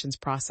its admissions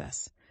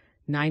process.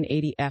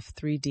 980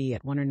 F3D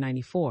at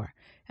 194,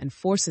 and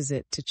forces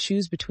it to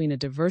choose between a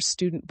diverse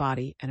student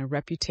body and a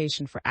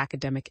reputation for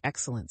academic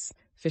excellence.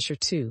 Fisher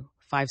 2,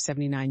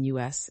 579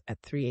 U.S. at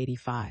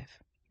 385.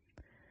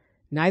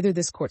 Neither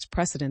this court's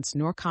precedents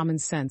nor common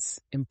sense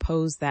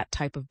impose that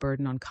type of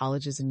burden on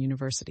colleges and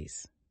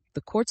universities.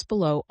 The courts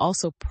below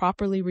also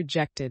properly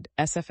rejected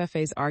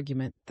SFFA's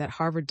argument that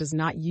Harvard does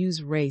not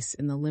use race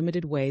in the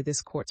limited way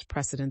this court's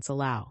precedents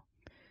allow.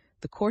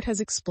 The court has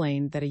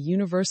explained that a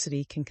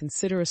university can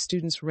consider a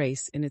student's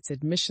race in its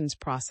admissions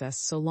process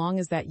so long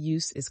as that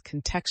use is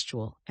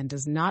contextual and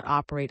does not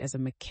operate as a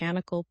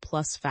mechanical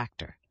plus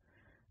factor.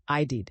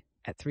 ID'd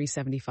at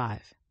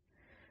 375.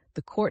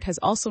 The court has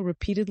also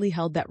repeatedly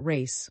held that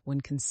race,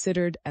 when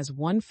considered as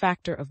one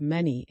factor of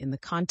many in the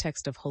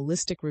context of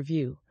holistic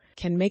review,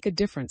 can make a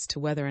difference to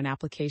whether an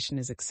application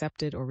is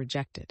accepted or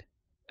rejected.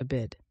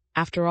 ABID.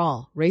 After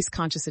all,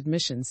 race-conscious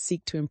admissions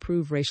seek to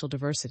improve racial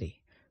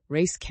diversity.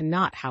 Race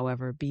cannot,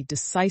 however, be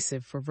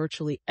decisive for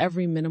virtually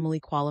every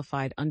minimally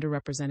qualified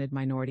underrepresented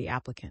minority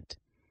applicant.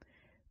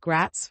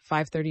 Gratz,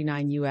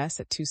 539 U.S.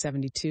 at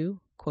 272,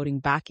 quoting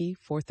Bakke,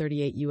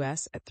 438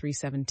 U.S. at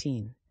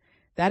 317.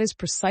 That is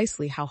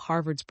precisely how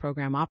Harvard's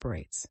program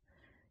operates.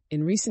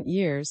 In recent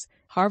years,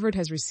 Harvard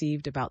has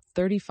received about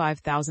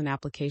 35,000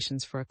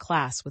 applications for a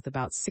class with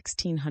about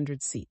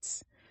 1,600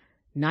 seats.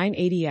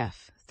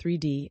 980F,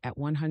 3D at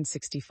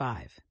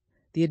 165.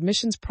 The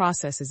admissions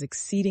process is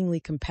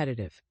exceedingly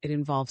competitive. It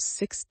involves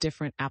 6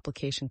 different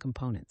application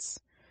components.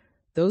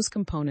 Those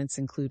components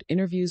include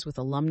interviews with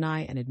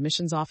alumni and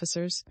admissions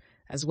officers,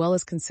 as well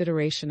as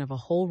consideration of a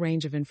whole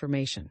range of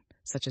information,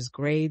 such as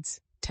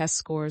grades, test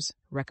scores,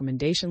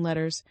 recommendation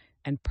letters,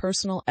 and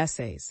personal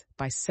essays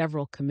by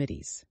several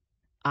committees.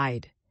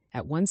 I'd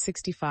at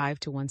 165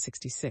 to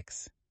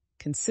 166.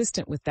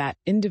 Consistent with that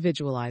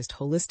individualized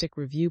holistic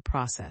review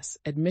process,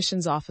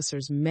 admissions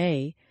officers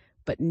may,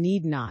 but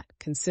need not,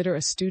 consider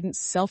a student's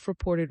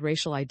self-reported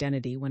racial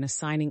identity when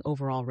assigning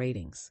overall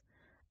ratings.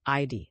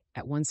 ID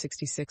at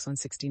 166,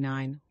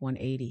 169,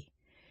 180.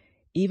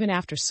 Even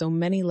after so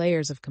many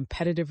layers of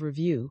competitive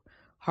review,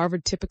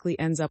 Harvard typically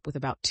ends up with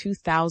about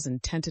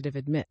 2,000 tentative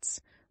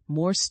admits,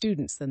 more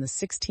students than the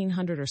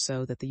 1,600 or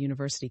so that the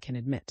university can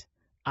admit.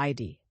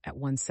 ID at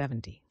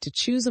 170. To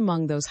choose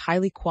among those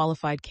highly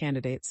qualified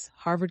candidates,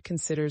 Harvard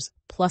considers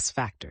plus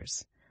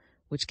factors,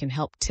 which can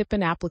help tip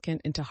an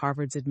applicant into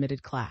Harvard's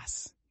admitted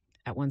class.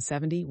 At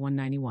 170,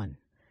 191.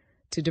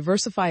 To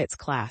diversify its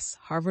class,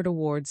 Harvard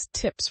awards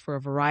tips for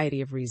a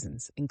variety of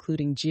reasons,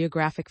 including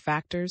geographic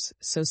factors,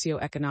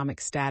 socioeconomic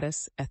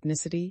status,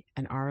 ethnicity,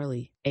 and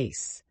RLE,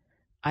 ACE.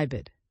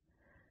 IBID.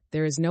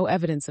 There is no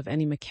evidence of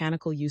any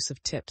mechanical use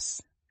of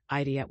tips.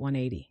 ID at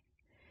 180.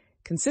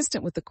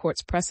 Consistent with the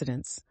court's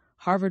precedents,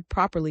 Harvard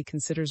properly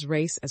considers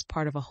race as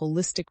part of a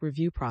holistic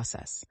review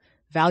process,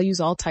 values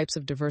all types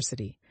of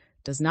diversity,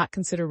 does not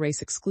consider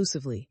race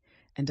exclusively,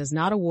 and does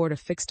not award a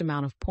fixed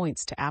amount of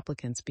points to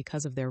applicants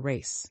because of their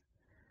race.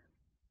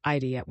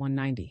 ID at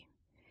 190.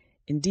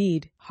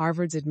 Indeed,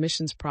 Harvard's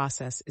admissions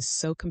process is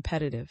so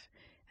competitive,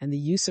 and the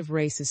use of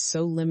race is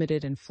so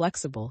limited and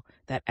flexible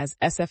that, as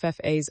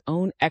SFFA's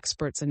own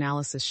experts'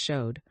 analysis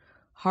showed,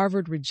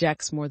 Harvard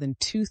rejects more than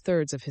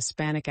 2/3 of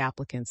Hispanic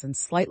applicants and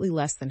slightly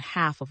less than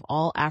half of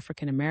all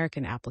African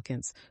American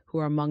applicants who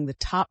are among the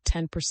top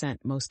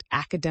 10% most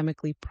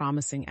academically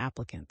promising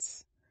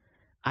applicants.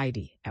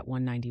 ID at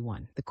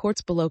 191. The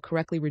courts below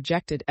correctly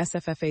rejected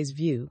SFFA's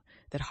view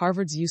that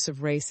Harvard's use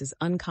of race is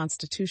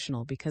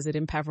unconstitutional because it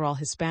impoverishes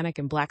Hispanic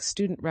and Black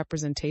student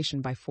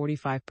representation by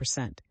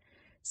 45%.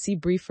 See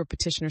brief for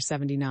Petitioner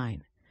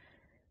 79.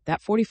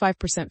 That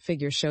 45%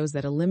 figure shows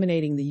that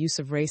eliminating the use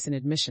of race in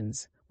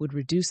admissions would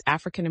reduce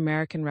African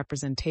American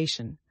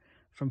representation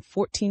from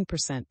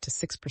 14% to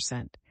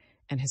 6%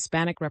 and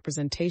Hispanic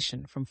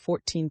representation from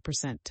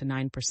 14% to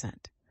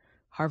 9%.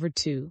 Harvard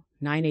 2,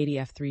 980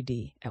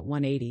 F3D at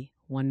 180,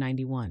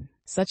 191.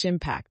 Such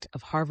impact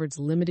of Harvard's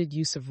limited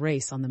use of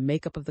race on the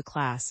makeup of the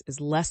class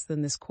is less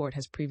than this court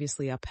has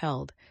previously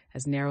upheld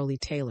as narrowly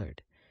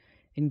tailored.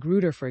 In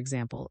Grutter, for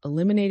example,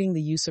 eliminating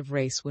the use of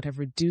race would have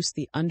reduced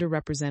the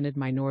underrepresented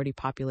minority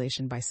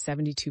population by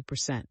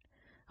 72%,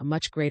 a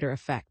much greater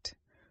effect.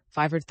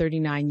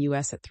 539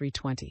 U.S. at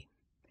 320.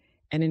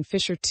 And in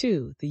Fisher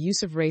 2, the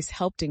use of race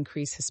helped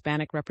increase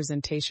Hispanic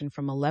representation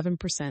from 11%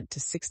 to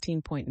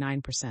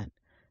 16.9%,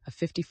 a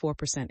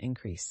 54%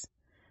 increase,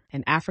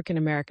 and African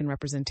American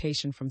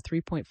representation from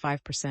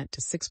 3.5%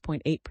 to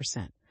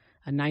 6.8%,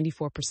 a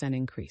 94%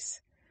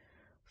 increase.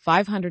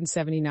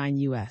 579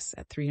 U.S.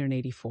 at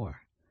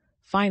 384.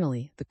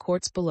 Finally, the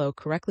courts below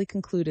correctly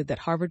concluded that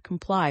Harvard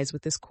complies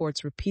with this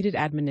court's repeated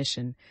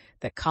admonition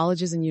that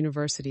colleges and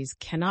universities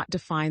cannot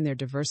define their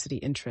diversity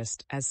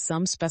interest as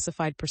some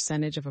specified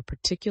percentage of a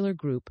particular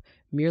group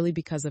merely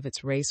because of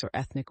its race or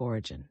ethnic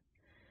origin.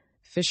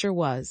 Fisher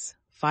was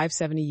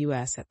 570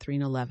 U.S. at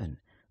 311,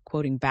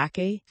 quoting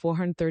Bakke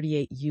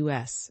 438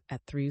 U.S.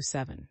 at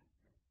 307.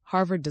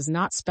 Harvard does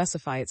not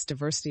specify its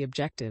diversity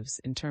objectives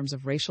in terms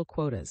of racial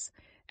quotas,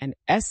 and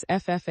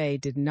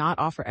SFFA did not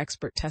offer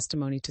expert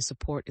testimony to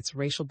support its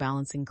racial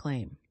balancing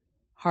claim.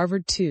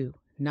 Harvard 2,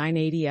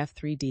 980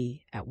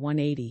 F3D at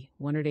 180,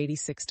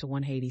 186 to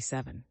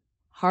 187.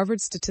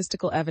 Harvard's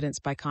statistical evidence,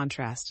 by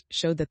contrast,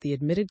 showed that the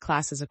admitted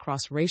classes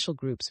across racial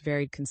groups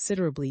varied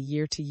considerably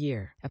year to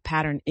year, a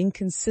pattern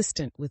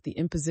inconsistent with the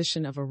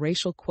imposition of a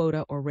racial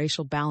quota or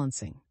racial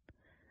balancing.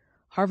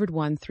 Harvard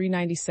 1,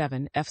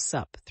 397 F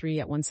Sup 3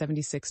 at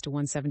 176 to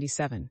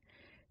 177.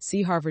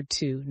 See Harvard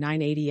 2,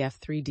 980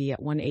 F3D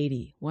at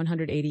 180,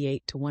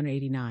 188 to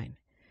 189.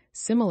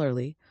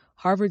 Similarly,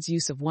 Harvard's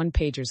use of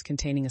one-pagers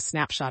containing a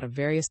snapshot of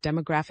various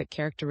demographic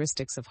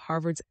characteristics of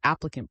Harvard's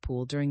applicant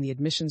pool during the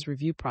admissions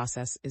review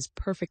process is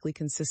perfectly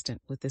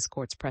consistent with this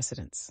court's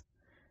precedents.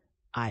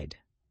 I'd.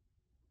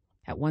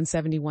 At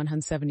 170,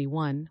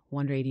 171,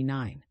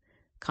 189.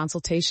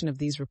 Consultation of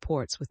these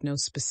reports with no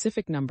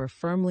specific number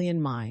firmly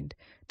in mind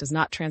does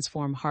not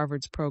transform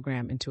Harvard's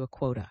program into a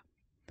quota.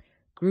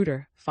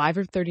 Grutter,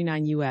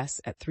 539 U.S.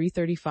 at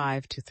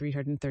 335 to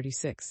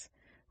 336.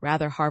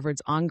 Rather,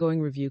 Harvard's ongoing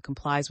review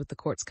complies with the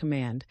court's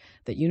command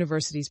that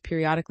universities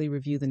periodically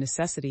review the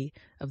necessity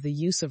of the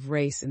use of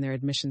race in their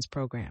admissions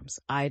programs.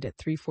 I'd at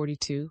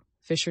 342,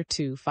 Fisher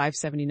 2,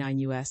 579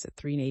 U.S. at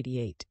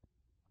 388.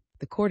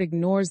 The court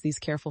ignores these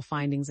careful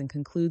findings and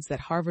concludes that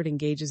Harvard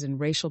engages in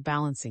racial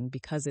balancing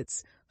because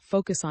its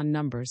focus on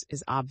numbers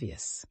is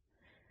obvious.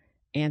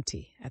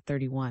 Ante at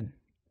 31.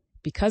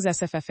 Because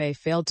SFFA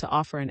failed to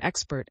offer an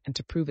expert and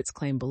to prove its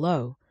claim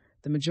below,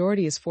 the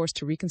majority is forced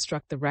to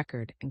reconstruct the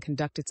record and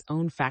conduct its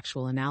own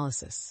factual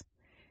analysis.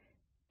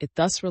 It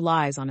thus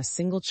relies on a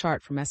single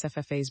chart from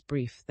SFFA's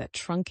brief that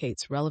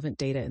truncates relevant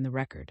data in the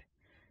record.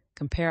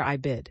 Compare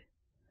IBID.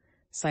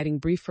 Citing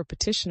brief for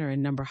petitioner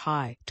in number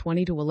high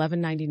 20 to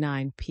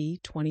 1199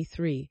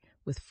 P23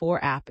 with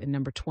 4 app in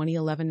number 20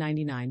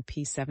 1199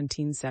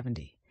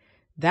 P1770.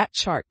 That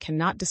chart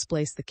cannot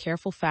displace the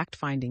careful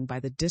fact-finding by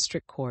the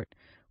district court,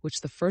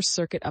 which the First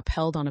Circuit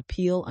upheld on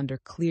appeal under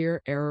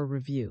clear error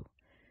review.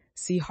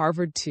 See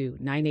Harvard 2,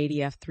 980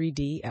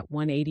 F3D at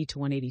 180 to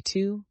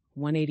 182,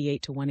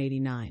 188 to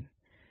 189.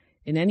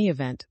 In any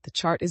event, the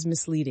chart is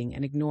misleading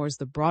and ignores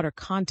the broader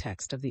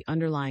context of the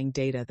underlying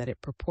data that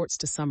it purports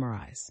to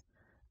summarize.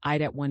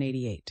 I'd at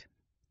 188.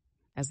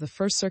 As the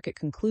First Circuit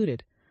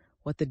concluded,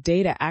 what the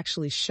data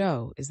actually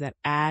show is that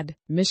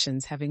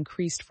admissions have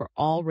increased for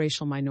all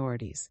racial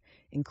minorities,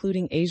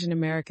 including Asian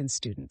American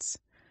students,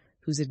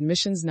 whose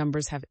admissions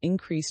numbers have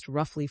increased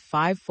roughly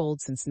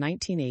 5-fold since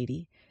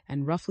 1980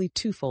 and roughly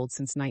 2-fold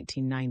since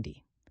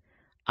 1990.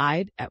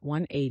 I'd at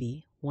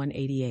 180,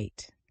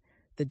 188.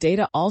 The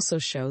data also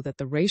show that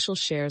the racial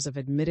shares of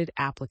admitted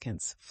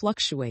applicants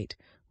fluctuate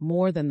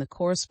more than the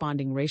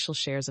corresponding racial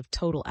shares of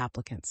total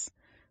applicants,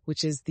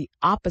 which is the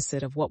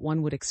opposite of what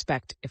one would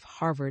expect if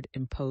Harvard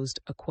imposed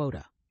a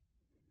quota.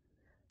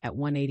 At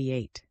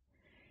 188.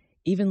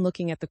 Even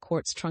looking at the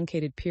court's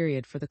truncated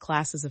period for the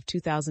classes of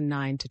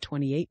 2009 to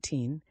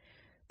 2018,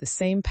 the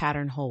same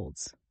pattern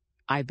holds.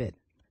 IBID.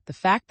 The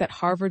fact that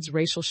Harvard's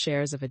racial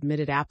shares of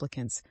admitted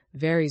applicants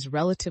varies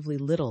relatively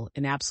little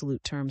in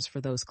absolute terms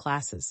for those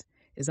classes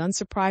is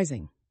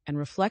unsurprising and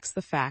reflects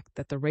the fact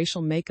that the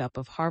racial makeup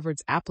of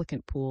Harvard's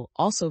applicant pool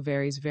also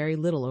varies very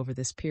little over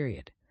this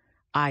period.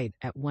 I'd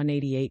at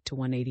 188 to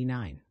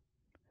 189.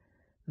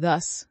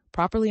 Thus,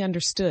 properly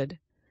understood,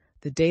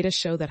 the data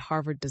show that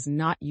Harvard does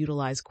not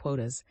utilize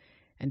quotas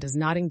and does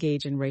not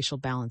engage in racial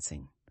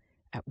balancing.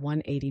 At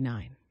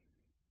 189.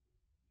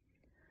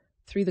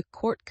 3. The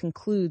court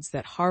concludes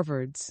that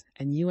Harvard's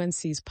and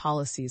UNC's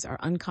policies are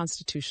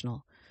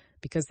unconstitutional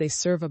because they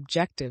serve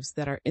objectives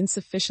that are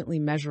insufficiently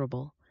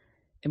measurable,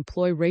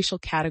 employ racial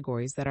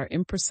categories that are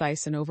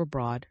imprecise and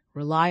overbroad,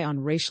 rely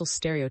on racial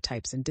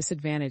stereotypes and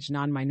disadvantage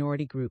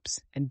non-minority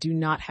groups, and do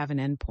not have an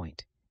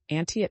endpoint.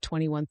 Ante at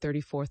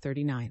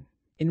 2134-39.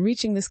 In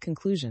reaching this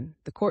conclusion,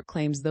 the court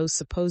claims those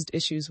supposed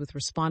issues with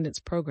respondents'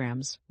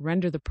 programs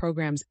render the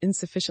programs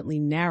insufficiently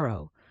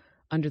narrow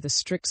under the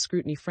strict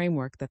scrutiny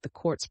framework that the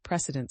court's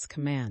precedents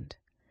command.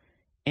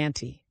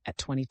 Ante at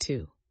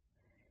 22.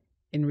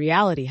 In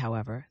reality,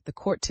 however, the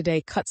court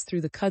today cuts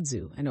through the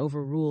kudzu and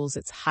overrules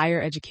its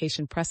higher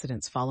education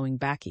precedents following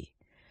Bakke.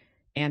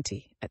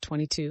 Ante, at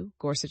 22,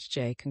 Gorsuch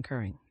J.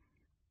 concurring.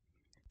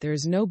 There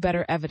is no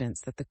better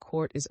evidence that the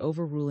court is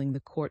overruling the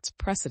court's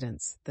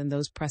precedents than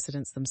those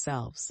precedents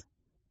themselves.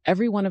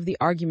 Every one of the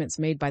arguments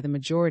made by the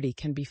majority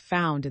can be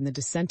found in the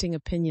dissenting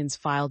opinions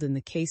filed in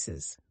the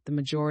cases the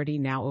majority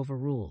now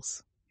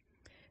overrules.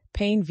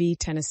 Payne v.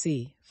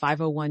 Tennessee,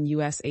 501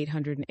 U.S.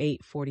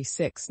 808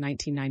 46,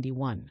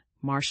 1991.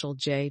 Marshall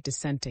J.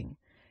 dissenting.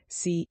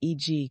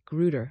 C.E.G.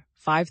 Grutter,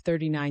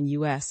 539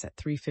 U.S. at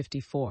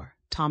 354.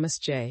 Thomas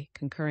J.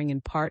 concurring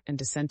in part and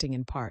dissenting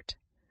in part.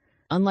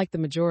 Unlike the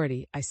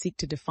majority, I seek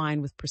to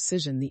define with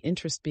precision the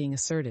interest being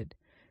asserted.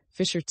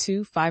 Fisher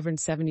 2,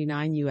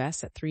 579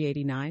 U.S. at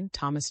 389.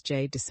 Thomas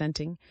J.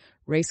 dissenting.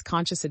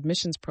 Race-conscious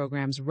admissions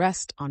programs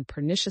rest on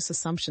pernicious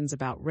assumptions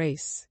about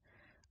race.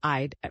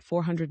 Ide at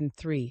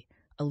 403.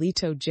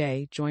 Alito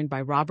J. joined by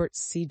Roberts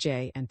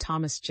C.J. and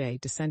Thomas J.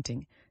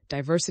 dissenting.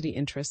 Diversity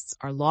interests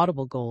are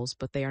laudable goals,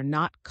 but they are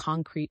not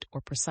concrete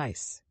or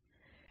precise.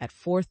 At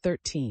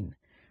 413,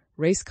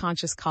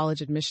 race-conscious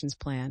college admissions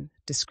plan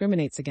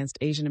discriminates against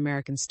Asian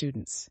American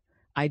students.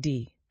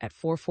 ID at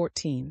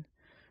 414,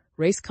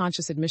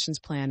 race-conscious admissions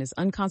plan is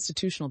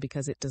unconstitutional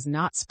because it does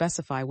not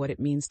specify what it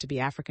means to be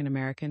African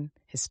American,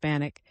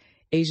 Hispanic,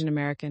 Asian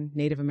American,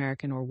 Native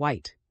American, or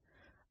white.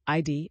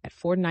 ID at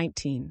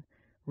 419,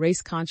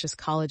 race-conscious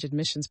college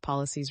admissions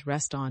policies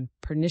rest on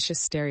pernicious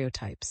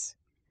stereotypes.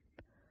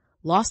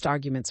 Lost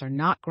arguments are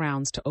not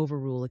grounds to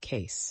overrule a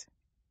case.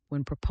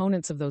 When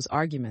proponents of those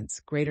arguments,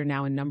 greater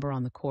now in number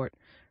on the court,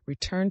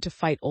 return to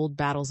fight old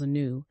battles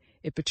anew,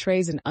 it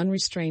betrays an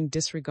unrestrained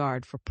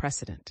disregard for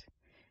precedent.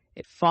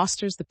 It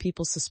fosters the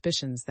people's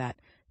suspicions that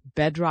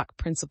bedrock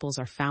principles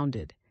are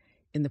founded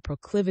in the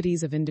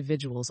proclivities of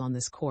individuals on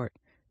this court,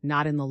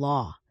 not in the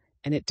law,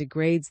 and it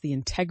degrades the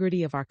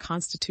integrity of our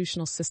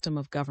constitutional system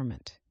of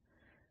government.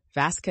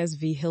 Vasquez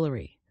v.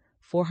 Hillary,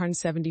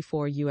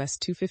 474 U.S.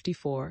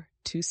 254,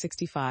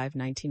 265,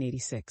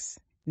 1986.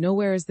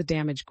 Nowhere is the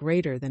damage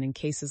greater than in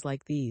cases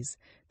like these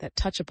that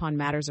touch upon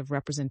matters of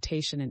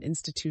representation and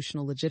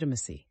institutional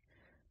legitimacy.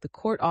 The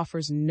court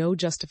offers no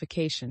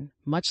justification,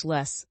 much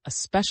less a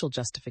special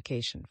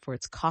justification, for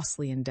its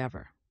costly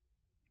endeavor.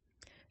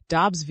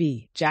 Dobbs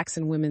v.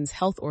 Jackson Women's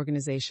Health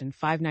Organization,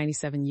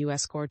 597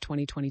 U.S. Cor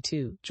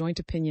 2022, joint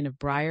opinion of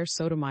Breyer,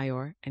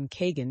 Sotomayor, and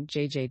Kagan,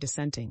 J.J.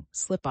 dissenting,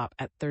 slip-up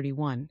at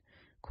 31,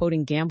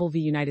 quoting Gamble v.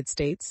 United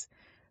States,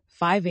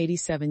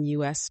 587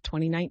 U.S.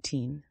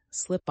 2019,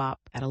 slip-up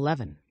at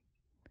 11.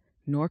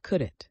 Nor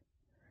could it.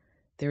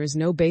 There is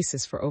no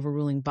basis for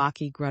overruling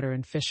Bakke, Grutter,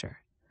 and Fisher.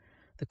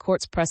 The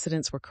court's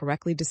precedents were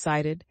correctly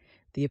decided.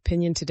 The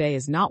opinion today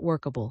is not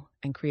workable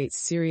and creates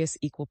serious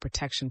equal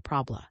protection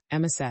probla.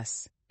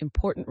 MSS.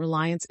 Important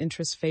reliance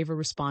interests favor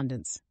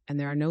respondents, and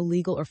there are no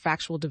legal or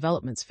factual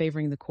developments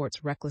favoring the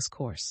court's reckless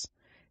course.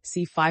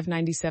 See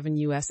 597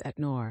 U.S. et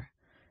Nor.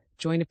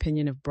 Joint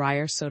opinion of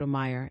Breyer,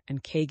 Sotomayor,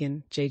 and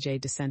Kagan, J.J.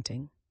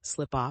 dissenting,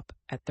 slip-op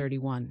at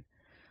 31.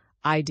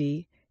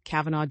 ID,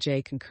 Kavanaugh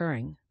J.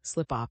 concurring,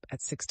 slip-op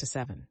at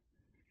 6-7.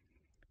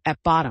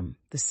 At bottom,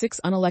 the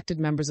 6 unelected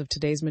members of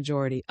today's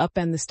majority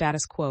upend the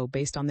status quo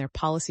based on their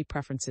policy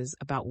preferences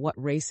about what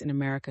race in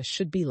America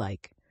should be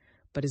like,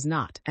 but is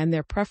not, and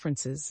their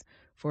preferences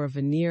for a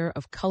veneer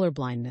of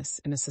colorblindness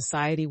in a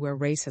society where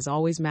race has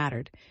always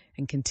mattered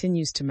and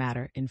continues to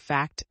matter in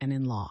fact and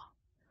in law.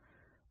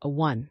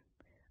 1.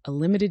 A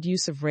limited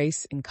use of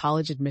race in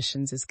college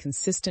admissions is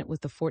consistent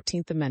with the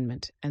 14th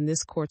Amendment and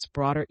this court's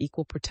broader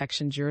equal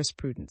protection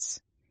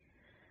jurisprudence.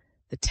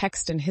 The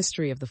text and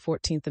history of the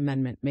 14th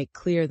Amendment make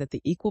clear that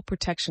the Equal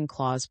Protection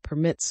Clause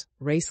permits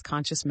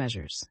race-conscious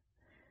measures.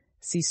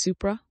 See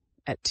Supra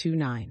at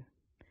 2-9.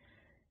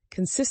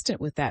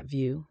 Consistent with that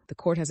view, the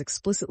court has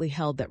explicitly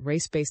held that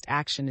race-based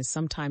action is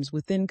sometimes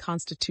within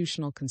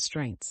constitutional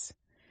constraints.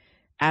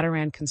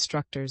 Adirondack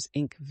Constructors,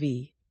 Inc.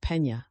 v.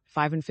 Pena,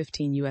 5 and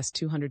 15 U.S.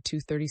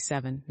 202-37,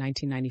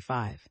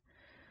 1995.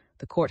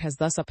 The court has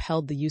thus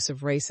upheld the use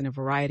of race in a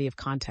variety of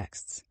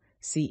contexts.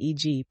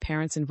 C.E.G.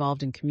 Parents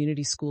Involved in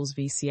Community Schools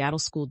v. Seattle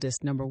School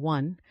Dist. No.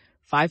 1,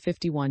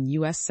 551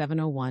 U.S.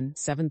 701,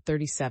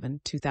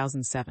 737,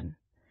 2007.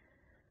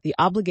 The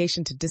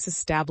obligation to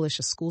disestablish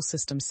a school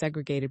system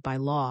segregated by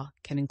law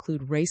can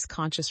include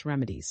race-conscious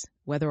remedies,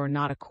 whether or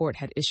not a court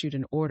had issued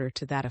an order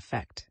to that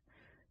effect.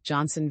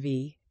 Johnson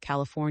v.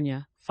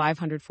 California,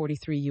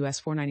 543 U.S.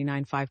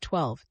 499,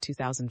 512,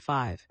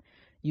 2005.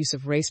 Use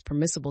of race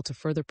permissible to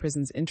further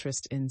prison's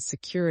interest in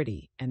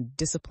security and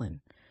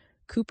discipline.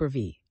 Cooper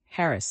v.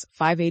 Harris,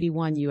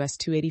 581 U.S.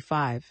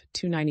 285,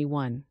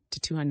 291 to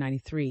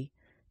 293,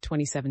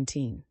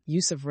 2017.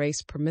 Use of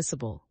race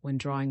permissible when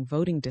drawing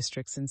voting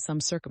districts in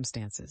some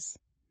circumstances.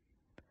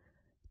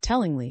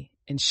 Tellingly,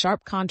 in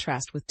sharp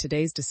contrast with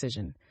today's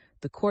decision,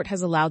 the court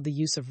has allowed the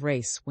use of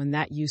race when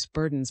that use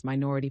burdens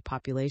minority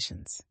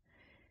populations.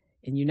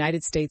 In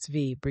United States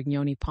v.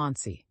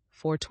 Brignoni-Ponce,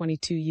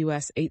 422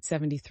 U.S.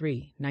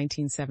 873,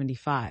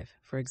 1975,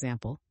 for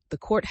example, the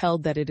court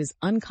held that it is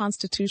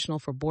unconstitutional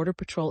for Border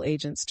Patrol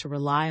agents to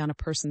rely on a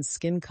person's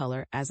skin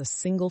color as a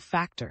single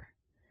factor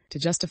to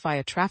justify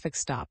a traffic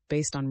stop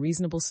based on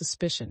reasonable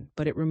suspicion,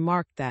 but it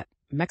remarked that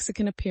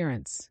Mexican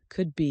appearance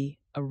could be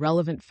a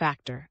relevant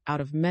factor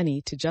out of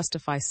many to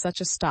justify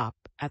such a stop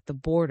at the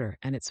border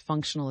and its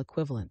functional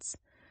equivalents.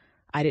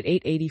 I'd at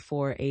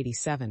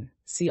 884-87.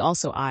 See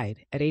also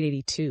I'd at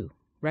 882,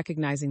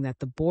 recognizing that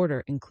the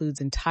border includes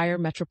entire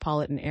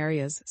metropolitan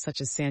areas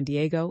such as San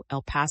Diego,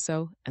 El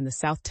Paso, and the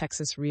South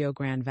Texas Rio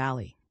Grande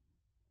Valley.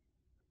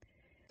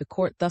 The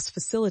court thus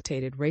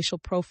facilitated racial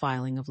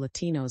profiling of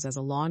Latinos as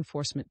a law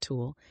enforcement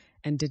tool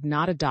and did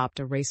not adopt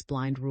a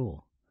race-blind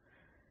rule.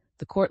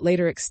 The court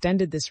later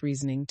extended this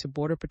reasoning to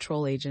Border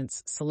Patrol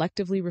agents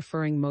selectively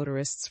referring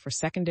motorists for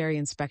secondary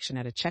inspection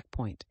at a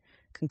checkpoint,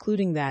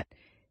 concluding that,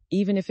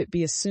 even if it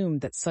be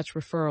assumed that such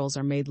referrals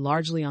are made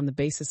largely on the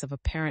basis of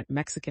apparent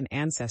Mexican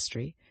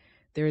ancestry,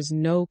 there is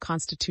no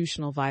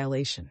constitutional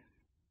violation.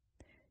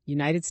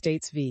 United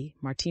States v.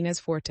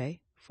 Martinez-Forte,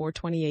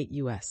 428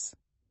 U.S.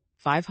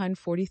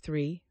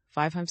 543,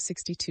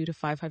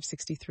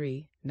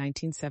 562-563,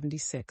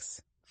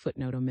 1976,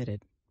 footnote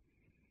omitted.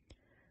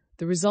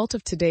 The result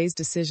of today's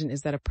decision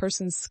is that a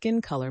person's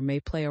skin color may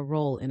play a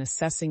role in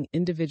assessing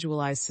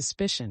individualized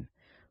suspicion,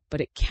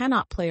 but it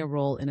cannot play a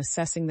role in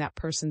assessing that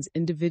person's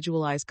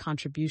individualized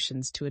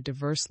contributions to a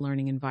diverse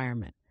learning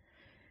environment.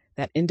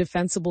 That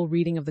indefensible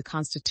reading of the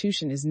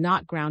Constitution is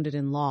not grounded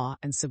in law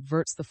and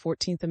subverts the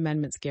 14th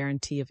Amendment's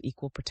guarantee of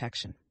equal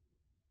protection.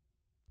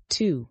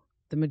 2.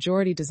 The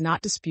majority does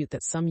not dispute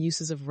that some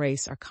uses of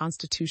race are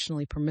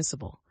constitutionally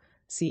permissible.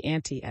 See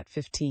ante at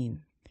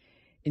 15.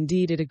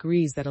 Indeed, it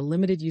agrees that a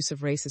limited use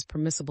of race is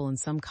permissible in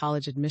some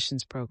college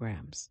admissions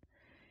programs.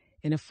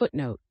 In a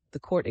footnote, the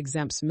court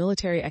exempts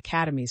military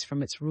academies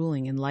from its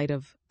ruling in light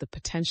of the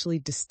potentially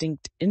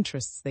distinct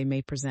interests they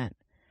may present.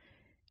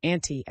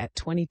 Ante at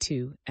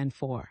 22 and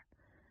 4.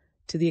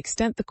 To the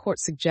extent the court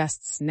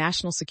suggests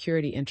national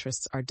security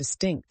interests are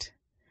distinct,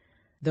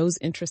 those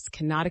interests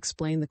cannot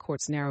explain the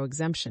court's narrow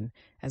exemption,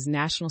 as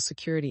national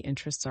security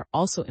interests are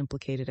also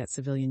implicated at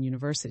civilian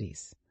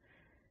universities.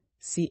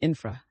 See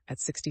infra at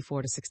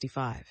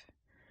 64-65.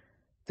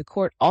 The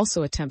court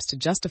also attempts to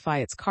justify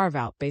its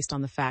carve-out based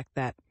on the fact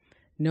that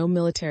no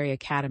military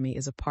academy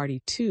is a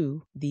party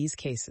to these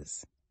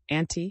cases.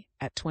 Ante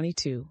at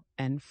 22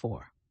 and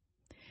 4.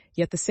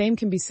 Yet the same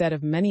can be said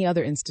of many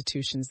other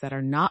institutions that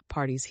are not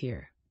parties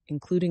here,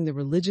 including the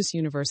religious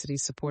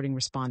universities supporting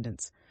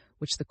respondents,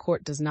 which the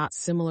court does not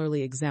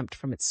similarly exempt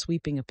from its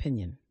sweeping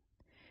opinion.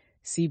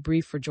 See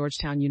brief for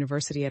Georgetown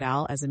University et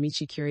al. As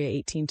Amici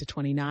Curia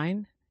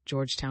 18-29,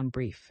 Georgetown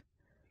Brief.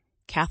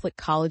 Catholic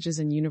colleges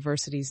and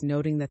universities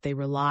noting that they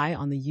rely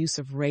on the use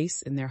of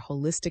race in their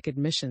holistic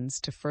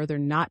admissions to further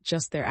not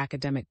just their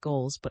academic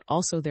goals, but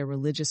also their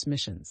religious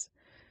missions.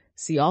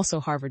 See also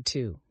Harvard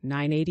 2,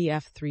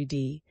 980F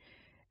 3D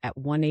at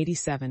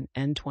 187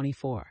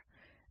 N24.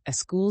 As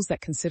schools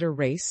that consider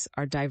race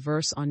are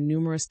diverse on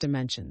numerous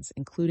dimensions,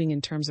 including in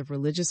terms of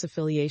religious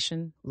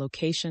affiliation,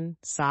 location,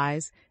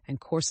 size, and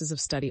courses of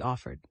study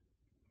offered.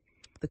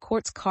 The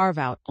court's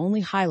carve-out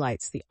only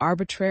highlights the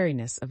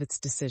arbitrariness of its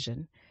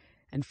decision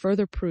and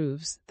further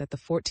proves that the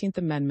 14th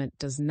Amendment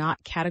does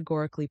not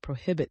categorically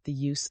prohibit the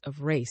use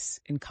of race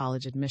in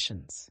college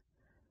admissions.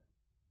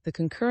 The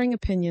concurring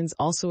opinions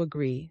also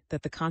agree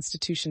that the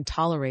Constitution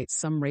tolerates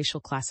some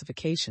racial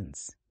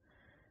classifications.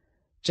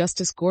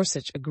 Justice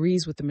Gorsuch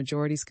agrees with the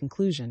majority's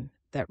conclusion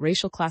that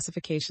racial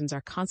classifications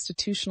are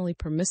constitutionally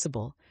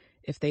permissible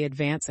if they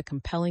advance a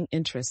compelling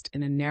interest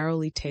in a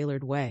narrowly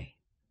tailored way.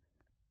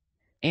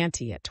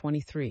 Ante at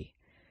 23.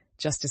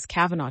 Justice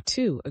Kavanaugh,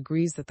 too,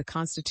 agrees that the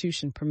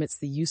Constitution permits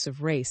the use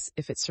of race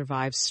if it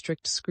survives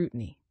strict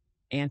scrutiny.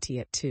 Ante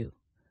at 2.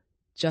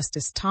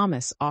 Justice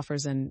Thomas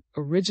offers an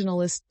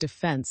originalist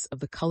defense of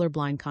the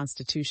colorblind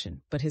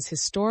Constitution, but his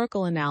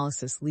historical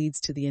analysis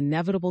leads to the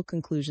inevitable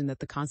conclusion that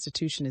the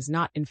Constitution is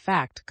not, in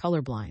fact,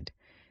 colorblind.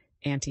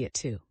 Ante at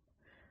 2.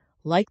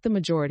 Like the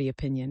majority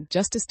opinion,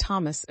 Justice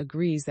Thomas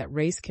agrees that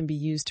race can be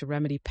used to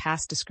remedy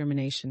past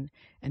discrimination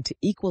and to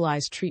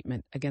equalize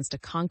treatment against a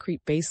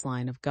concrete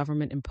baseline of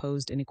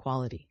government-imposed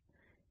inequality.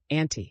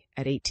 Ante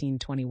at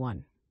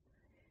 1821.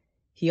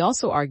 He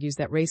also argues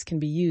that race can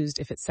be used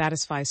if it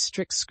satisfies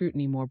strict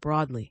scrutiny more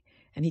broadly,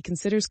 and he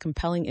considers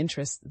compelling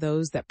interests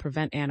those that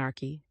prevent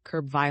anarchy,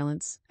 curb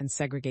violence, and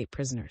segregate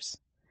prisoners.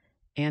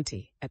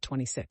 Ante at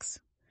 26.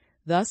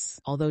 Thus,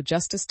 although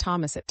Justice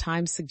Thomas at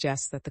times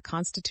suggests that the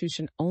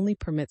Constitution only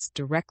permits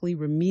directly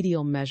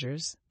remedial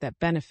measures that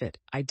benefit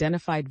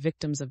identified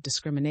victims of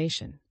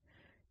discrimination,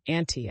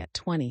 Ante at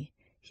 20,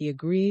 he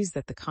agrees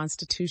that the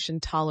Constitution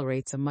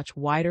tolerates a much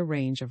wider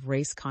range of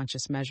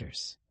race-conscious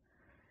measures.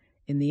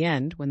 In the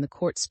end, when the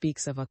court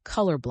speaks of a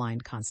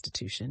colorblind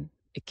Constitution,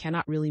 it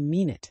cannot really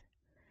mean it,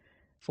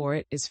 for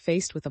it is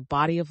faced with a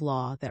body of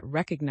law that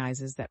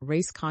recognizes that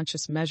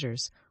race-conscious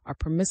measures are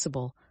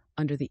permissible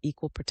under the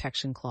Equal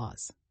Protection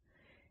Clause.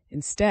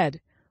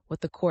 Instead,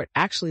 what the court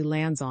actually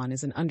lands on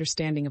is an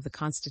understanding of the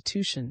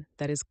Constitution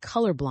that is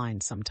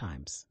colorblind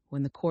sometimes,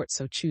 when the court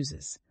so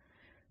chooses,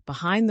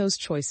 Behind those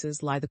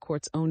choices lie the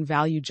court's own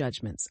value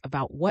judgments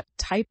about what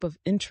type of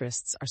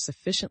interests are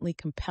sufficiently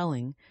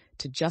compelling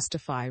to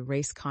justify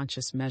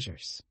race-conscious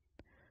measures.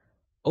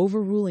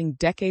 Overruling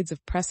decades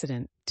of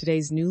precedent,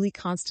 today's newly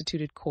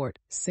constituted court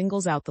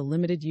singles out the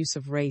limited use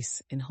of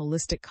race in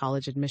holistic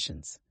college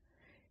admissions.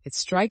 It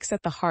strikes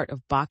at the heart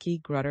of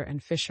Bakke, Grutter,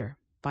 and Fisher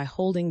by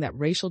holding that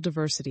racial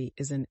diversity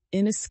is an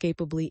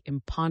inescapably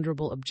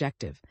imponderable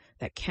objective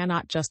that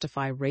cannot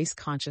justify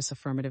race-conscious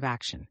affirmative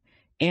action.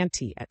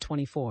 Ante at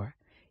 24.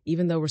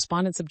 Even though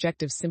respondents'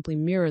 objectives simply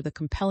mirror the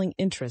compelling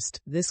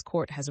interest this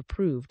court has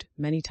approved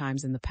many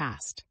times in the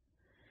past.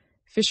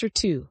 Fisher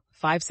 2,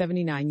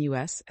 579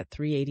 U.S. at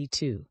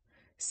 382.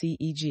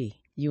 CEG,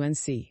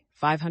 UNC,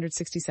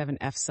 567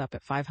 F. Sup.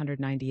 at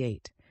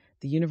 598.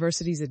 The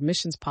university's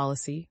admissions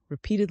policy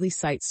repeatedly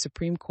cites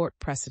Supreme Court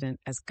precedent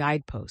as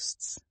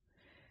guideposts.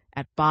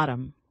 At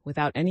bottom,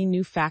 without any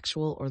new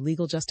factual or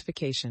legal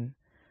justification,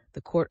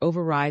 the court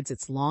overrides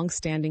its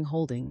long-standing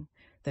holding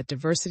that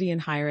diversity in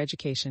higher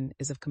education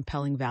is of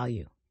compelling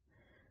value.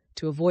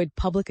 To avoid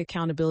public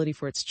accountability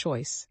for its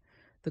choice,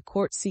 the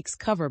court seeks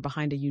cover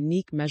behind a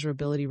unique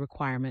measurability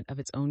requirement of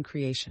its own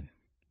creation.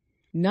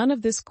 None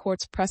of this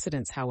court's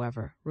precedents,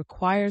 however,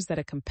 requires that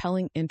a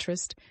compelling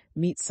interest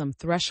meet some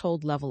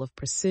threshold level of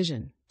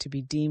precision to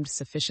be deemed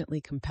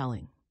sufficiently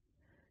compelling.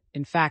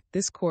 In fact,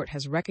 this court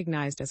has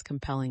recognized as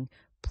compelling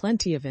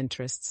plenty of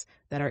interests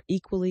that are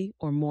equally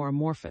or more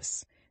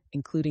amorphous,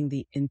 including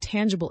the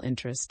intangible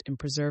interest in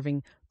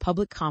preserving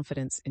public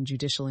confidence in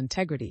judicial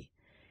integrity,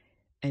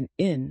 an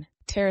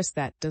interest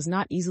that does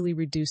not easily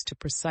reduce to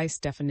precise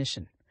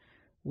definition.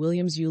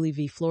 Williams Yulee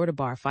v. Florida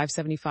Bar,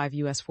 575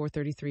 U.S.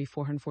 433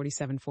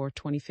 447 4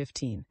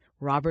 2015.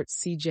 Roberts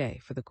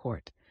C.J. for the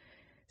court.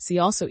 See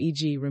also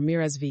e.g.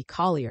 Ramirez v.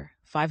 Collier,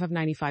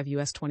 595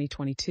 U.S.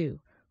 2022.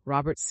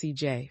 Roberts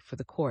C.J. for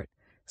the court.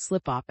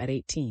 Slip-op at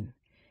 18.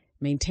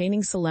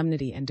 Maintaining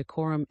solemnity and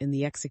decorum in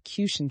the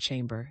execution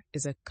chamber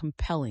is a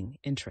compelling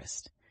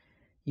interest.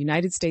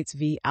 United States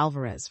v.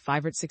 Alvarez,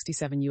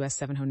 567 U.S.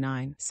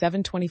 709,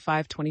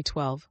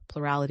 725-2012,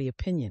 plurality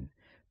opinion.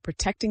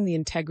 Protecting the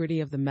integrity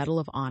of the Medal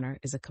of Honor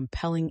is a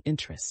compelling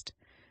interest.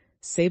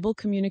 Sable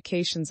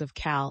Communications of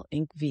Cal,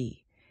 Inc.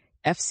 v.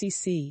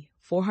 FCC,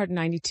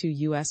 492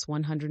 U.S.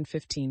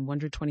 115,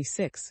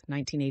 126,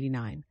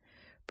 1989.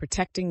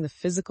 Protecting the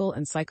physical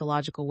and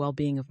psychological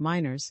well-being of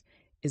minors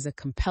is a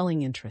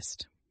compelling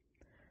interest.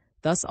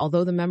 Thus,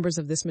 although the members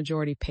of this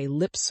majority pay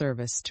lip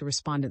service to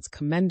respondents'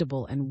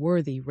 commendable and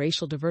worthy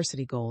racial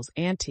diversity goals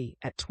ante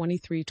at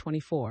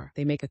 23-24,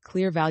 they make a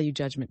clear value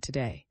judgment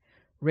today.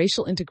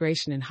 Racial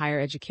integration in higher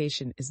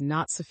education is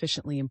not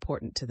sufficiently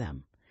important to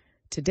them.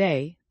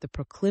 Today, the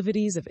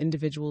proclivities of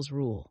individuals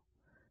rule.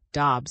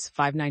 Dobbs,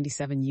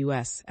 597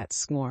 U.S. at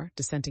SNGOR,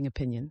 dissenting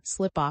opinion,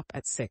 slip-op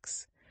at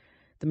 6.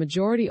 The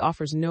majority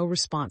offers no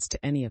response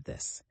to any of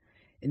this.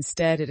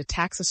 Instead, it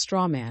attacks a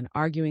straw man,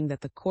 arguing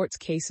that the court's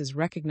cases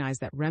recognize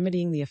that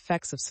remedying the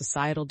effects of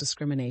societal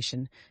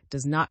discrimination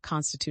does not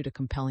constitute a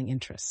compelling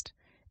interest.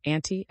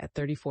 Ante at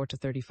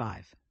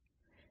 34-35.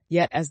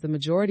 Yet, as the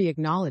majority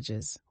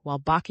acknowledges, while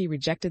Bakke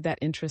rejected that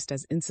interest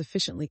as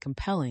insufficiently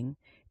compelling,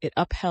 it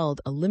upheld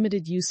a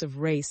limited use of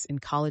race in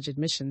college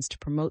admissions to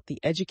promote the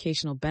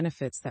educational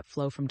benefits that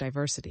flow from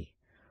diversity.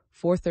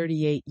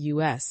 438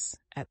 U.S.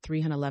 at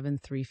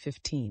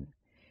 311-315.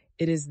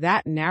 It is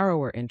that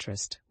narrower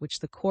interest, which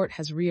the court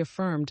has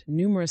reaffirmed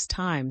numerous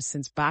times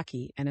since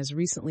Bakke and as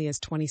recently as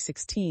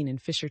 2016 in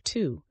Fisher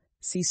 2,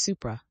 see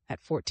Supra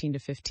at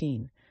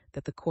 14-15,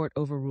 that the court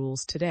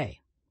overrules today.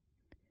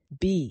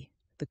 B.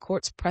 The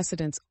court's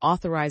precedents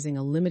authorizing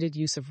a limited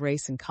use of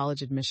race in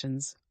college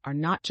admissions are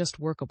not just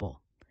workable,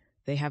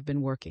 they have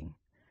been working.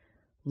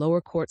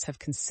 Lower courts have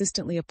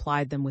consistently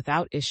applied them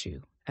without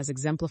issue, as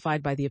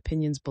exemplified by the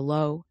opinions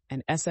below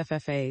and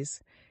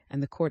SFFAs,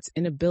 and the court's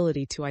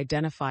inability to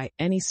identify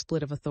any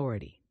split of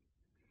authority.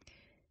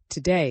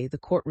 Today, the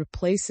court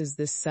replaces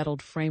this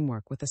settled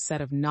framework with a set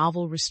of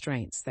novel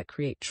restraints that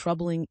create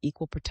troubling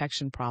equal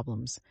protection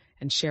problems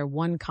and share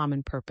one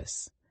common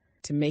purpose: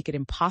 to make it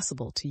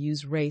impossible to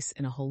use race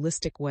in a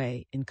holistic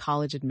way in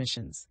college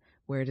admissions,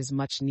 where it is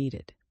much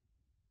needed.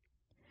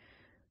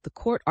 The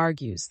court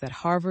argues that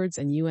Harvard's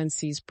and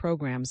UNC's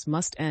programs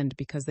must end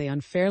because they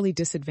unfairly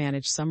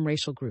disadvantage some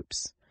racial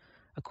groups.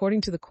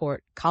 According to the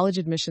court, college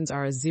admissions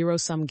are a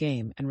zero-sum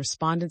game, and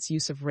respondents'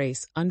 use of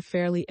race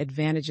unfairly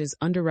advantages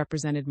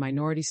underrepresented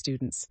minority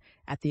students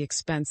at the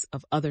expense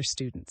of other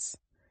students.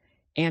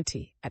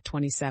 Ante at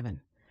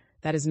 27.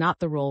 That is not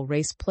the role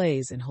race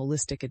plays in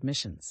holistic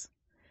admissions.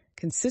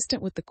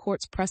 Consistent with the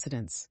court's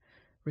precedents,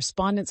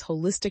 respondents'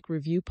 holistic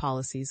review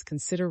policies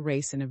consider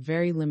race in a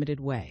very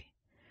limited way.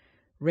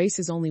 Race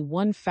is only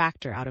one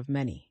factor out of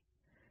many.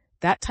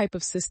 That type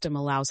of system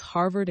allows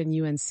Harvard and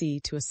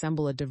UNC to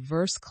assemble a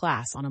diverse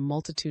class on a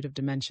multitude of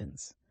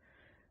dimensions.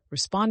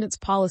 Respondents'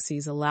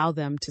 policies allow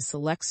them to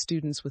select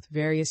students with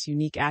various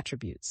unique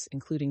attributes,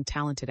 including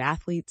talented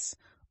athletes,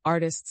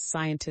 artists,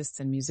 scientists,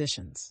 and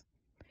musicians.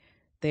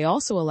 They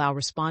also allow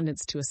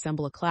respondents to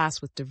assemble a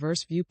class with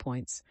diverse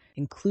viewpoints,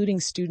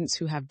 including students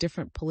who have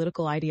different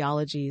political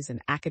ideologies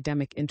and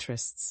academic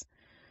interests,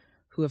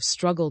 who have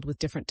struggled with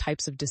different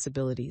types of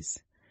disabilities,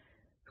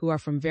 who are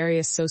from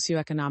various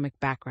socioeconomic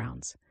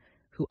backgrounds,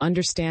 who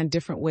understand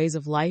different ways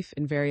of life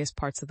in various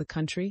parts of the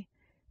country,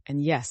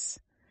 and yes,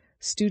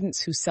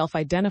 students who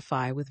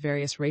self-identify with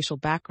various racial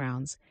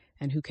backgrounds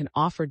and who can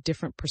offer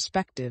different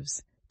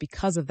perspectives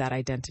because of that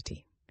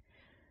identity.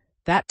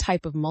 That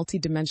type of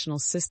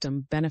multidimensional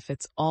system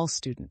benefits all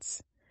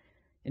students.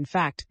 In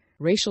fact,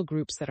 racial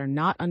groups that are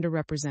not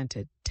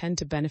underrepresented tend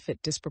to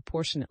benefit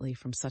disproportionately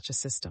from such a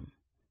system.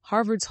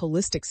 Harvard's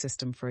holistic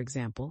system, for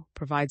example,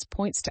 provides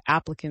points to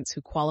applicants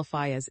who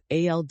qualify as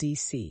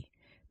ALDC,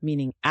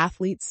 meaning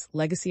athletes,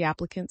 legacy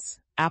applicants,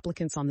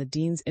 applicants on the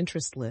dean's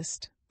interest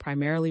list,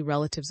 primarily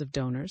relatives of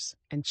donors,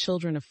 and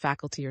children of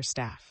faculty or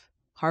staff.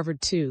 Harvard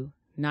 2,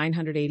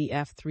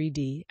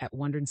 980F3D at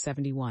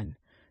 171,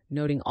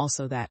 noting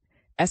also that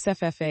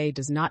SFFA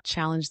does not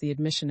challenge the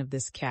admission of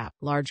this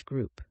large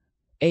group.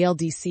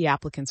 ALDC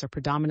applicants are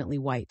predominantly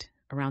white.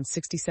 Around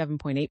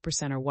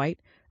 67.8% are white,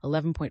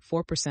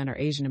 11.4% are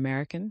Asian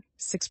American,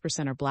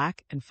 6% are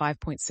Black, and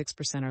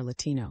 5.6% are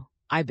Latino.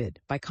 IBID.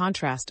 By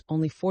contrast,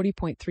 only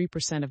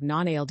 40.3% of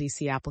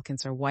non-ALDC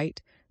applicants are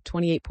white,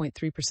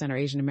 28.3% are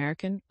Asian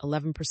American,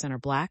 11% are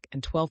Black,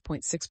 and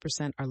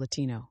 12.6% are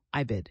Latino.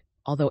 IBID.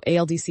 Although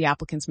ALDC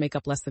applicants make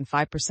up less than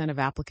 5% of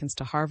applicants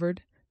to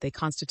Harvard, they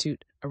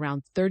constitute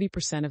around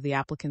 30% of the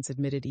applicants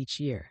admitted each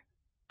year.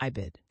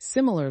 IBID.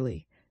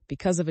 Similarly,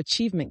 because of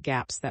achievement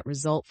gaps that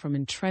result from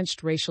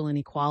entrenched racial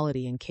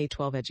inequality in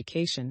K-12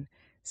 education,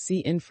 see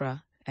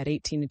Infra at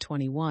 18 to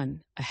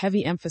 21, a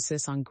heavy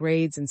emphasis on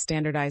grades and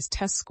standardized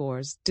test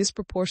scores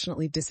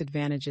disproportionately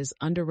disadvantages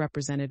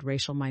underrepresented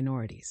racial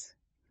minorities.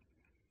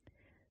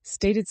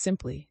 Stated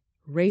simply,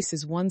 race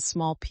is one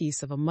small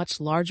piece of a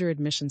much larger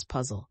admissions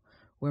puzzle,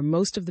 where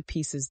most of the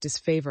pieces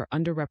disfavor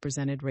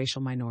underrepresented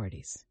racial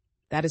minorities.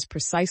 That is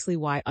precisely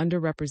why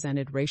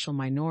underrepresented racial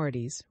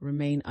minorities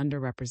remain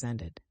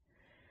underrepresented.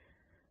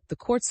 The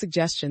court's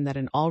suggestion that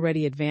an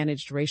already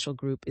advantaged racial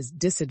group is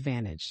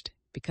disadvantaged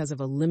because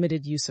of a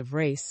limited use of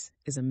race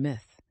is a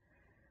myth.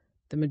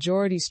 The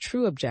majority's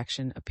true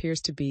objection appears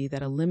to be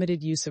that a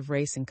limited use of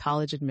race in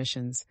college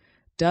admissions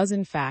does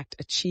in fact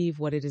achieve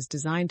what it is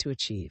designed to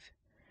achieve.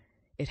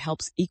 It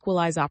helps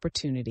equalize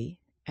opportunity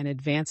and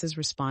advances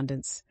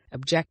respondents'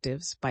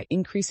 objectives by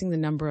increasing the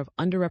number of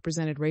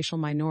underrepresented racial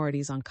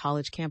minorities on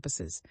college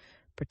campuses,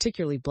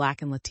 particularly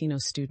Black and Latino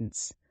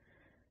students.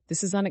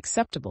 This is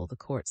unacceptable, the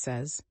court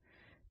says,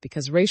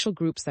 because racial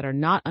groups that are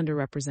not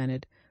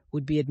underrepresented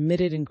would be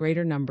admitted in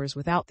greater numbers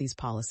without these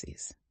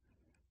policies.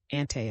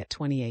 Ante at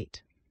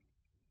 28.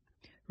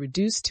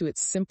 Reduced to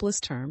its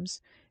simplest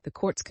terms, the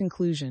court's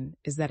conclusion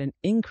is that an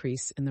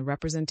increase in the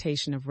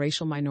representation of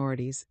racial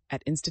minorities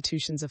at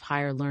institutions of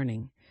higher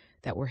learning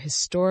that were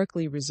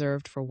historically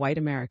reserved for white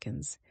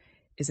Americans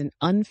is an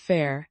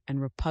unfair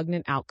and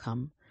repugnant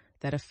outcome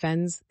that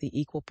offends the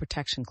Equal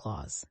Protection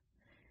Clause.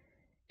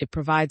 It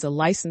provides a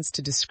license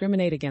to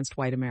discriminate against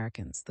white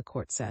Americans, the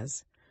court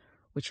says,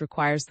 which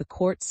requires the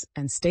courts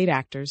and state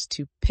actors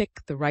to pick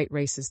the right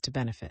races to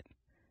benefit.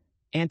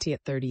 Ante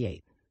at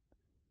 38.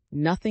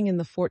 Nothing in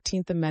the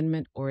 14th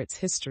Amendment or its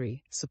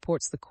history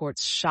supports the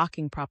court's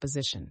shocking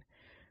proposition,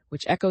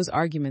 which echoes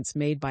arguments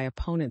made by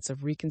opponents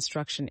of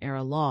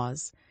Reconstruction-era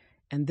laws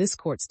and this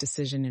court's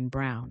decision in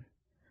Brown.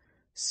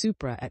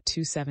 Supra at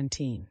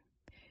 217.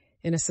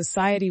 In a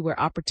society where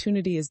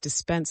opportunity is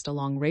dispensed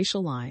along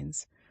racial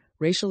lines,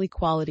 racial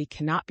equality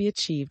cannot be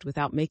achieved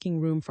without making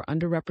room for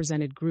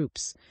underrepresented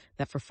groups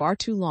that for far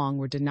too long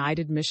were denied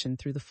admission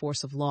through the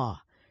force of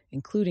law,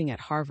 including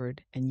at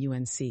Harvard and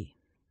UNC.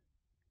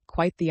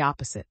 Quite the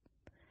opposite.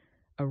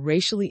 A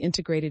racially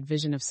integrated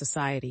vision of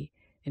society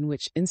in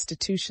which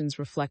institutions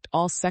reflect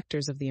all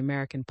sectors of the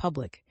American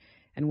public,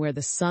 and where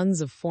the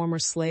sons of former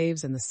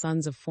slaves and the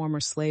sons of former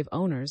slave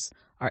owners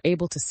are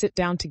able to sit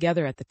down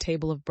together at the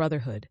table of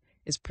brotherhood,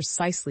 is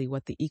precisely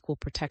what the Equal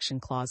Protection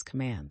Clause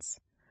commands.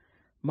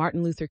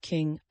 Martin Luther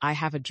King, I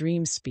Have a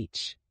Dream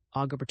speech,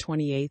 October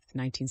 28,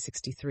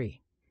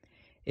 1963.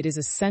 It is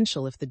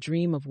essential if the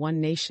dream of one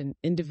nation,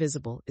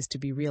 indivisible, is to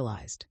be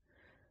realized.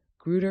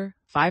 Grutter,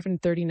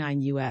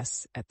 539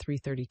 U.S. at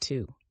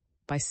 332.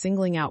 By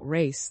singling out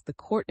race, the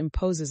court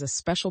imposes a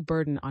special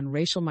burden on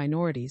racial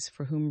minorities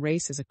for whom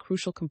race is a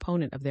crucial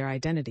component of their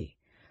identity.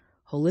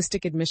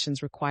 Holistic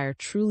admissions require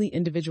truly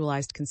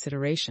individualized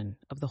consideration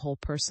of the whole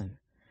person.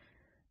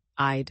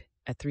 Ide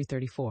at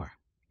 334.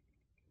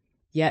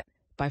 Yet,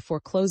 by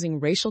foreclosing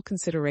racial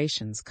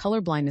considerations,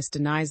 colorblindness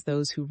denies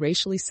those who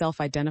racially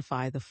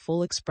self-identify the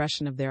full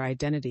expression of their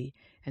identity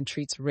and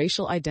treats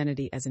racial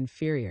identity as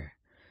inferior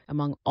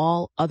among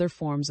all other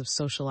forms of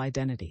social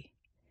identity.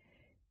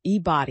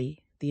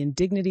 E-Body, The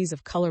Indignities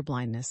of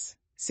Colorblindness,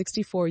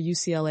 64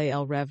 UCLA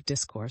L. Rev.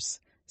 Discourse,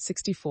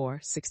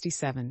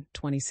 64-67,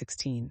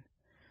 2016.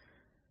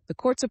 The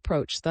court's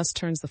approach thus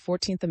turns the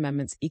 14th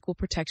Amendment's equal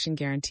protection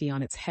guarantee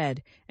on its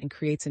head and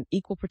creates an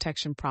equal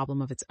protection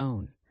problem of its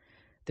own.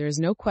 there is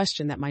no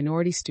question that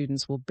minority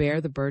students will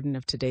bear the burden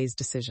of today's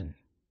decision.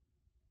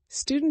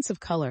 Students of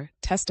color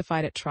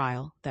testified at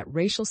trial that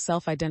racial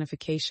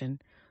self-identification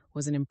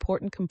was an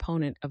important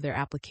component of their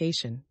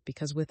application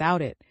because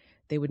without it,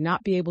 they would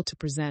not be able to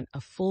present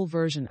a full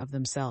version of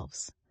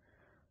themselves.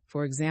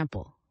 For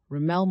example,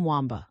 Ramel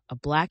Mwamba, a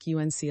Black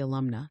UNC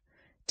alumna,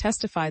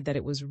 testified that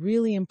it was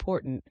really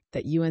important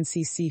that UNC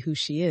see who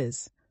she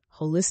is,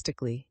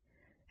 holistically,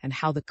 and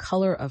how the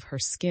color of her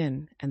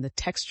skin and the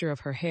texture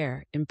of her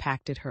hair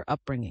impacted her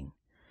upbringing.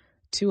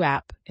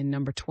 2AP in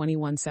number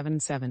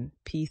 2177,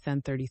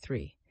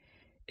 P1033.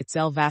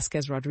 Itzel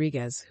Vasquez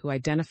Rodriguez, who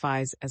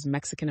identifies as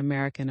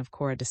Mexican-American of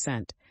Cora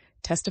descent,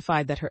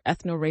 testified that her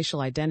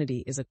ethno-racial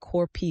identity is a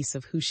core piece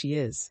of who she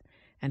is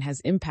and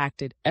has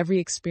impacted every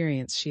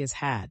experience she has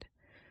had,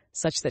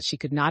 such that she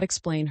could not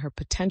explain her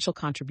potential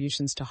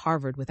contributions to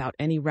Harvard without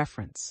any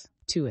reference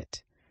to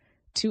it.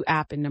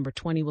 2AP in number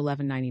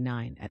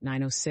 201199 at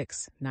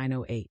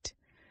 906-908.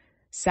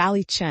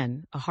 Sally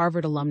Chen, a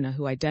Harvard alumna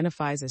who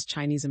identifies as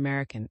Chinese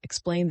American,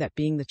 explained that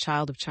being the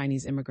child of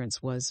Chinese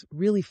immigrants was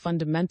really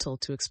fundamental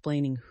to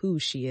explaining who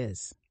she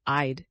is.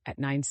 I'd at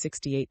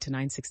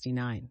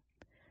 968-969.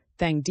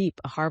 Thang Deep,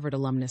 a Harvard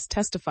alumnus,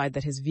 testified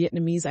that his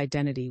Vietnamese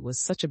identity was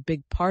such a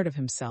big part of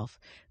himself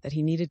that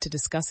he needed to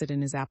discuss it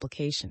in his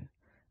application.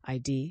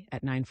 ID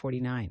at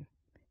 949.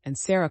 And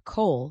Sarah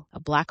Cole, a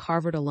Black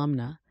Harvard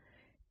alumna,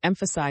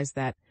 emphasized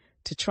that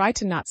to try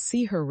to not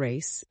see her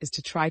race is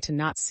to try to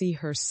not see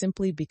her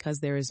simply because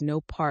there is no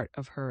part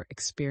of her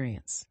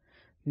experience,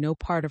 no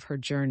part of her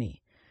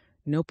journey,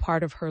 no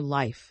part of her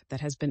life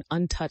that has been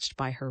untouched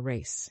by her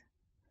race.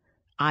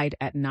 I'd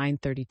at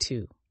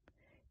 932.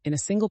 In a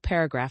single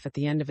paragraph at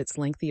the end of its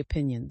lengthy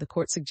opinion, the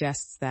court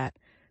suggests that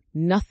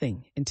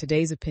nothing in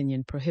today's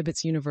opinion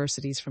prohibits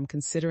universities from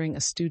considering a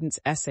student's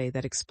essay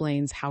that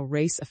explains how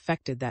race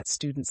affected that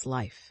student's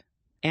life.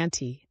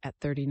 Ante at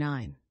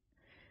 39.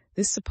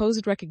 This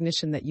supposed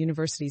recognition that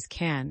universities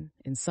can,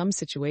 in some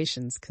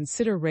situations,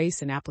 consider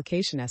race in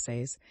application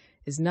essays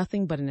is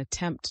nothing but an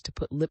attempt to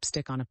put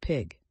lipstick on a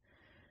pig.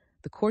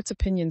 The court's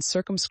opinion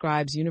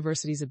circumscribes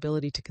universities'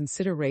 ability to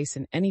consider race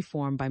in any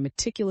form by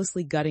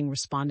meticulously gutting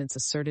respondents'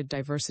 asserted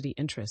diversity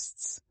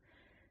interests.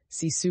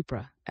 See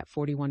Supra at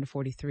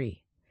 41-43.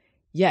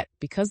 Yet,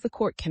 because the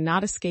court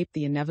cannot escape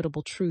the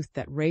inevitable truth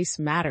that race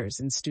matters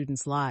in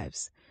students'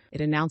 lives, it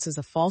announces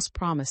a false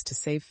promise to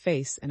save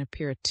face and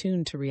appear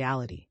attuned to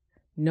reality.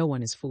 No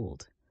one is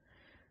fooled.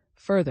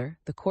 Further,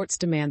 the courts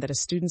demand that a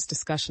student's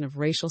discussion of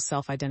racial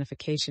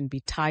self-identification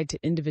be tied to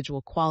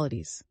individual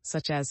qualities,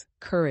 such as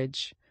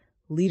courage,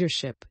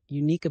 leadership,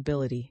 unique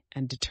ability,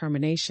 and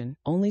determination,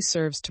 only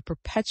serves to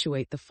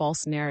perpetuate the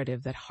false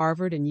narrative that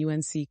Harvard and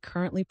UNC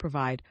currently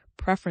provide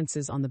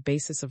preferences on the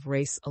basis of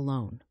race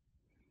alone.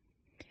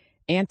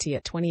 Ante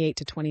at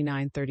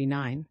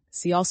 28-2939,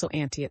 see also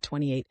Ante at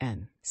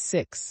 28N.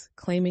 6.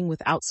 Claiming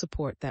without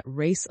support that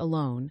race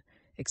alone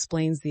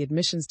explains the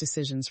admissions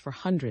decisions for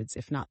hundreds,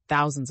 if not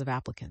thousands, of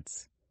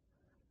applicants.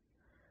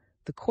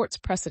 The court's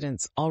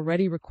precedents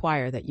already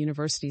require that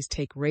universities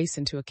take race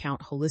into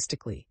account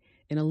holistically,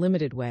 in a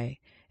limited way,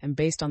 and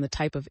based on the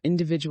type of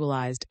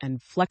individualized and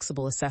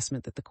flexible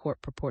assessment that the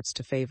court purports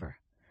to favor.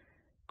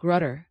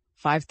 Grutter,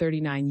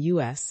 539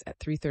 U.S. at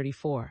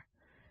 334.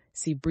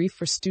 See Brief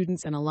for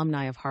Students and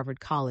Alumni of Harvard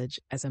College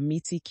as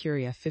Amici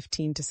Curia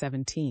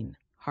 15-17,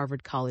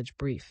 Harvard College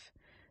Brief,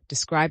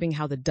 describing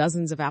how the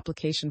dozens of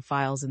application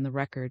files in the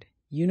record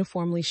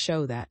uniformly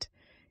show that,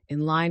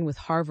 in line with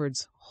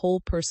Harvard's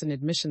whole-person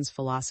admissions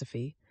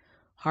philosophy,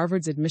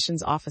 Harvard's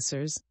admissions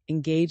officers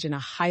engage in a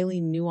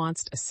highly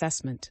nuanced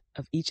assessment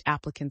of each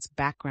applicant's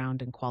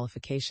background and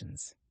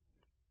qualifications.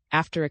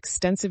 After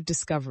extensive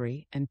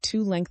discovery and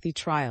 2 lengthy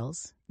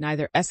trials,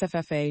 neither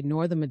SFFA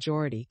nor the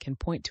majority can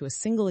point to a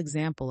single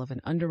example of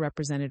an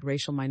underrepresented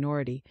racial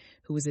minority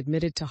who was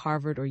admitted to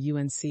Harvard or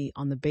UNC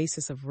on the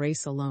basis of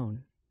race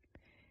alone.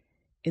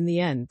 In the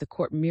end, the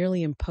court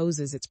merely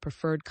imposes its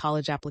preferred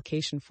college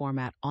application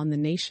format on the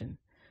nation,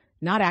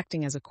 not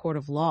acting as a court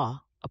of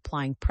law,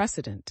 applying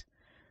precedent,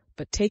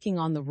 but taking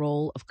on the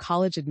role of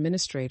college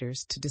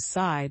administrators to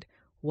decide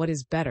what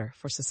is better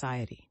for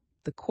society.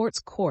 The court's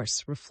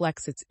course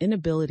reflects its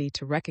inability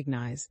to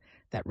recognize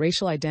that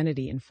racial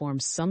identity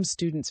informs some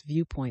students'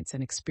 viewpoints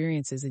and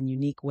experiences in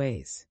unique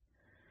ways.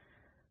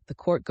 The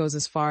court goes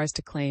as far as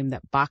to claim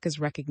that Bakke's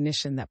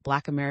recognition that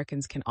Black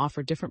Americans can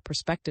offer different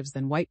perspectives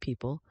than white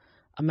people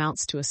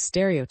amounts to a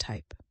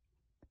stereotype.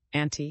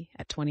 Ante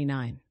at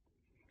 29.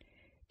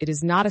 It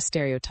is not a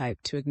stereotype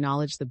to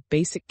acknowledge the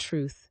basic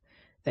truth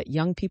that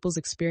young people's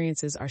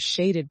experiences are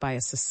shaded by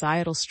a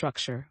societal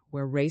structure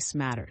where race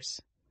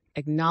matters.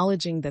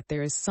 Acknowledging that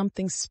there is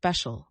something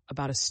special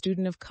about a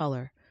student of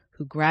color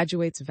who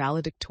graduates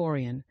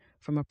valedictorian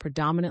from a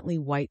predominantly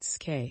white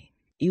SK.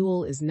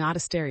 EWL is not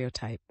a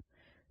stereotype,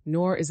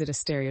 nor is it a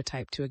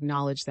stereotype to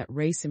acknowledge that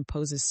race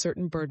imposes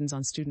certain burdens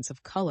on students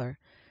of color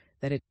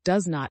that it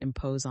does not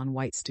impose on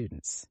white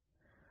students.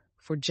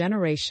 For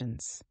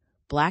generations,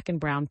 Black and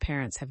brown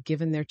parents have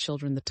given their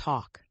children the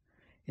talk,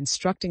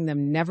 instructing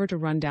them never to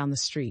run down the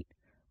street,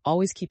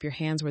 Always keep your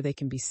hands where they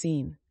can be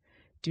seen.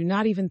 Do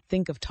not even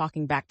think of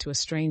talking back to a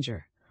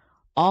stranger,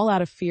 all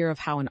out of fear of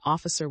how an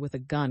officer with a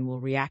gun will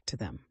react to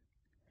them.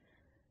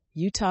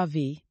 Utah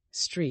v.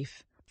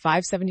 Streif,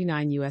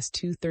 579 U.S.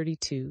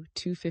 232,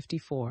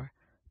 254,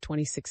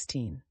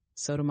 2016.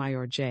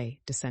 Sotomayor J.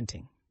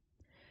 Dissenting.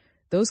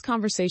 Those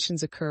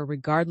conversations occur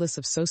regardless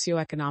of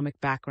socioeconomic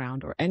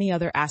background or any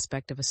other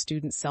aspect of a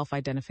student's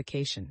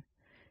self-identification.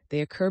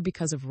 They occur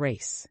because of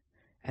race.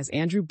 As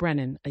Andrew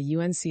Brennan, a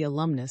UNC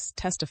alumnus,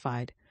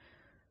 testified,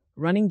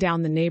 running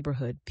down the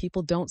neighborhood,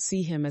 people don't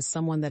see him as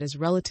someone that is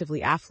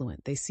relatively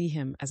affluent. They see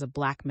him as a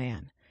black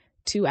man.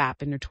 2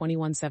 App in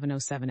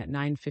 21707 at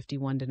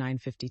 951 to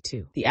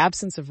 952. The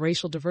absence of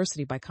racial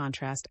diversity, by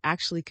contrast,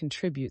 actually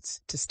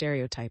contributes to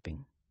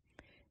stereotyping.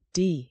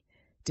 D.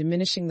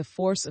 Diminishing the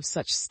force of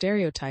such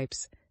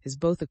stereotypes is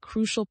both a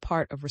crucial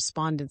part of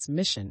respondents'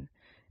 mission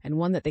and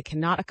one that they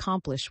cannot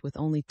accomplish with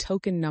only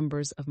token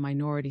numbers of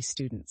minority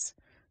students.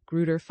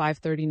 Grutter,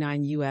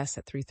 539 U.S.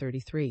 at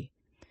 333.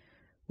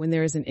 When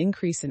there is an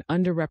increase in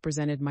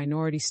underrepresented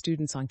minority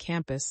students on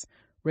campus,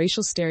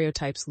 racial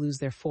stereotypes lose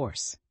their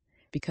force,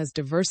 because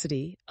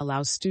diversity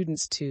allows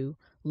students to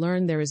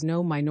learn there is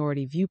no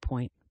minority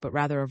viewpoint, but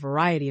rather a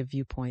variety of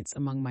viewpoints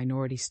among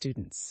minority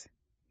students.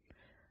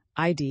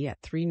 ID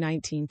at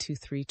 319 to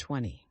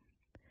 320.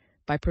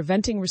 By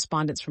preventing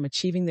respondents from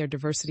achieving their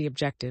diversity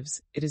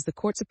objectives, it is the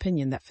court's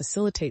opinion that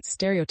facilitates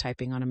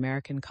stereotyping on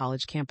American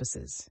college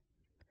campuses.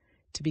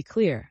 To be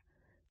clear,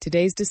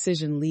 today's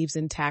decision leaves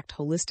intact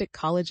holistic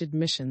college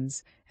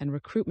admissions and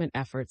recruitment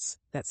efforts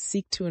that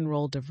seek to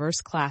enroll diverse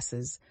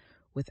classes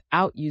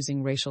without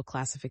using racial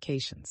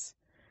classifications.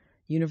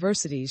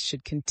 Universities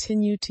should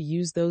continue to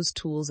use those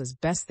tools as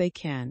best they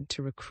can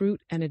to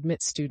recruit and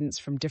admit students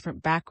from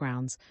different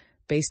backgrounds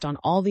based on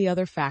all the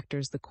other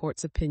factors the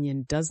court's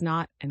opinion does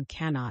not and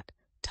cannot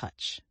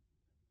touch.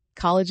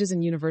 Colleges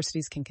and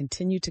universities can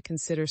continue to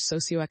consider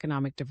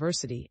socioeconomic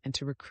diversity and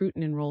to recruit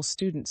and enroll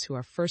students who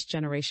are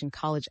first-generation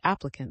college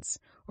applicants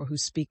or who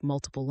speak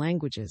multiple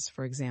languages,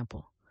 for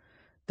example.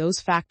 Those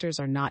factors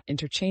are not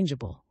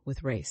interchangeable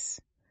with race.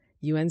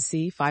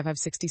 UNC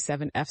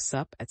 5567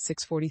 FSUP at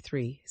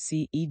 643,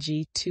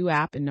 CEG 2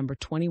 App in number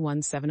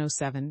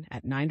 21707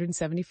 at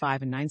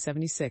 975 and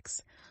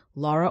 976,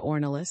 Laura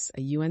Ornelas,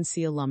 a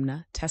UNC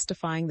alumna,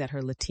 testifying that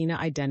her Latina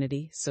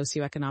identity,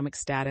 socioeconomic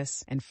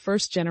status, and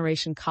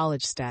first-generation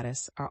college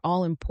status are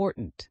all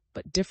important,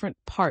 but different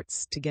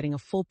parts to getting a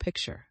full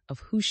picture of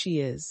who she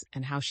is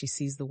and how she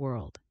sees the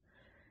world.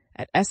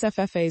 At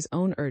SFFA's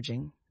own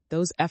urging,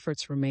 those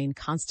efforts remain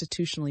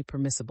constitutionally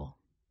permissible.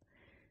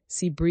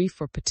 See brief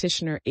for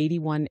Petitioner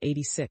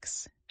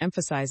 8186,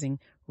 emphasizing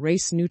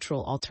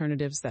race-neutral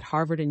alternatives that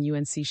Harvard and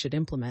UNC should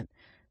implement,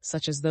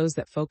 such as those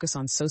that focus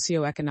on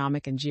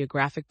socioeconomic and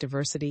geographic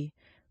diversity,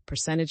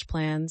 percentage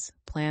plans,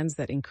 plans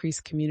that increase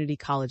community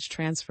college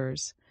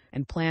transfers,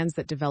 and plans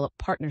that develop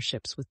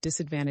partnerships with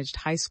disadvantaged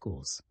high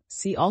schools.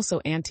 See also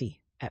Ante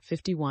at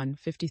 51,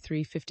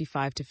 53,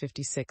 55 to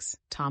 56,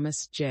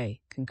 Thomas J.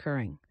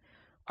 concurring,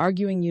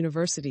 arguing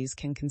universities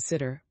can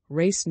consider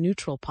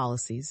race-neutral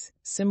policies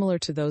similar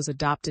to those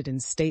adopted in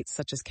states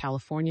such as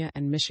California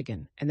and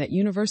Michigan, and that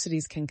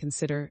universities can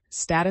consider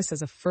status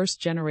as a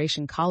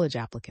first-generation college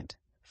applicant,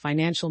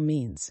 financial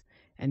means,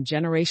 and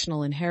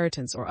generational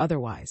inheritance or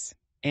otherwise.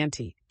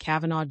 Ante,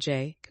 Kavanaugh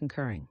J.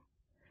 concurring.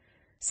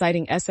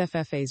 Citing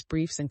SFFA's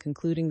briefs and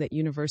concluding that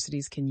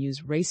universities can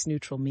use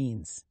race-neutral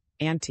means.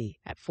 Ante,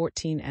 at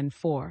 14 and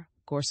 4,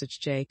 Gorsuch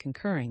J.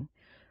 concurring,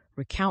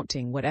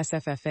 recounting what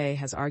SFFA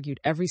has argued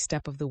every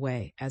step of the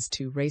way as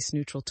to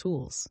race-neutral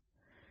tools.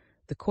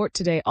 The court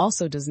today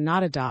also does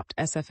not adopt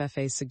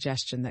SFFA's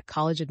suggestion that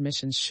college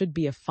admissions should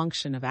be a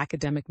function of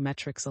academic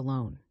metrics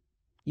alone.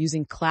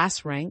 Using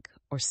class rank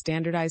or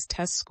standardized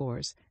test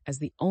scores as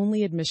the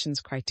only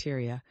admissions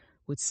criteria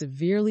would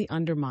severely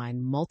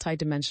undermine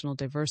multidimensional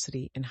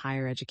diversity in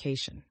higher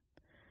education.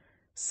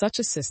 Such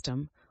a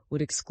system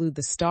would exclude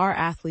the star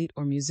athlete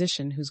or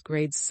musician whose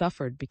grades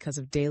suffered because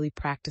of daily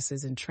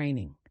practices and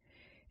training.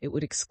 It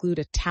would exclude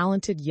a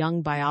talented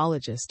young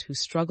biologist who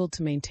struggled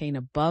to maintain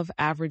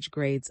above-average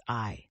grades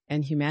I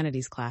and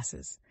humanities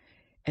classes.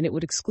 And it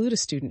would exclude a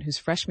student whose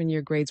freshman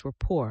year grades were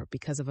poor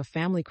because of a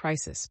family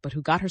crisis, but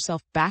who got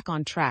herself back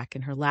on track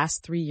in her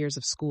last 3 years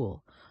of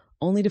school,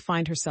 only to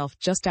find herself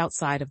just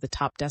outside of the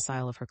top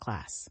decile of her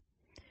class.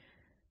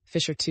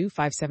 Fisher 2,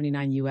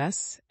 579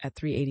 U.S. at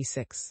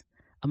 386.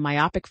 A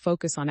myopic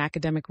focus on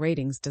academic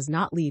ratings does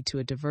not lead to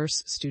a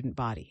diverse student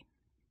body.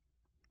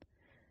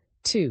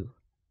 2.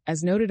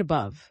 As noted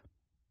above,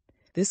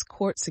 this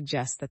court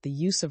suggests that the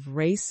use of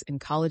race in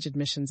college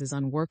admissions is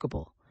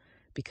unworkable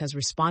because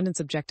respondents'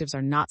 objectives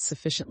are not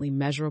sufficiently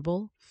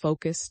measurable,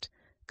 focused,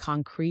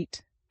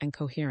 concrete, and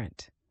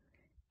coherent.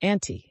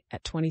 Ante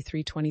at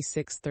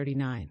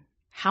 232639.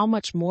 How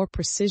much more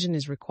precision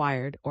is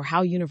required or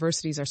how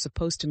universities are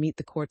supposed to meet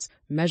the court's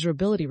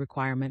measurability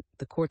requirement,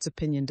 the court's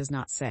opinion does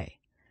not say.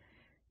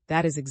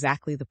 That is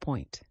exactly the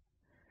point.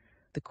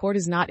 The court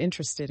is not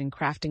interested in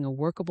crafting a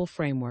workable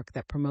framework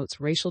that promotes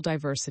racial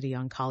diversity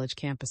on college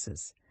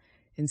campuses.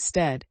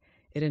 Instead,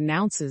 It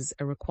announces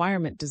a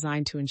requirement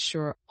designed to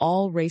ensure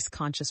all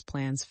race-conscious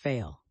plans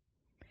fail.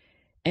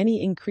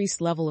 Any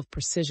increased level of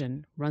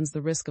precision runs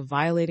the risk of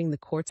violating the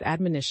court's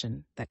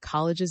admonition that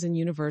colleges and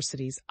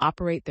universities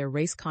operate their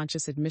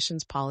race-conscious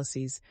admissions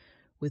policies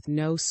with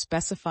no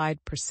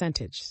specified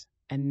percentage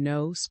and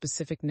no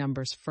specific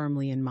numbers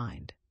firmly in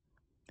mind.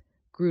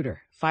 Grutter,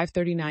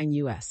 539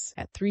 U.S.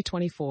 at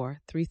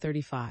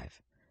 324-335.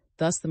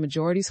 Thus, the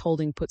majority's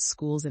holding puts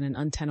schools in an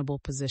untenable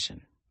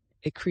position.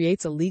 It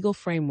creates a legal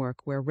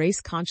framework where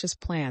race-conscious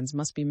plans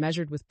must be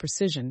measured with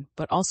precision,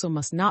 but also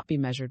must not be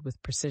measured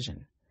with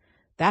precision.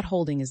 That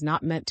holding is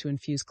not meant to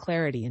infuse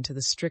clarity into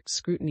the strict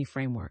scrutiny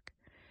framework.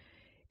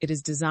 It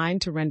is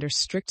designed to render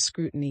strict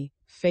scrutiny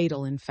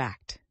fatal in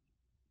fact.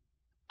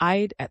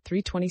 Ide at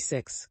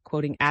 326,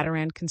 quoting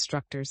Adirond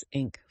Constructors,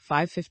 Inc.,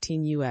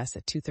 515 U.S.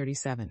 at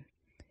 237.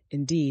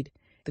 Indeed,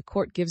 the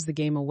court gives the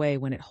game away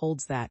when it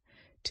holds that,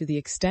 to the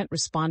extent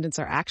respondents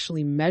are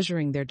actually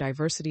measuring their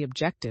diversity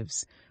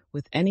objectives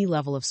with any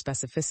level of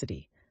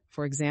specificity,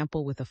 for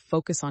example with a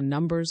focus on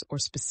numbers or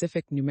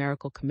specific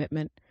numerical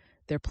commitment,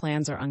 their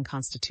plans are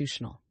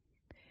unconstitutional.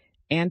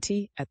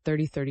 Ante at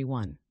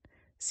 3031.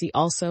 See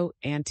also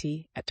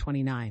Ante at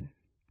 29.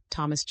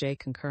 Thomas J.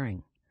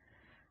 concurring.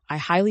 I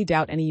highly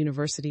doubt any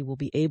university will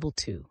be able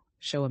to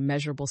show a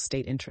measurable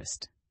state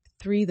interest.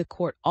 3. The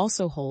court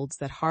also holds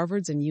that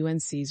Harvard's and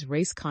UNC's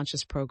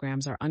race-conscious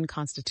programs are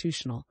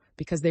unconstitutional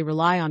because they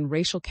rely on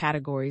racial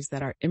categories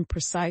that are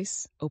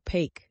imprecise,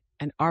 opaque,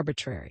 and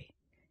arbitrary.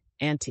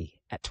 Ante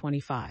at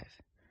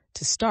 25.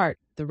 To start,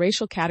 the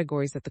racial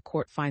categories that the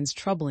court finds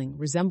troubling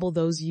resemble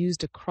those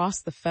used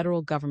across the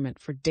federal government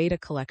for data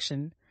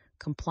collection,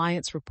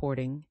 compliance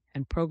reporting,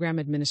 and program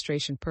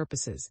administration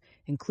purposes,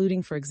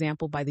 including, for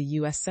example, by the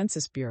U.S.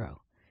 Census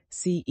Bureau.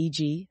 See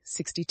e.g.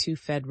 62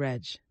 Fed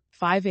Reg.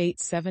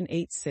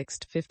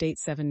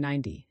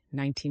 58786-58790,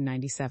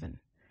 1997.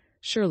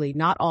 Surely,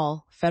 not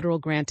all federal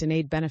grant and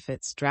aid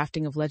benefits,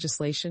 drafting of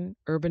legislation,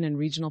 urban and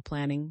regional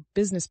planning,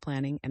 business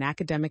planning, and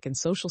academic and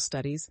social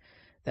studies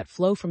that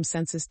flow from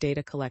census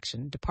data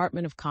collection,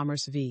 Department of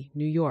Commerce v.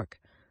 New York,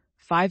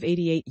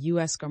 588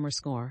 U.S. Gummer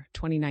Score,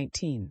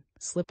 2019,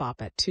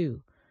 Slip-Op at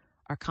 2,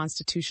 are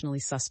constitutionally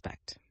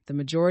suspect. The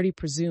majority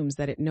presumes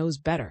that it knows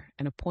better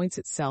and appoints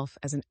itself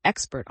as an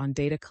expert on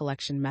data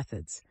collection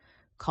methods,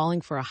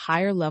 calling for a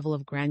higher level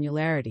of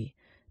granularity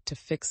to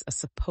fix a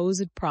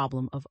supposed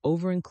problem of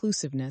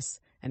over-inclusiveness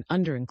and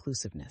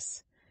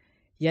under-inclusiveness.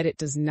 Yet it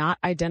does not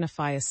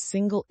identify a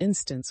single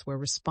instance where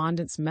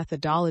respondents'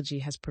 methodology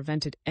has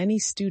prevented any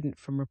student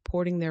from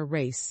reporting their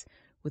race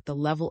with the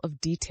level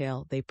of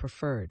detail they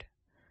preferred.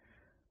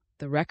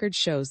 The record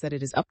shows that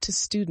it is up to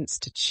students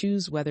to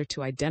choose whether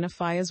to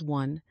identify as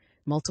one,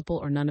 multiple,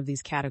 or none of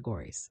these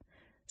categories.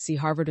 See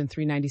Harvard and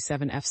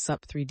 397 F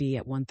Sup 3D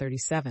at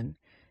 137,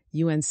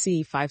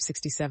 UNC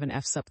 567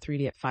 F Sup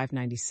 3D at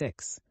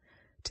 596.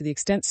 To the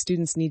extent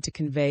students need to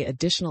convey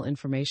additional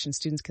information,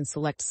 students can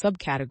select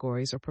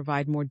subcategories or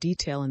provide more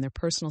detail in their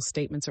personal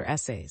statements or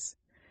essays.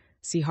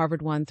 See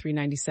Harvard 1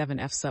 397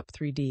 F Sup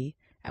 3D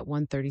at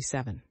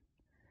 137.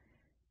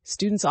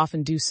 Students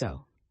often do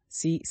so.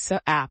 See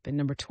app in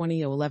number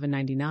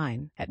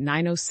 20-1199 at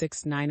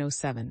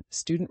 906-907,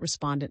 student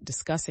respondent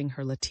discussing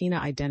her Latina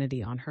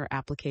identity on her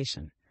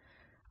application.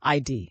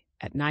 ID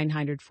at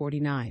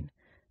 949,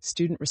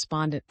 student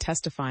respondent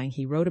testifying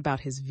he wrote about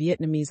his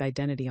Vietnamese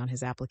identity on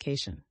his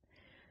application.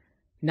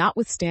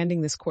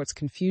 Notwithstanding this court's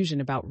confusion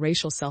about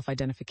racial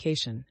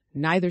self-identification,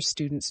 neither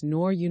students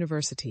nor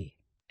universities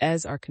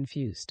are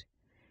confused.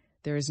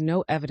 There is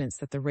no evidence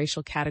that the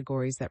racial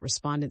categories that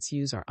respondents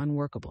use are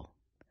unworkable.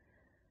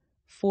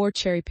 4.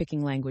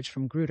 Cherry-picking language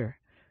from Grutter.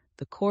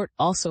 The court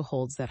also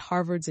holds that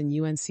Harvard's and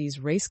UNC's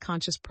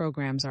race-conscious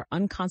programs are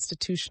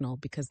unconstitutional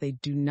because they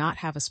do not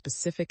have a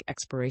specific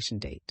expiration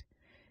date.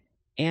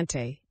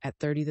 Ante at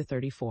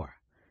 30-34.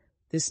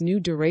 This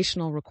new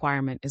durational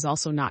requirement is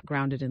also not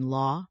grounded in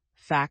law,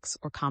 facts,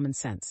 or common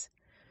sense.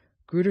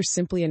 Grutter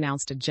simply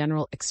announced a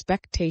general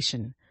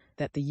expectation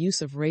that the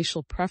use of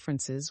racial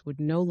preferences would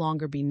no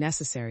longer be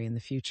necessary in the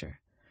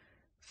future.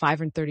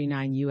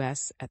 539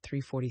 U.S. at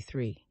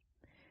 343.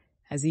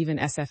 As even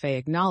SFA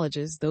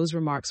acknowledges, those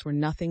remarks were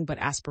nothing but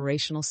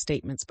aspirational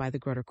statements by the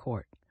Grutter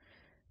Court.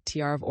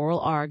 TR of Oral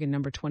Arg in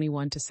number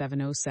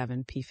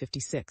 21-707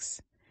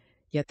 P56.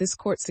 Yet this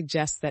court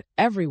suggests that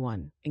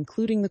everyone,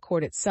 including the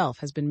court itself,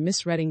 has been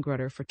misreading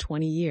Grutter for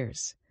 20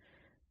 years.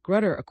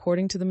 Grutter,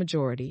 according to the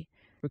majority,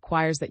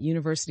 requires that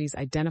universities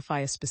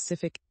identify a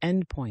specific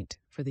endpoint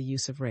for the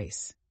use of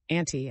race.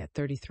 Ante at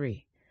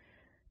 33.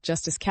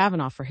 Justice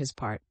Kavanaugh, for his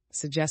part,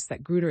 suggests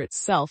that Grutter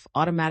itself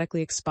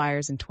automatically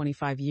expires in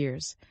 25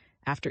 years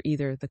after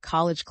either the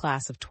college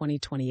class of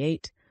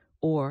 2028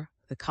 or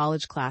the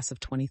college class of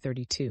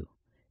 2032.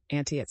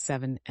 Ante at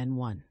 7 and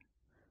 1.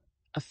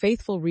 A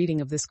faithful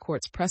reading of this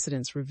court's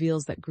precedents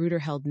reveals that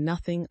Grutter held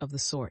nothing of the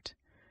sort.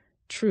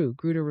 True,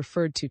 Grutter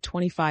referred to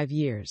 25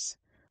 years,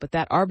 but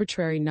that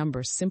arbitrary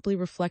number simply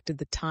reflected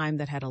the time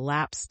that had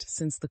elapsed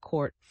since the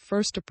court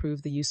first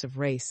approved the use of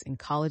race in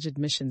college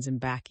admissions in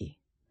Bakke.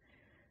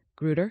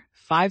 Grutter,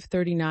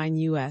 539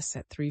 U.S.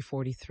 at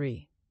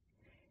 343.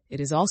 It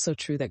is also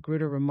true that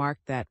Grutter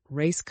remarked that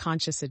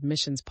race-conscious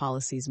admissions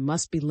policies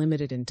must be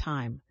limited in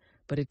time,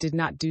 but it did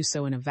not do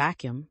so in a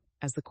vacuum,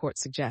 as the court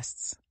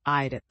suggests,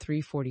 Id at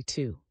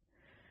 342.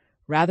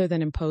 Rather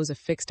than impose a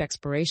fixed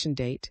expiration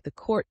date, the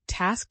court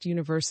tasked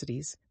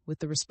universities with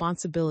the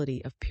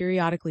responsibility of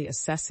periodically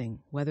assessing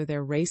whether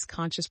their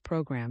race-conscious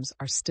programs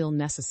are still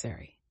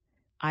necessary.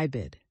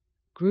 Ibid.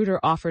 Grutter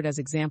offered as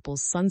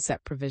examples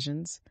sunset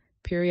provisions,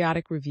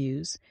 periodic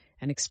reviews,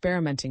 and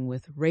experimenting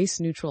with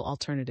race-neutral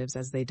alternatives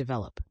as they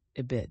develop.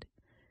 Ibid.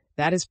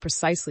 That is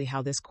precisely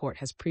how this court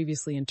has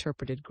previously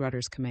interpreted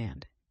Grutter's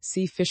command.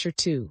 See Fisher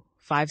 2,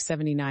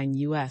 579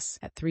 U.S.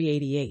 at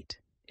 388.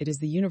 It is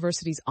the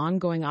university's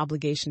ongoing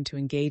obligation to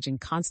engage in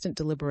constant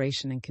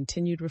deliberation and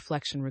continued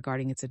reflection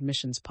regarding its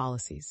admissions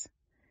policies.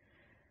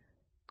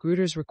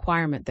 Grutter's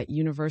requirement that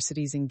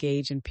universities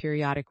engage in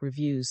periodic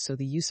reviews so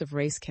the use of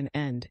race can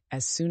end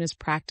as soon as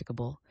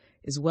practicable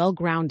is well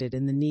grounded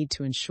in the need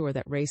to ensure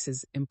that race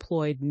is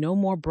employed no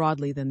more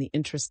broadly than the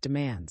interest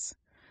demands.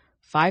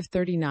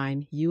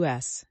 539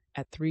 U.S.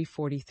 at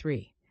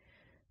 343.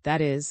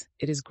 That is,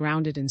 it is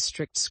grounded in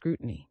strict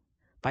scrutiny.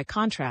 By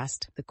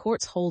contrast, the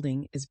court's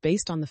holding is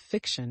based on the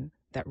fiction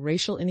that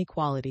racial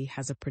inequality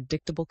has a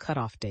predictable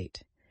cutoff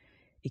date.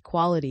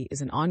 Equality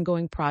is an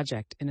ongoing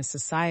project in a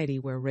society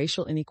where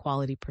racial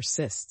inequality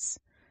persists.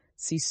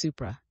 See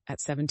Supra at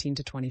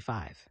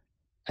 17-25.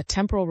 A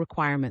temporal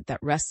requirement that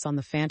rests on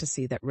the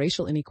fantasy that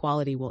racial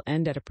inequality will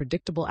end at a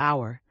predictable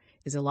hour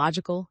is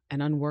illogical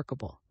and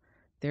unworkable.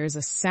 There is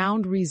a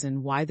sound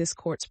reason why this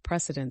court's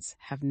precedents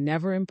have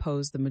never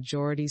imposed the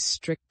majority's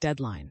strict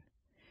deadline.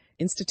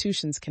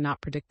 Institutions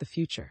cannot predict the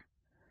future.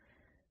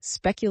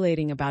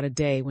 Speculating about a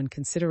day when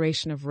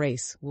consideration of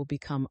race will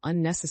become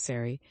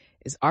unnecessary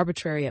is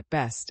arbitrary at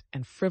best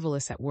and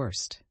frivolous at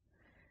worst.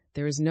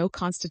 There is no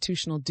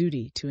constitutional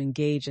duty to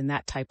engage in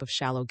that type of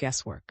shallow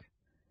guesswork.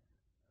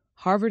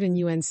 Harvard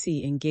and UNC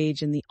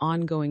engage in the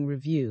ongoing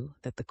review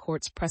that the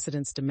court's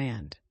precedents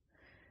demand.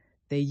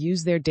 They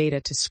use their data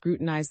to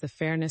scrutinize the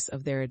fairness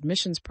of their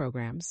admissions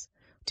programs,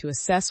 to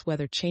assess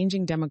whether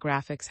changing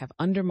demographics have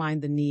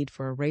undermined the need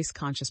for a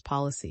race-conscious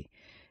policy,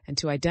 and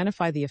to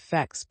identify the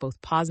effects,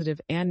 both positive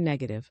and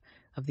negative,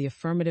 of the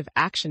affirmative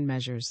action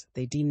measures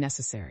they deem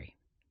necessary.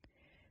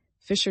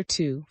 Fisher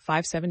 2,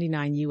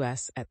 579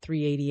 U.S. at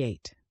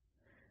 388.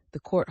 The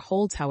court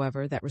holds,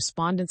 however, that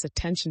respondents'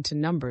 attention to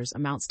numbers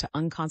amounts to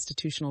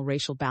unconstitutional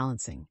racial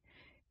balancing,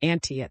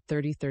 ante at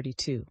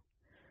 3032.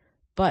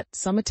 But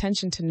some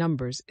attention to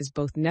numbers is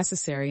both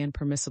necessary and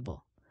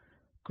permissible.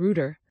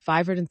 Grutter,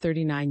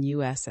 539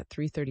 U.S. at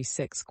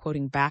 336,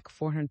 quoting Bakke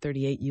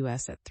 438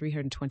 U.S. at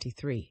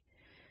 323.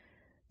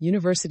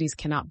 Universities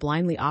cannot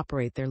blindly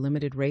operate their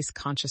limited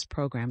race-conscious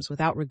programs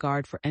without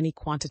regard for any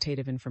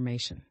quantitative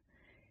information.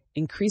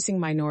 Increasing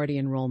minority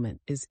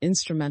enrollment is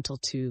instrumental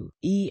to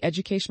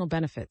educational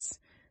benefits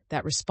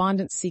that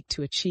respondents seek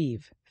to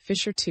achieve.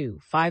 Fisher 2,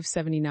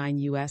 579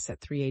 U.S.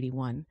 at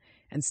 381,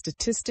 and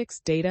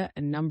statistics, data,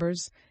 and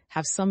numbers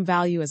have some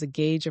value as a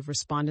gauge of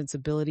respondents'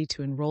 ability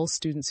to enroll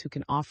students who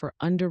can offer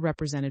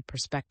underrepresented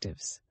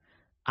perspectives.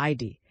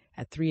 ID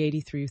at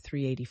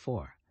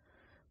 383-384.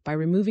 By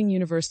removing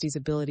universities'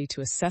 ability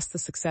to assess the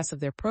success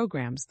of their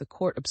programs, the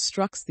court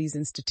obstructs these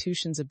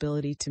institutions'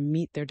 ability to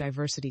meet their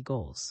diversity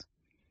goals.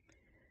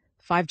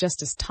 5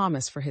 Justice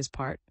Thomas, for his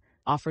part,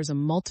 offers a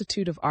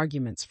multitude of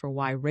arguments for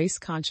why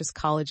race-conscious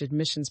college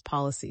admissions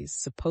policies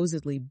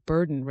supposedly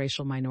burden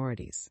racial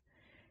minorities.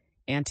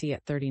 Ante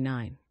at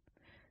 39.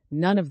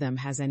 None of them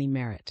has any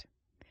merit.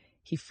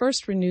 He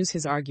first renews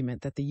his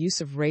argument that the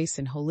use of race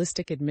in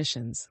holistic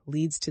admissions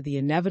leads to the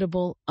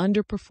inevitable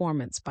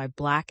underperformance by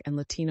Black and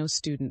Latino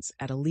students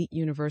at elite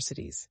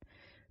universities,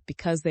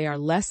 because they are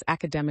less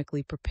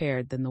academically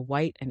prepared than the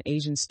white and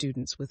Asian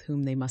students with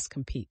whom they must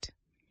compete.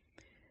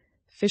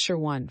 Fisher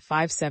 1,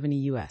 570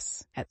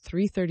 U.S. at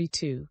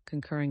 332,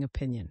 concurring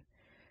opinion.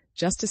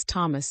 Justice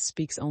Thomas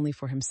speaks only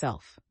for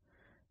himself.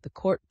 The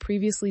court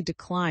previously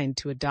declined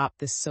to adopt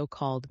this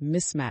so-called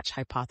mismatch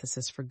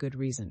hypothesis for good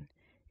reason.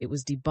 It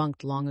was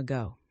debunked long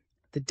ago.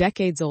 The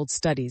decades-old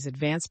studies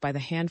advanced by the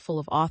handful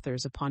of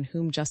authors upon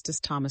whom Justice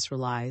Thomas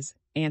relies,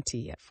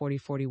 ante at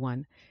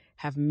 4041,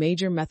 have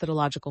major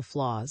methodological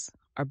flaws,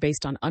 are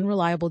based on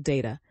unreliable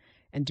data,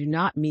 and do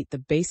not meet the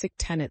basic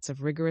tenets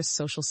of rigorous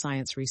social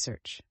science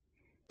research.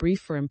 Brief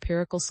for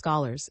empirical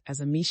scholars as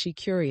Amici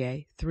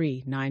Curiae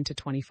 3,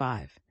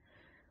 9-25.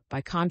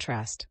 By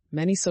contrast,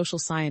 many social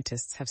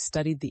scientists have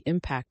studied the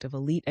impact of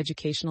elite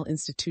educational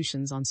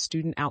institutions on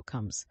student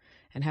outcomes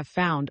and have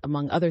found,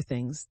 among other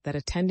things, that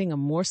attending a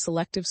more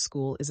selective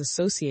school is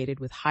associated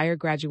with higher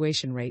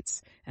graduation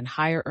rates and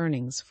higher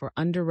earnings for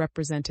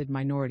underrepresented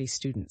minority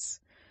students.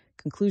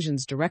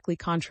 Conclusions directly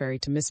contrary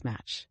to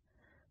mismatch.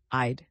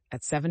 Ide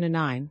at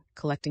 7-9,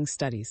 collecting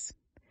studies.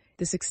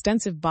 This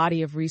extensive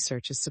body of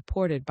research is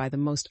supported by the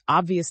most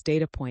obvious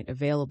data point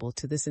available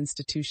to this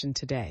institution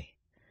today.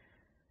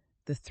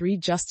 the 3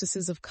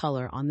 justices of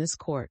color on this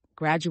court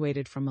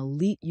graduated from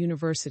elite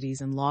universities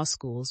and law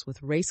schools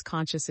with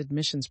race-conscious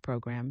admissions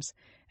programs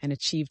and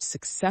achieved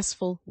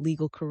successful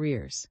legal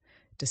careers,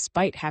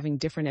 despite having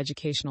different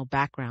educational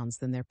backgrounds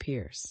than their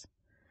peers.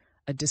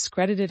 A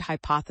discredited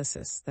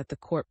hypothesis that the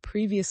court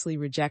previously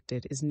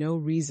rejected is no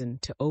reason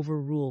to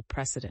overrule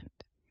precedent.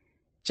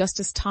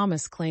 Justice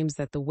Thomas claims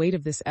that the weight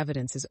of this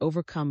evidence is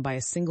overcome by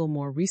a single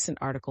more recent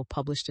article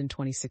published in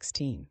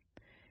 2016,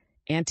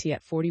 Ante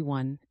at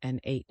 41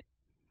 and 8.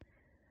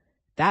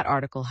 That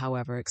article,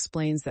 however,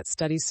 explains that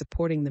studies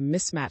supporting the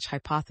mismatch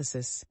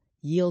hypothesis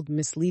yield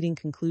misleading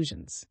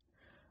conclusions,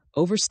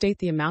 overstate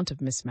the amount of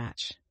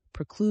mismatch,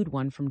 preclude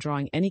one from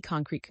drawing any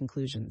concrete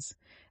conclusions,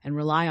 and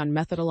rely on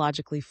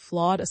methodologically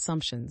flawed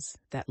assumptions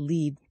that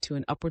lead to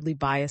an upwardly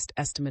biased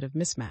estimate of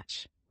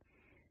mismatch.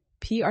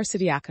 P.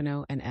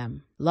 Arcidiacono and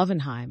M.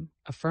 Lovenheim,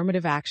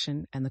 Affirmative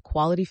Action and the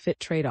Quality Fit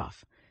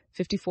Trade-off,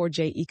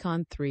 54J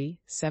Econ 3,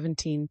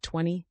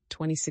 1720,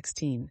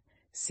 2016,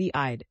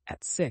 CI'd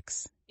at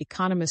 6.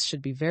 Economists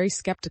should be very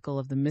skeptical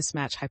of the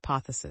mismatch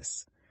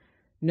hypothesis.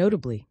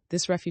 Notably,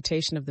 this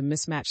refutation of the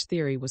mismatch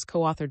theory was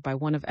co-authored by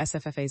one of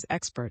SFFA's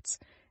experts,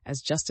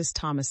 as Justice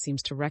Thomas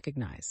seems to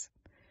recognize.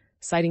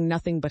 Citing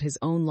nothing but his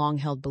own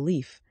long-held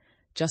belief,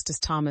 Justice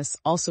Thomas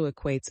also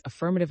equates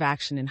affirmative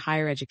action in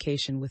higher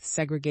education with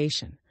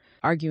segregation,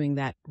 arguing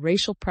that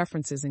racial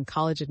preferences in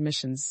college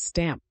admissions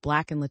stamp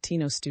Black and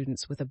Latino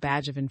students with a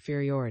badge of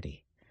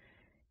inferiority.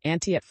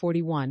 Ante at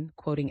 41,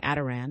 quoting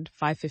Adirond,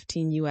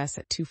 515 U.S.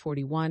 at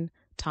 241,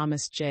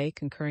 Thomas J.,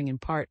 concurring in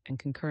part and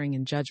concurring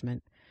in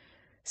judgment.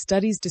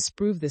 Studies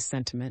disprove this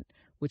sentiment,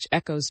 which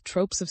echoes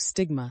tropes of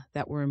stigma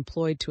that were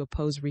employed to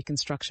oppose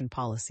Reconstruction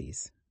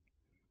policies.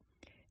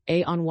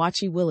 A.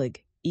 Onwachi-Willig,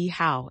 E.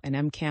 Howe, and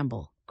M.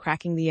 Campbell,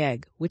 Cracking the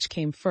Egg, Which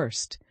Came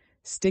First,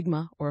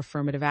 Stigma or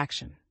Affirmative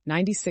Action.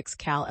 96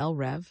 Cal L.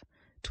 Rev.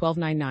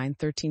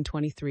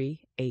 1299-1323,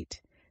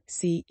 8,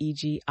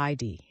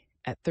 CEGID,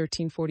 at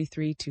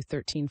 1343 to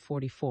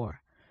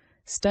 1344.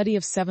 Study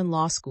of 7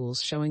 law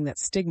schools showing that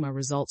stigma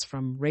results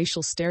from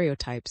racial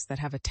stereotypes that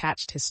have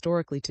attached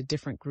historically to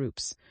different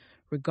groups,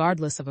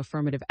 regardless of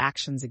affirmative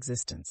action's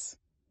existence.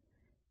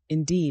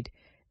 Indeed,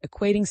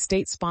 equating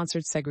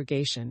state-sponsored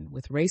segregation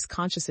with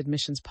race-conscious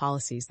admissions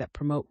policies that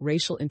promote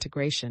racial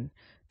integration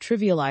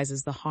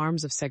trivializes the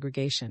harms of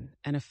segregation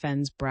and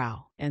offends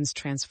Brown's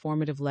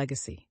transformative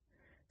legacy.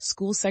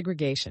 School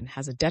segregation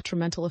has a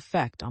detrimental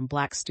effect on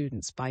Black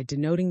students by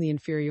denoting the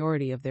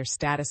inferiority of their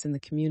status in the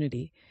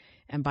community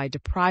and by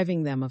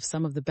depriving them of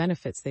some of the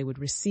benefits they would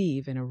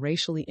receive in a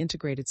racially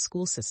integrated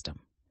school system.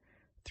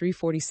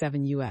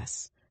 347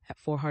 U.S. at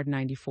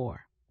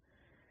 494.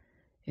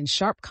 In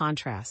sharp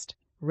contrast,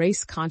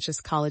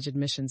 race-conscious college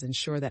admissions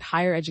ensure that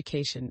higher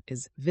education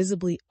is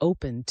visibly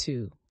open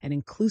to and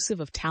inclusive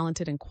of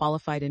talented and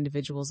qualified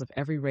individuals of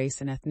every race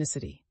and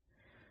ethnicity.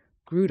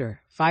 Grutter,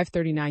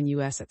 539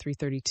 U.S. at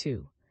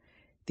 332.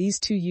 These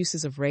two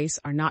uses of race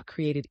are not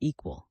created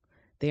equal.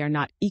 They are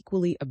not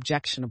equally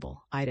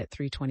objectionable, I'd at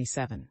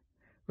 327.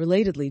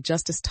 Relatedly,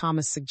 Justice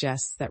Thomas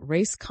suggests that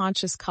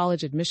race-conscious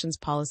college admissions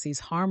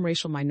policies harm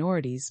racial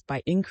minorities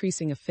by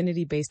increasing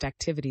affinity-based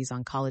activities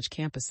on college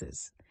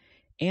campuses.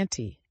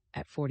 Ante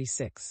at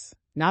 46.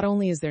 Not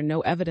only is there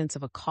no evidence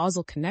of a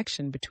causal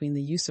connection between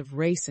the use of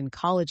race in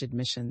college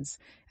admissions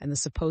and the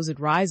supposed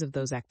rise of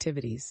those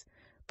activities,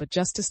 but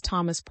Justice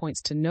Thomas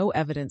points to no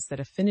evidence that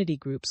affinity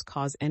groups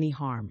cause any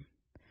harm.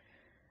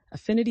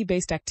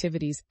 Affinity-based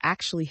activities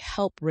actually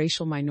help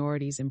racial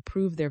minorities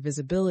improve their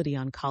visibility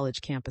on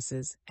college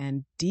campuses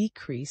and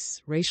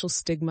decrease racial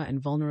stigma and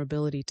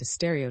vulnerability to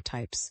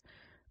stereotypes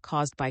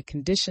caused by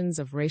conditions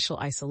of racial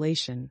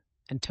isolation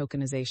and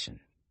tokenization.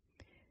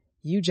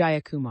 U.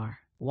 Jayakumar,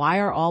 why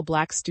are all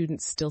Black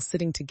students still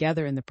sitting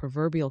together in the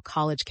proverbial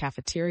college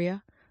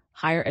cafeteria?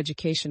 Higher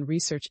Education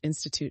Research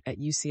Institute at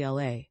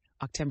UCLA,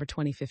 October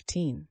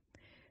 2015.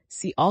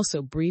 See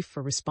also brief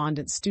for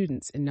respondent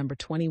students in number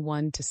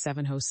 21 to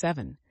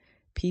 707,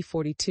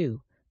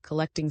 P42,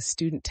 collecting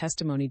student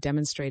testimony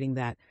demonstrating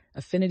that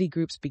affinity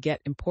groups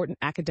beget important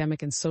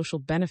academic and social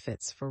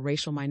benefits for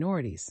racial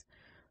minorities.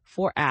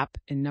 4-app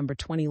in number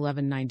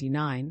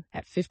 2011-99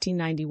 at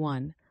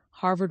 1591,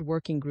 Harvard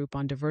Working Group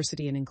on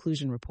Diversity and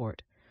Inclusion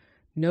Report,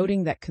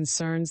 noting that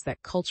concerns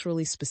that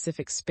culturally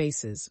specific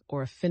spaces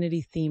or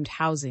affinity-themed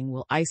housing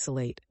will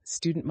isolate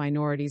student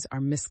minorities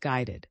are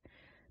misguided,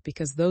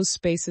 because those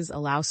spaces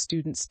allow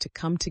students to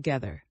come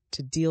together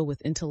to deal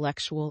with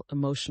intellectual,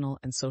 emotional,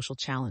 and social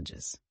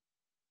challenges.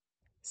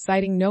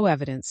 Citing no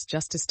evidence,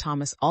 Justice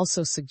Thomas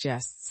also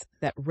suggests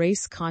that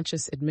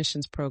race-conscious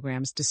admissions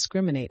programs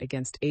discriminate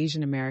against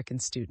Asian American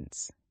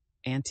students.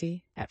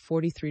 Ante at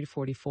 43 to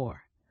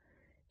 44.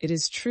 It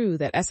is true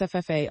that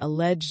SFFA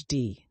alleged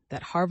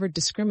that Harvard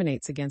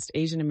discriminates against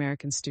Asian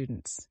American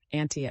students.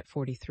 Ante at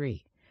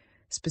 43.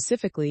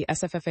 Specifically,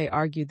 SFFA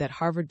argued that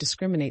Harvard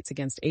discriminates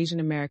against Asian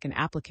American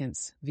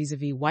applicants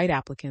vis-a-vis white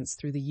applicants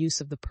through the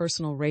use of the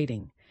personal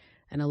rating,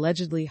 an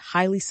allegedly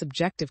highly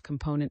subjective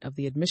component of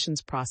the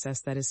admissions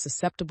process that is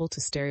susceptible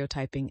to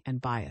stereotyping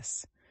and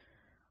bias.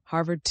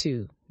 Harvard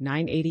 2,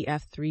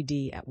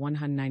 980F3D at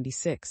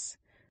 196.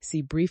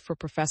 See Brief for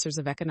Professors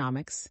of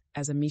Economics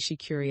as Amici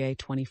Curiae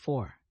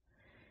 24.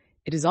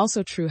 It is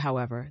also true,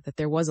 however, that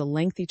there was a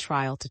lengthy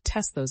trial to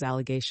test those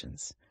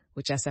allegations,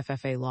 which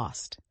SFFA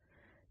lost.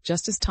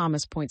 Justice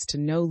Thomas points to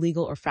no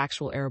legal or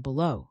factual error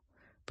below,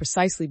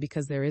 precisely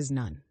because there is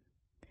none.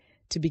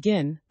 To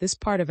begin, this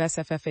part of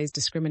SFFA's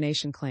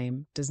discrimination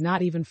claim does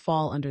not even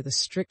fall under the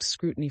strict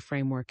scrutiny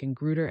framework in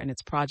Grutter and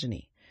its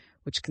progeny,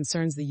 which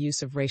concerns the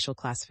use of racial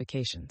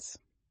classifications.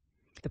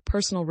 The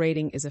personal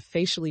rating is a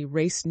facially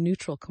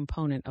race-neutral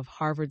component of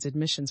Harvard's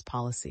admissions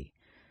policy.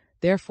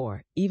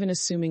 Therefore, even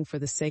assuming for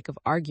the sake of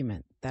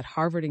argument that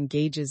Harvard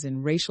engages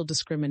in racial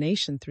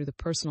discrimination through the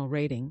personal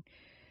rating,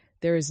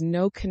 there is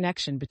no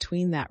connection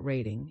between that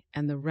rating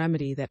and the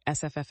remedy that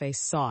SFFA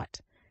sought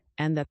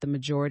and that the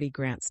majority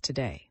grants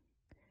today,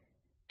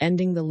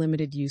 ending the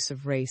limited use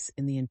of race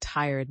in the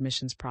entire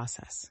admissions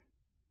process.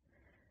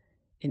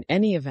 In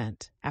any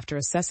event, after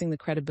assessing the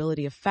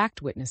credibility of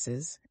fact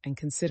witnesses and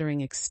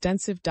considering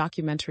extensive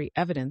documentary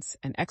evidence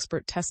and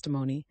expert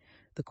testimony,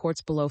 the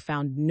courts below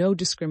found no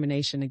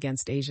discrimination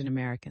against Asian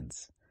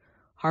Americans.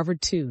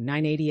 Harvard 2,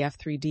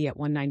 980F3D at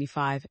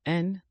 195,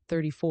 N,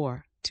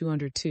 34,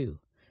 202.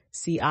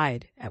 See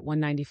IDE at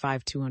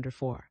 195,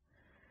 204.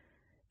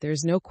 There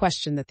is no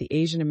question that the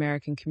Asian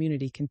American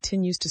community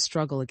continues to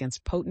struggle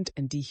against potent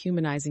and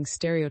dehumanizing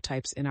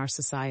stereotypes in our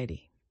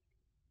society.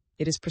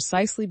 It is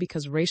precisely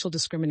because racial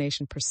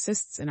discrimination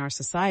persists in our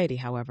society,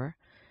 however,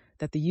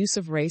 that the use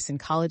of race in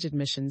college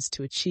admissions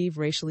to achieve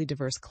racially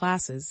diverse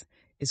classes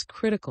is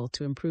critical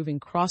to improving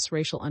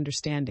cross-racial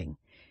understanding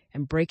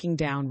and breaking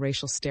down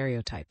racial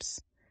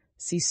stereotypes.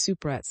 See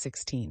Supra at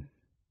 16.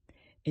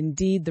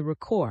 Indeed, the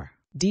record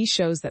D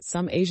shows that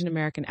some Asian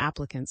American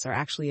applicants are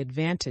actually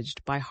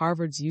advantaged by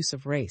Harvard's use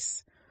of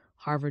race,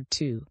 Harvard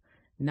 2,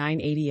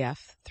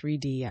 980F,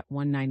 3D at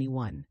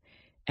 191,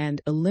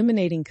 and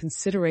eliminating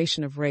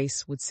consideration of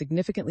race would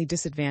significantly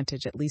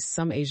disadvantage at least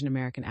some Asian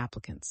American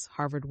applicants,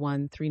 Harvard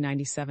 1,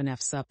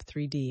 397F Sup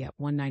 3D at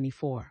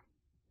 194.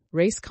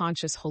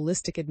 Race-conscious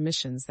holistic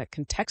admissions that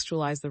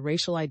contextualize the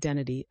racial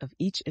identity of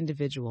each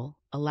individual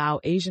allow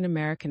Asian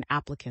American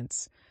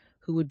applicants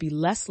who would be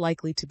less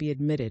likely to be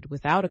admitted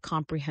without a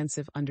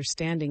comprehensive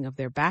understanding of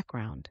their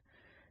background,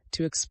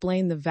 to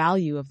explain the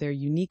value of their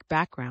unique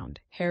background,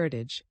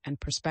 heritage, and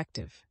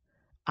perspective.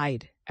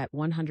 IDE at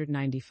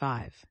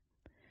 195.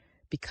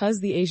 Because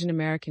the Asian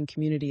American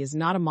community is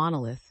not a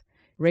monolith,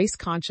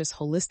 race-conscious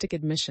holistic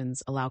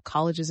admissions allow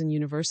colleges and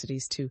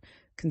universities to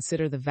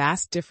consider the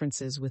vast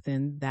differences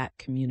within that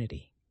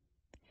community.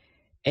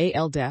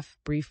 ALDEF,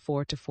 Brief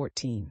 4 to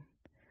 14.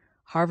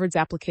 Harvard's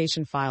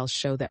application files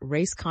show that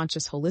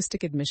race-conscious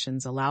holistic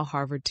admissions allow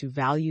Harvard to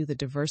value the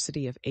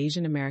diversity of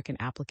Asian American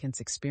applicants'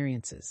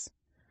 experiences.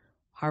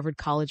 Harvard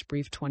College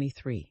Brief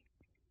 23.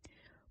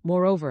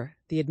 Moreover,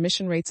 the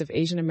admission rates of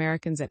Asian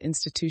Americans at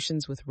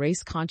institutions with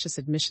race-conscious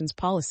admissions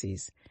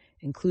policies,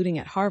 including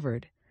at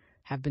Harvard,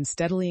 have been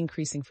steadily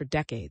increasing for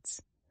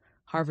decades.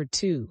 Harvard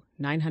 2,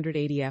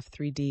 980F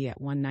 3D at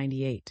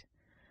 198.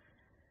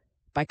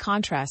 By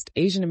contrast,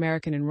 Asian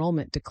American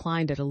enrollment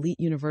declined at elite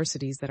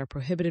universities that are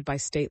prohibited by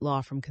state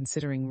law from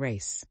considering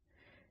race.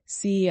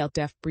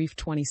 CELDEF Brief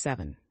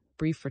 27,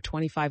 Brief for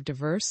 25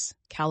 diverse,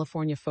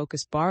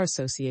 California-focused bar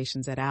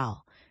associations et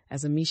al.,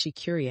 as Amici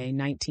Curiae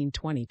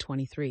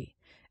 1920-23.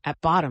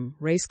 At bottom,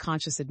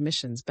 race-conscious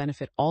admissions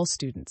benefit all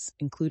students,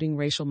 including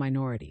racial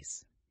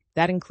minorities.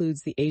 That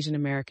includes the Asian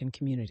American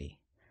community.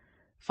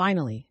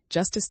 Finally,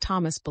 Justice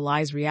Thomas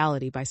belies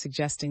reality by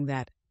suggesting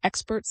that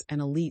experts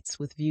and elites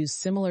with views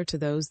similar to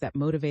those that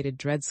motivated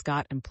Dred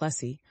Scott and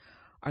Plessy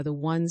are the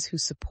ones who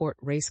support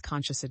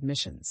race-conscious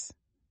admissions.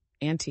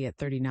 Ante at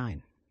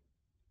 39.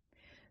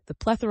 The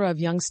plethora of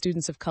young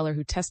students of color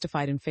who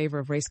testified in favor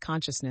of race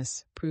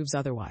consciousness proves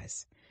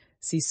otherwise.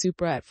 See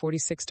Supra at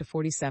 46 to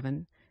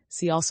 47.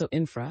 See also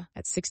Infra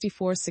at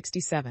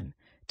 64-67,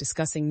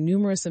 discussing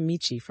numerous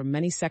amici from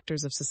many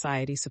sectors of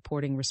society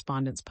supporting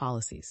respondents'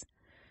 policies.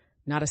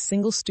 Not a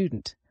single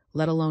student,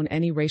 let alone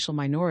any racial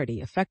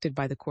minority affected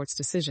by the court's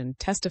decision,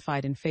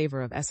 testified in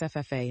favor of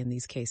SFFA in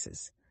these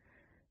cases.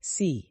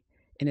 C.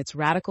 In its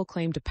radical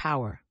claim to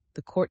power,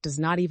 the court does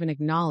not even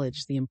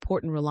acknowledge the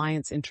important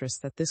reliance interests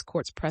that this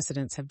court's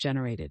precedents have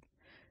generated.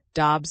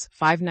 Dobbs,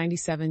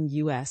 597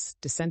 U.S.,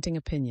 dissenting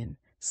opinion,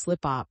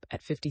 slip op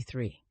at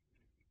 53.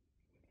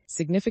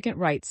 Significant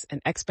rights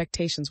and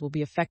expectations will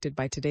be affected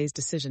by today's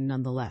decision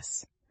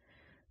nonetheless.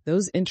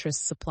 Those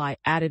interests supply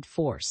added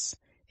force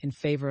in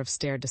favor of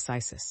stare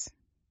decisis.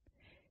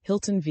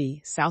 Hilton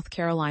v. South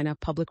Carolina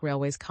Public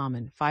Railways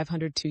Common,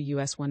 502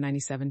 U.S.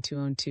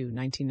 197-202,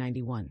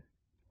 1991.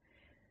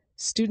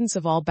 Students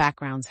of all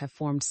backgrounds have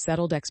formed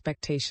settled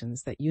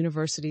expectations that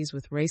universities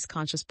with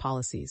race-conscious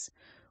policies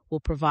will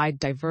provide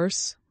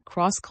diverse,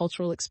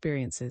 cross-cultural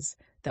experiences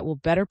that will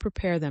better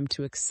prepare them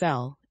to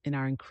excel in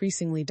our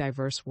increasingly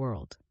diverse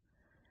world.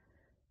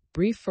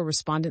 Brief for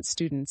respondent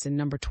students in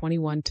number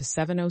 21 to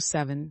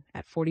 707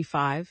 at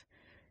 45.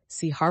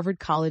 See Harvard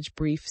College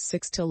Brief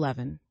 6 to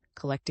 11,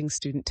 collecting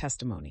student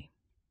testimony.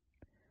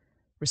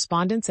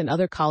 Respondents and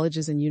other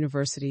colleges and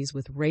universities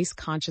with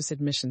race-conscious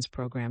admissions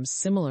programs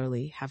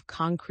similarly have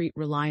concrete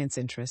reliance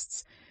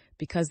interests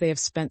because they have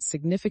spent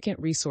significant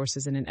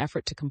resources in an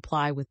effort to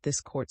comply with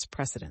this court's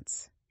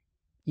precedents.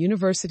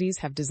 Universities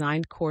have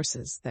designed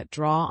courses that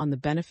draw on the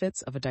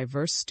benefits of a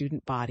diverse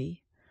student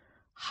body,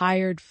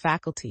 hired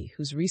faculty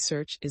whose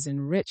research is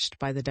enriched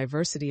by the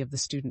diversity of the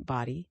student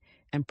body,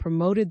 and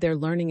promoted their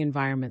learning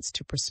environments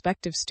to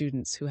prospective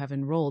students who have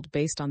enrolled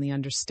based on the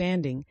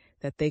understanding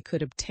that they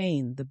could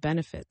obtain the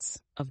benefits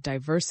of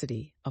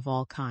diversity of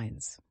all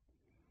kinds.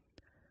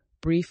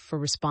 Brief for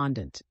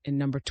respondent in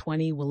number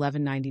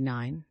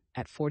 20-1199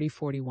 at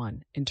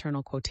 4041,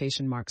 internal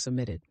quotation marks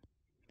omitted.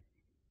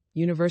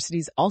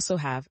 Universities also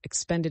have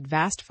expended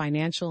vast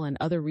financial and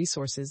other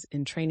resources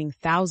in training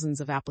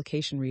thousands of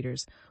application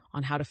readers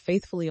on how to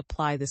faithfully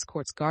apply this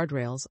court's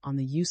guardrails on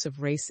the use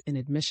of race in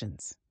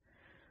admissions.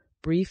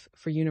 Brief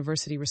for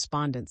university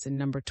respondents in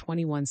number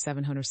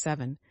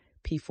 21707,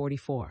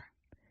 P44.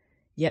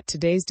 Yet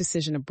today's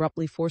decision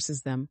abruptly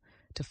forces them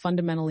to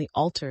fundamentally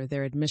alter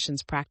their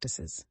admissions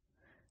practices.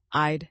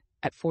 I'd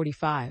at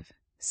 45.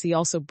 See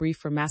also brief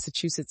for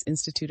Massachusetts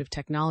Institute of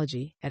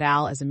Technology et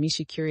al. As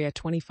Amici Curia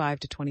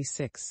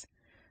 25-26.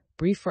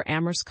 Brief for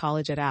Amherst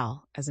College et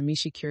al. As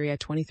Amici Curia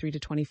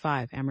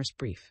 23-25, Amherst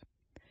brief.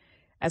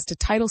 As to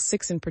Title VI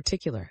in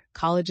particular,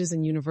 colleges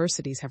and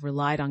universities have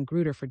relied on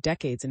Grutter for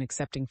decades in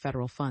accepting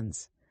federal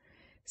funds.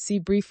 See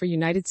brief for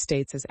United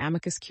States as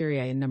Amicus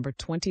Curiae in number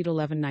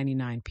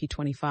 20-1199,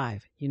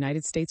 P25,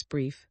 United States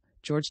brief,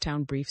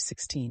 Georgetown brief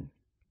 16.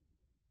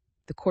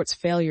 The court's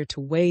failure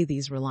to weigh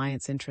these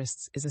reliance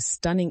interests is a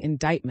stunning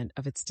indictment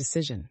of its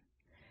decision.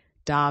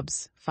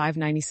 Dobbs,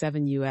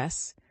 597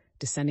 U.S.,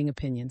 dissenting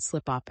opinion,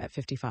 slip-op at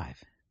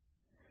 55.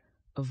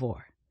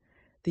 Avor.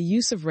 The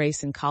use of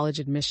race in college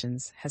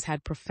admissions has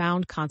had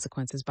profound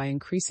consequences by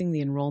increasing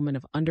the enrollment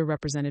of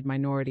underrepresented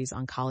minorities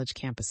on college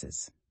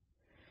campuses.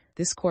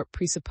 This court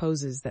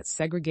presupposes that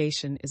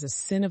segregation is a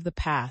sin of the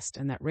past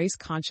and that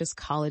race-conscious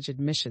college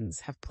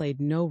admissions have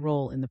played no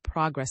role in the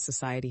progress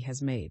society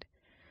has made.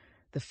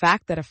 The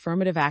fact that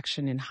affirmative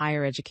action in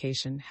higher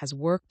education has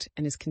worked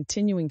and is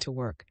continuing to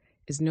work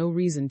is no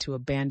reason to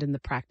abandon the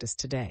practice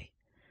today.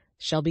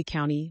 Shelby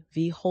County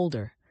v.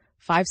 Holder,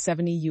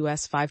 570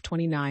 U.S.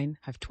 529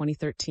 of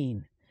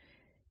 2013.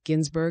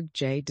 Ginsburg,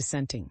 J.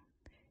 dissenting.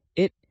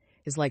 It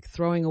is like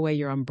throwing away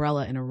your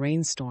umbrella in a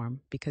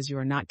rainstorm because you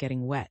are not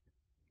getting wet.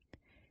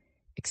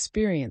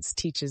 Experience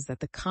teaches that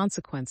the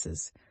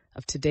consequences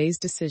of today's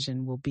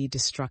decision will be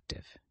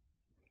destructive.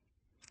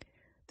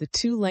 The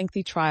two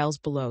lengthy trials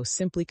below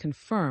simply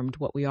confirmed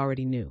what we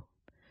already knew.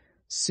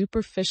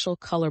 Superficial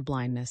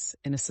colorblindness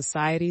in a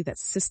society that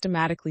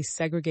systematically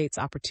segregates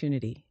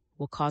opportunity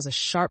will cause a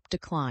sharp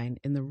decline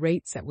in the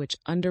rates at which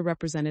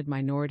underrepresented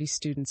minority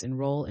students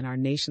enroll in our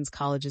nation's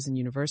colleges and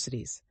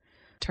universities,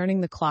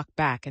 turning the clock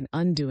back and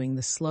undoing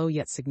the slow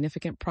yet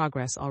significant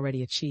progress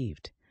already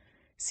achieved.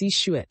 See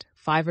Schuett,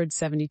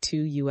 572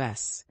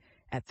 U.S.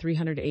 at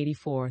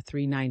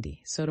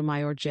 384-390,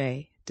 Sotomayor,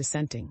 J.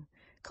 dissenting,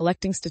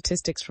 collecting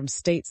statistics from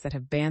states that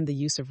have banned the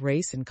use of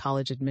race in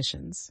college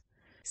admissions.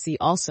 See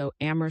also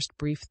Amherst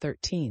Brief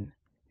 13.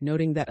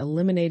 Noting that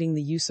eliminating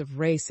the use of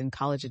race in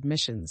college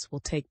admissions will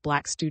take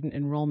black student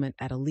enrollment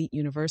at elite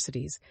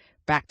universities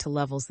back to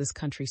levels this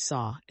country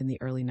saw in the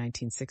early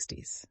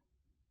 1960s.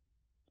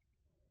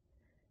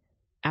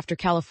 After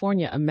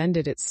California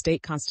amended its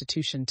state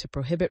constitution to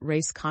prohibit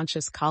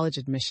race-conscious college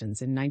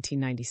admissions in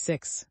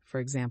 1996, for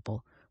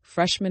example,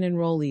 freshman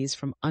enrollees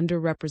from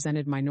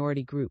underrepresented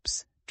minority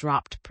groups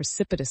dropped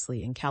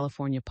precipitously in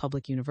California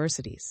public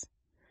universities.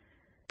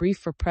 Brief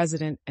for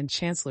President and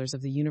Chancellors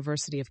of the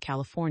University of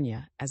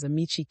California as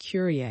Amici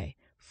Curiae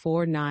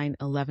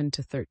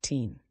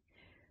 4-9-11-13.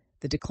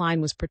 The decline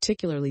was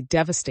particularly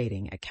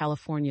devastating at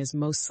California's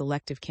most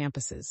selective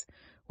campuses,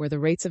 where the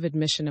rates of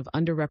admission of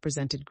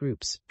underrepresented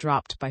groups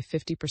dropped by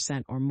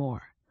 50% or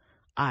more.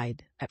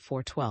 I'd at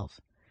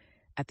 412.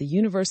 At the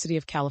University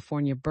of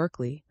California,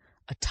 Berkeley,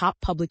 a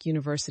top public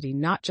university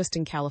not just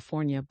in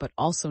California but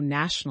also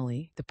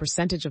nationally, the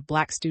percentage of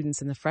black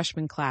students in the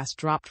freshman class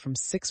dropped from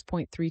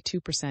 6.32%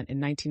 in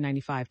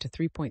 1995 to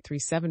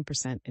 3.37%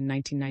 in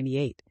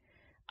 1998.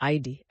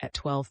 ID at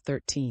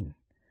 1213.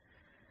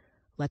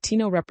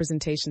 Latino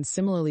representation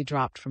similarly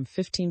dropped from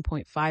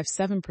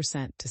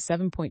 15.57% to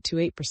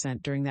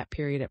 7.28% during that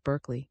period at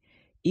Berkeley,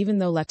 even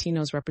though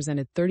Latinos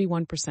represented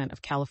 31%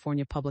 of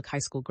California public high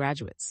school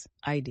graduates.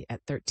 ID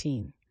at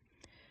 13.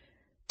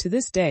 To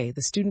this day,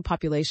 the student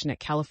population at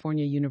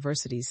California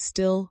universities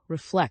still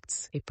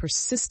reflects a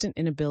persistent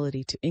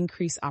inability to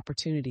increase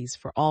opportunities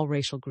for all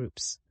racial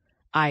groups.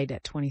 I'd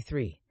at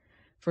 23.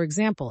 For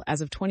example,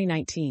 as of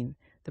 2019,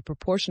 the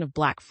proportion of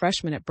black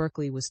freshmen at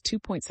Berkeley was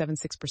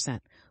 2.76%,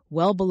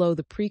 well below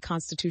the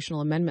pre-constitutional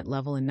amendment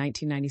level in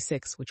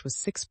 1996, which was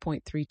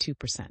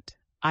 6.32%.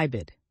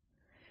 IBID.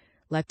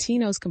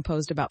 Latinos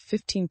composed about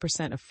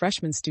 15% of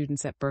freshman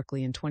students at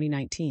Berkeley in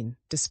 2019,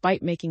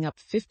 despite making up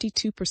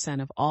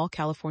 52% of all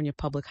California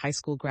public high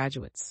school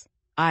graduates.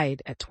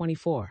 I'd at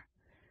 24.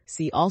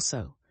 See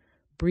also,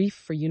 brief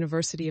for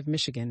University of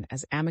Michigan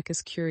as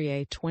amicus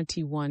curiae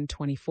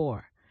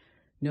 2124,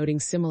 noting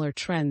similar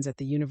trends at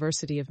the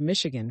University of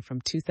Michigan from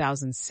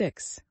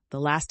 2006, the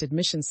last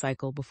admission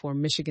cycle before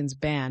Michigan's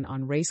ban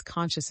on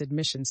race-conscious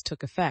admissions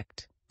took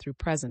effect, through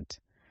present.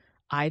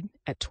 I'd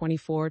at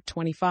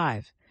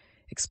 2425,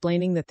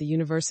 explaining that the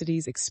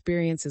university's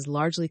experience is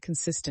largely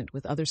consistent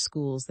with other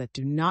schools that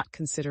do not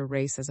consider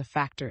race as a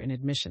factor in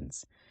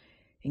admissions,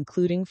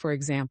 including, for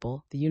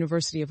example, the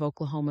University of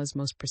Oklahoma's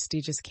most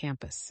prestigious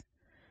campus.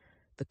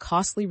 The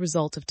costly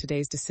result of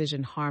today's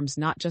decision harms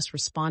not just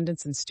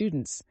respondents and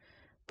students,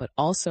 but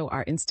also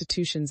our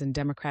institutions and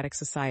democratic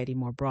society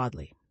more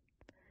broadly.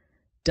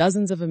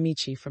 Dozens of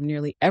amici from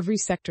nearly every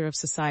sector of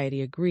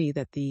society agree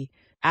that the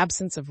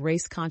absence of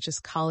race-conscious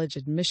college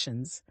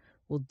admissions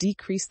will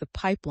decrease the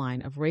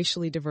pipeline of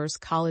racially diverse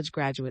college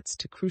graduates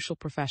to crucial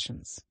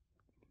professions.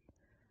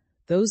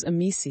 Those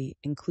amici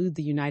include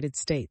the United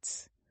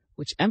States,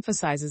 which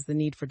emphasizes the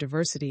need for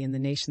diversity in the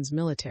nation's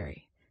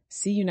military.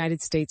 See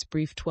United States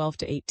Brief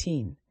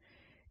 12-18,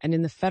 and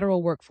in the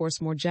federal workforce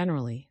more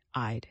generally,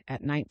 I'd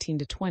at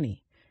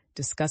 19-20,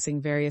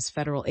 discussing various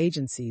federal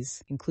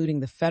agencies, including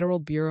the Federal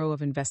Bureau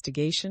of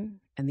Investigation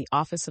and the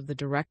Office of the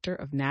Director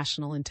of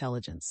National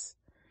Intelligence.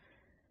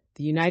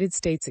 The United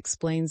States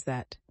explains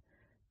that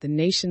the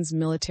nation's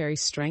military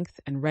strength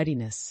and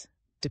readiness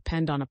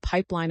depend on a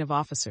pipeline of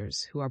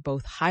officers who are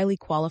both highly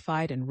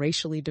qualified and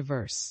racially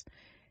diverse,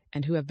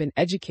 and who have been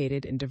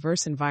educated in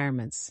diverse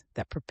environments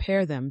that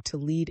prepare them to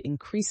lead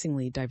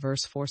increasingly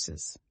diverse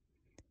forces.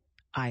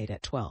 I'd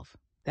at 12.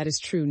 That is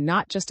true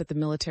not just at the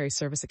military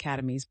service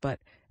academies, but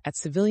at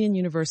civilian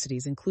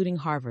universities, including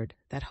Harvard,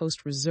 that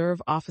host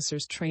Reserve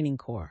Officers Training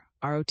Corps,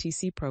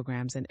 ROTC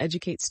programs, and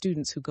educate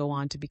students who go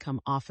on to become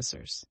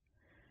officers.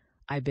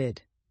 I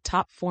bid.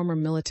 Top former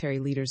military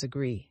leaders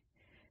agree.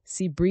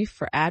 See brief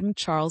for Adm.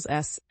 Charles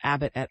S.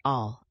 Abbott et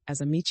al. As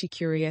Amici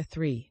Curiae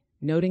 3,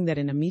 noting that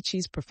in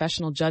Amici's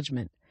professional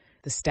judgment,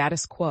 the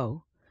status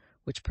quo,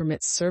 which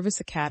permits service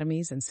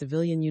academies and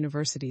civilian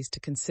universities to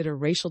consider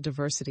racial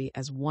diversity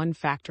as one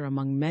factor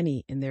among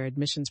many in their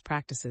admissions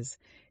practices,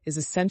 is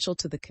essential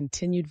to the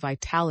continued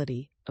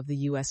vitality of the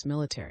U.S.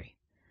 military.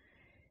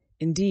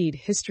 Indeed,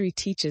 history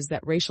teaches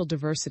that racial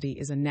diversity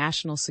is a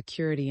national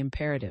security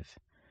imperative.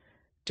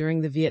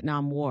 During the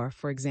Vietnam War,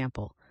 for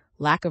example,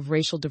 lack of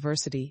racial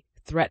diversity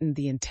threatened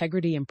the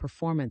integrity and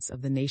performance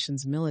of the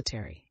nation's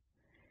military,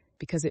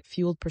 because it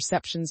fueled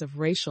perceptions of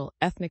racial,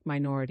 ethnic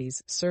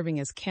minorities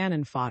serving as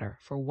cannon fodder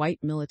for white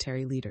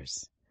military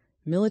leaders.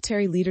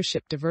 Military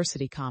leadership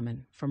diversity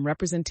common, from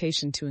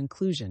representation to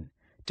inclusion,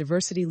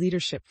 diversity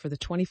leadership for the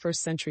 21st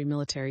century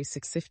military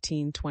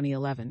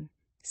 615-2011.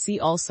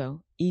 See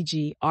also,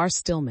 e.g. R.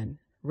 Stillman,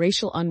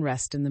 Racial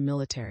Unrest in the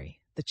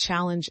Military, The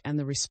Challenge and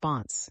the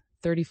Response,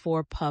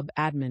 34 Pub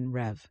Admin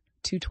Rev.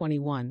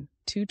 221,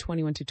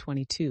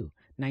 221-22,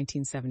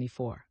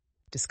 1974.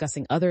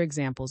 Discussing other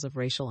examples of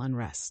racial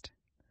unrest.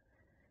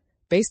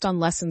 Based on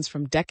lessons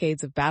from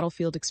decades of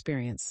battlefield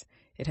experience,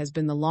 it has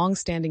been the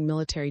long-standing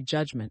military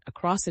judgment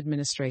across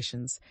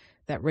administrations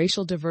that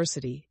racial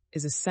diversity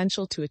is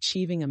essential to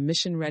achieving a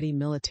mission-ready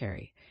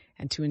military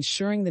and to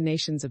ensuring the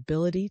nation's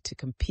ability to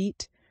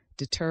compete,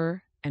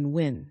 deter, and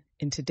win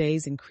in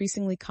today's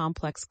increasingly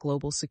complex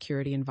global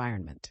security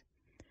environment.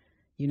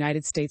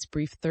 United States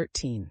Brief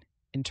 13,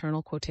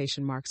 internal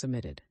quotation marks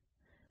omitted.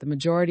 The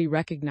majority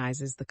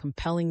recognizes the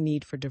compelling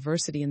need for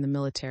diversity in the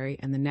military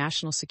and the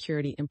national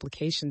security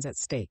implications at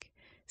stake.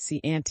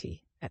 See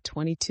ante at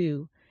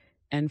 22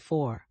 and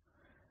 4.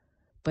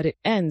 But it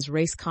ends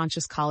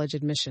race-conscious college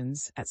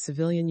admissions at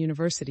civilian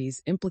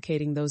universities,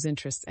 implicating those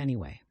interests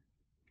anyway.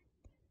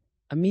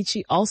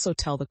 Amici also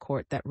tell the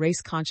court that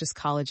race-conscious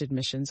college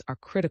admissions are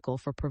critical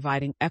for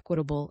providing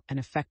equitable and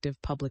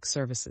effective public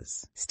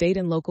services. State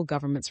and local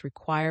governments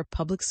require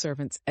public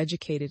servants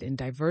educated in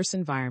diverse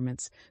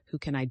environments who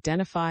can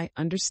identify,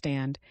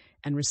 understand,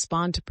 and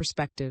respond to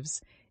perspectives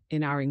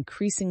in our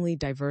increasingly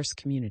diverse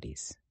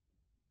communities.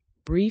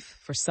 Brief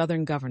for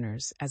Southern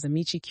Governors as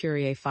Amici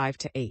Curiae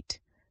 5-8,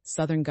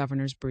 Southern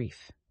Governors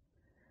Brief.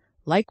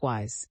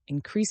 Likewise,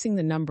 increasing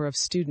the number of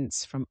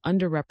students from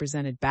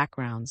underrepresented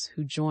backgrounds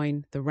who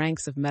join the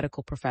ranks of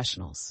medical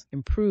professionals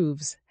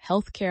improves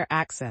healthcare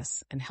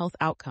access and health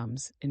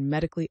outcomes in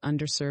medically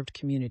underserved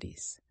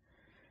communities.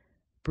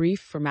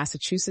 Brief for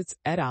Massachusetts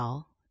et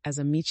al. As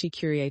Amici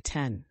Curiae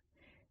 10.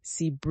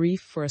 See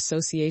brief for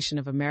Association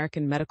of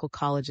American Medical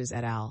Colleges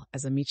et al.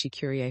 As Amici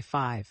Curiae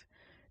 5,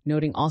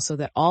 noting also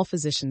that all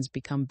physicians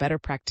become better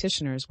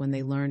practitioners when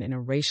they learn in a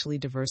racially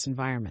diverse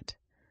environment.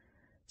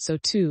 So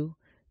too,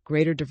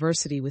 greater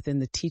diversity within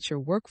the teacher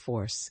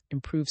workforce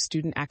improves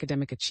student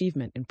academic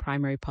achievement in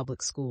primary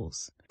public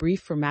schools. Brief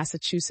for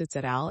Massachusetts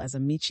et al. As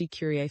Amici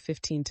Curiae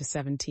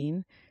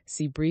 15-17.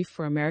 See brief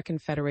for American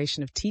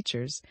Federation of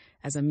Teachers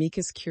as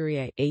Amicus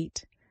Curiae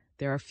 8.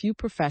 There are few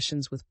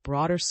professions with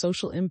broader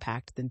social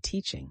impact than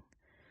teaching.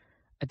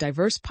 A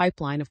diverse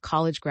pipeline of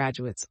college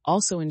graduates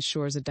also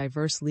ensures a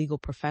diverse legal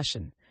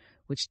profession,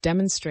 which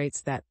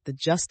demonstrates that the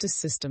justice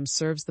system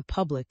serves the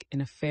public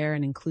in a fair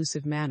and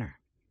inclusive manner.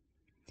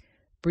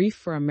 Brief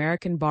for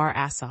American Bar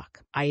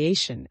Assoc,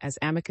 Iation as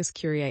Amicus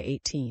Curiae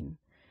 18.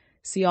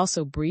 See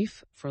also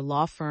Brief for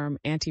Law Firm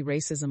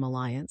Anti-Racism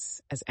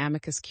Alliance as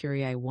Amicus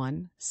Curiae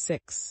 1,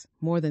 6.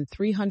 More than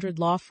 300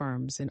 law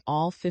firms in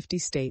all 50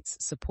 states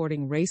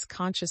supporting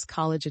race-conscious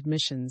college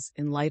admissions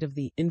in light of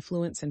the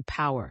influence and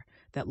power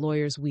that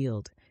lawyers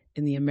wield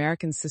in the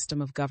American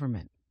system of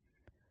government.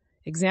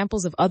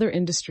 Examples of other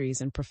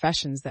industries and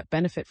professions that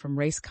benefit from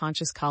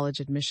race-conscious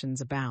college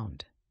admissions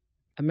abound.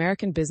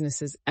 American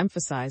businesses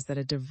emphasize that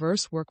a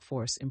diverse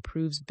workforce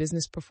improves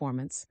business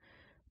performance,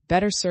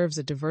 better serves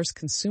a diverse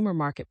consumer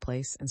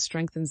marketplace, and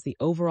strengthens the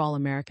overall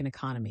American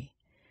economy.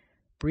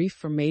 Brief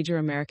for major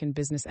American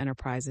business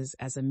enterprises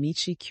as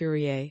Amici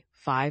Curiae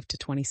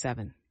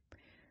 5-27.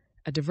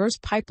 A diverse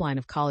pipeline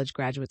of college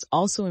graduates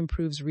also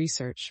improves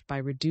research by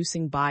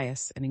reducing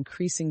bias and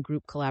increasing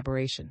group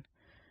collaboration.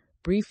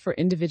 Brief for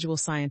individual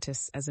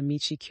scientists as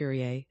Amici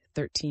Curiae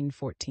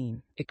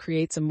 13-14. It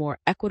creates a more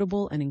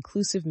equitable and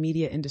inclusive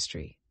media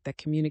industry that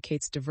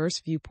communicates diverse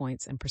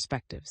viewpoints and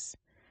perspectives.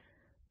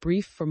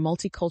 Brief for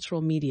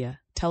Multicultural Media,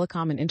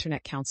 Telecom and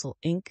Internet Council,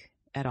 Inc.,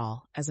 et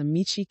al., as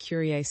Amici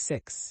Curiae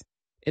 6.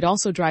 It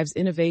also drives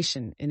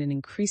innovation in an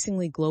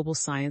increasingly global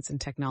science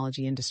and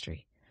technology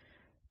industry.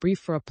 Brief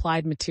for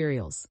Applied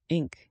Materials,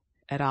 Inc.,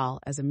 et al.,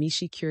 as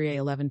Amici Curiae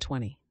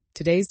 11-20.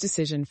 Today's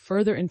decision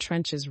further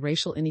entrenches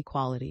racial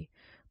inequality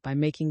by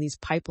making these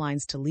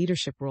pipelines to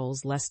leadership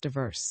roles less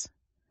diverse.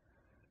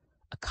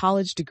 A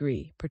college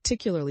degree,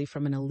 particularly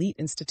from an elite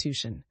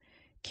institution,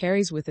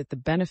 carries with it the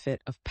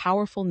benefit of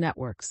powerful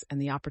networks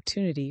and the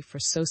opportunity for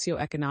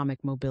socioeconomic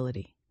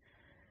mobility.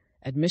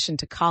 Admission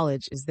to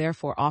college is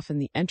therefore often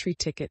the entry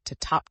ticket to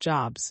top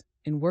jobs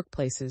in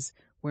workplaces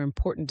where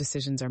important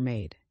decisions are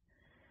made.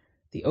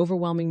 The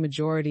overwhelming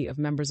majority of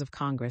members of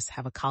Congress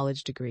have a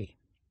college degree.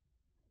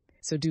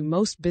 So do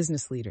most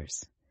business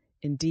leaders.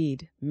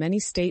 Indeed, many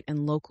state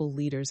and local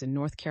leaders in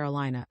North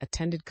Carolina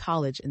attended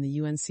college in the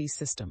UNC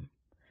system.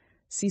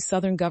 See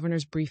Southern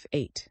Governor's Brief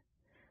 8.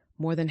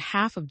 More than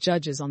half of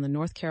judges on the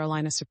North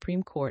Carolina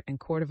Supreme Court and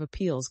Court of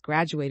Appeals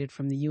graduated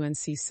from the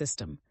UNC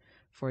system,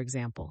 for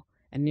example,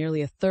 and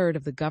nearly a third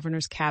of the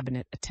governor's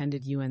cabinet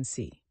attended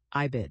UNC.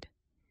 IBID.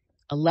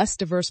 A less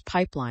diverse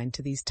pipeline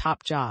to these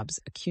top jobs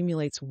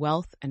accumulates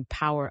wealth and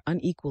power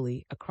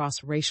unequally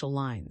across racial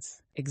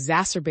lines,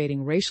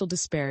 exacerbating racial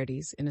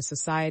disparities in a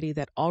society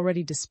that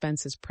already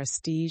dispenses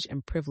prestige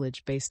and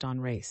privilege based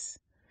on race.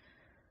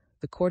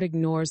 The court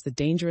ignores the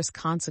dangerous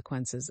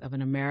consequences of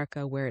an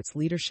America where its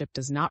leadership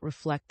does not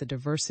reflect the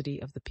diversity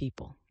of the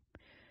people.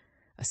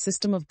 A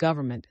system of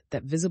government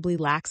that visibly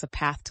lacks a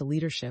path to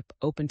leadership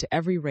open to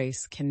every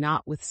race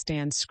cannot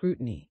withstand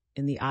scrutiny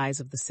in the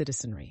eyes of the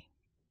citizenry.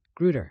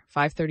 Grutter,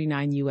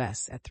 539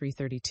 U.S. at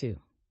 332.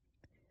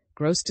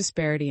 Gross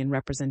disparity in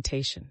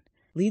representation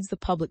leads the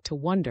public to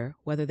wonder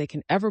whether they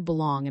can ever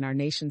belong in our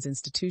nation's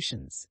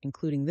institutions,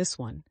 including this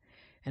one,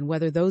 and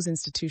whether those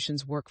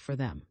institutions work for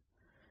them.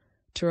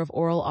 Tour of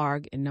Oral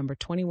Arg in number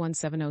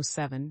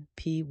 21707,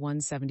 p.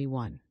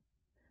 171.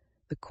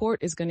 The court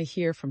is going to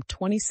hear from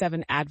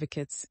 27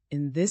 advocates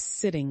in this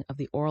sitting of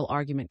the oral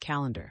argument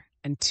calendar,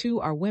 and 2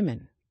 are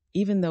women,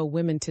 even though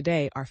women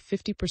today are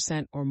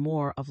 50% or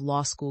more of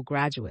law school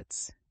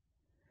graduates.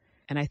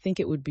 And I think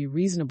it would be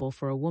reasonable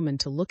for a woman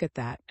to look at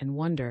that and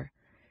wonder,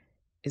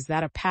 is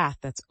that a path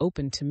that's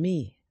open to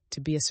me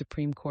to be a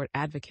Supreme Court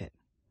advocate?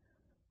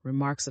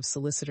 Remarks of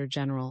Solicitor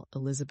General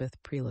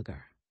Elizabeth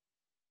Prelogar.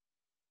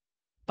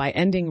 By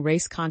ending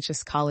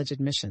race-conscious college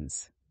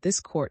admissions,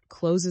 this court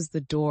closes the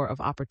door of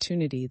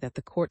opportunity that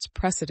the court's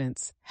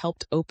precedents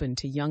helped open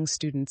to young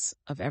students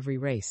of every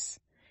race.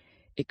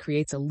 It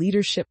creates a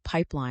leadership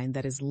pipeline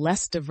that is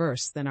less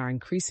diverse than our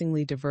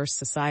increasingly diverse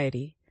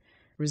society,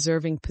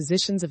 reserving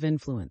positions of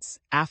influence,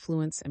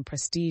 affluence, and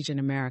prestige in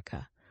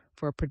America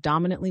for a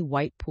predominantly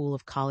white pool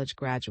of college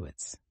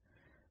graduates.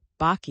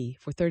 Bakke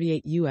for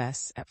 38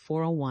 U.S. at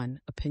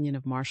 401, opinion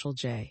of Marshall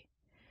J.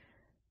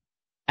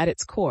 At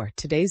its core,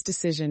 today's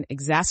decision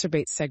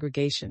exacerbates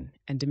segregation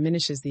and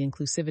diminishes the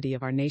inclusivity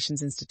of our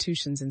nation's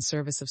institutions in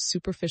service of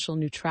superficial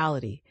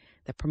neutrality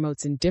that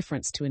promotes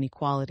indifference to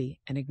inequality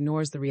and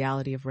ignores the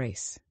reality of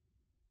race.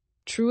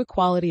 True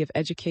equality of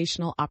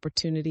educational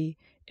opportunity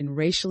in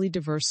racially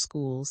diverse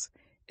schools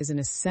is an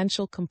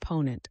essential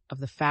component of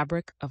the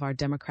fabric of our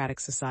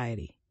democratic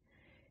society.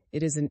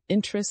 It is an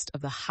interest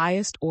of the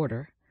highest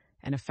order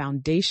and a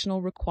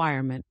foundational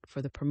requirement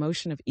for the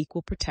promotion of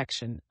equal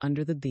protection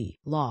under the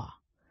law.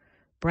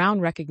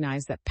 Brown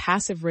recognized that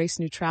passive race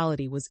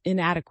neutrality was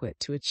inadequate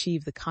to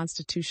achieve the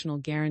constitutional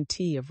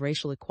guarantee of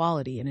racial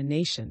equality in a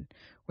nation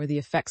where the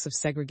effects of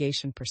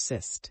segregation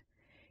persist.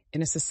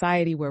 In a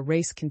society where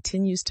race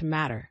continues to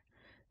matter,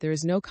 there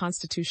is no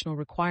constitutional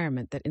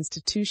requirement that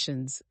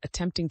institutions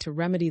attempting to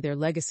remedy their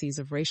legacies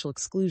of racial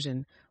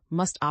exclusion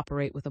must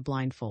operate with a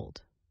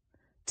blindfold.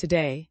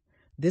 Today,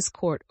 this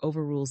court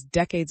overrules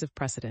decades of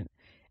precedent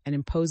and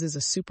imposes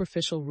a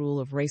superficial rule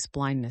of race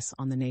blindness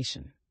on the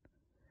nation.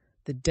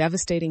 The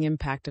devastating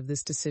impact of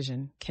this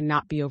decision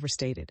cannot be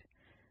overstated.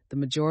 The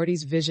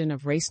majority's vision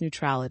of race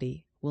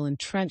neutrality will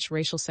entrench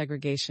racial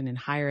segregation in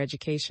higher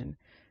education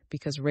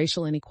because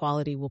racial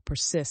inequality will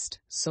persist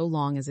so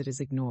long as it is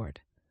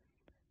ignored.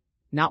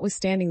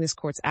 Notwithstanding this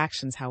court's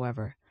actions,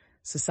 however,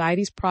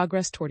 society's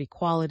progress toward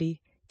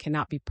equality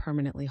cannot be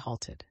permanently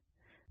halted.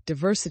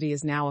 Diversity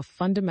is now a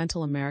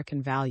fundamental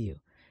American value,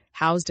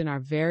 housed in our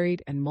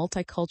varied and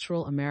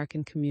multicultural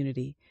American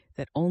community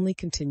that only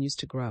continues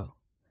to grow.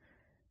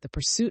 The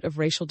pursuit of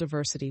racial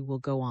diversity will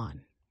go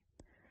on.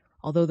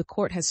 Although the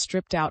court has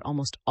stripped out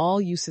almost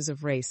all uses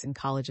of race in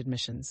college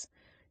admissions,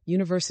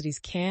 universities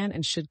can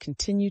and should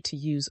continue to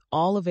use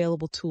all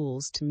available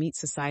tools to meet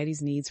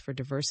society's needs for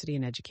diversity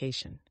in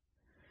education.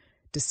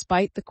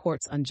 Despite the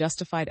court's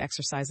unjustified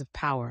exercise of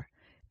power,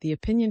 the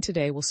opinion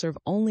today will serve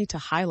only to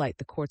highlight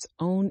the court's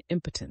own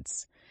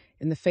impotence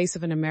in the face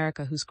of an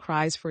America whose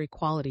cries for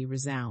equality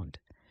resound.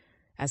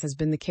 As has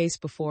been the case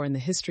before in the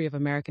history of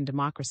American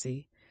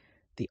democracy,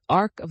 the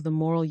arc of the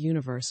moral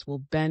universe will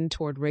bend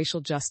toward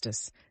racial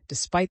justice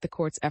despite the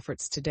court's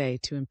efforts today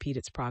to impede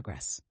its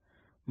progress.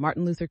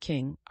 Martin Luther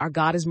King, Our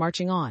God is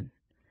Marching On.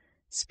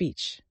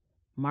 Speech,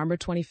 March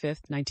 25,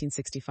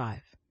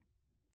 1965.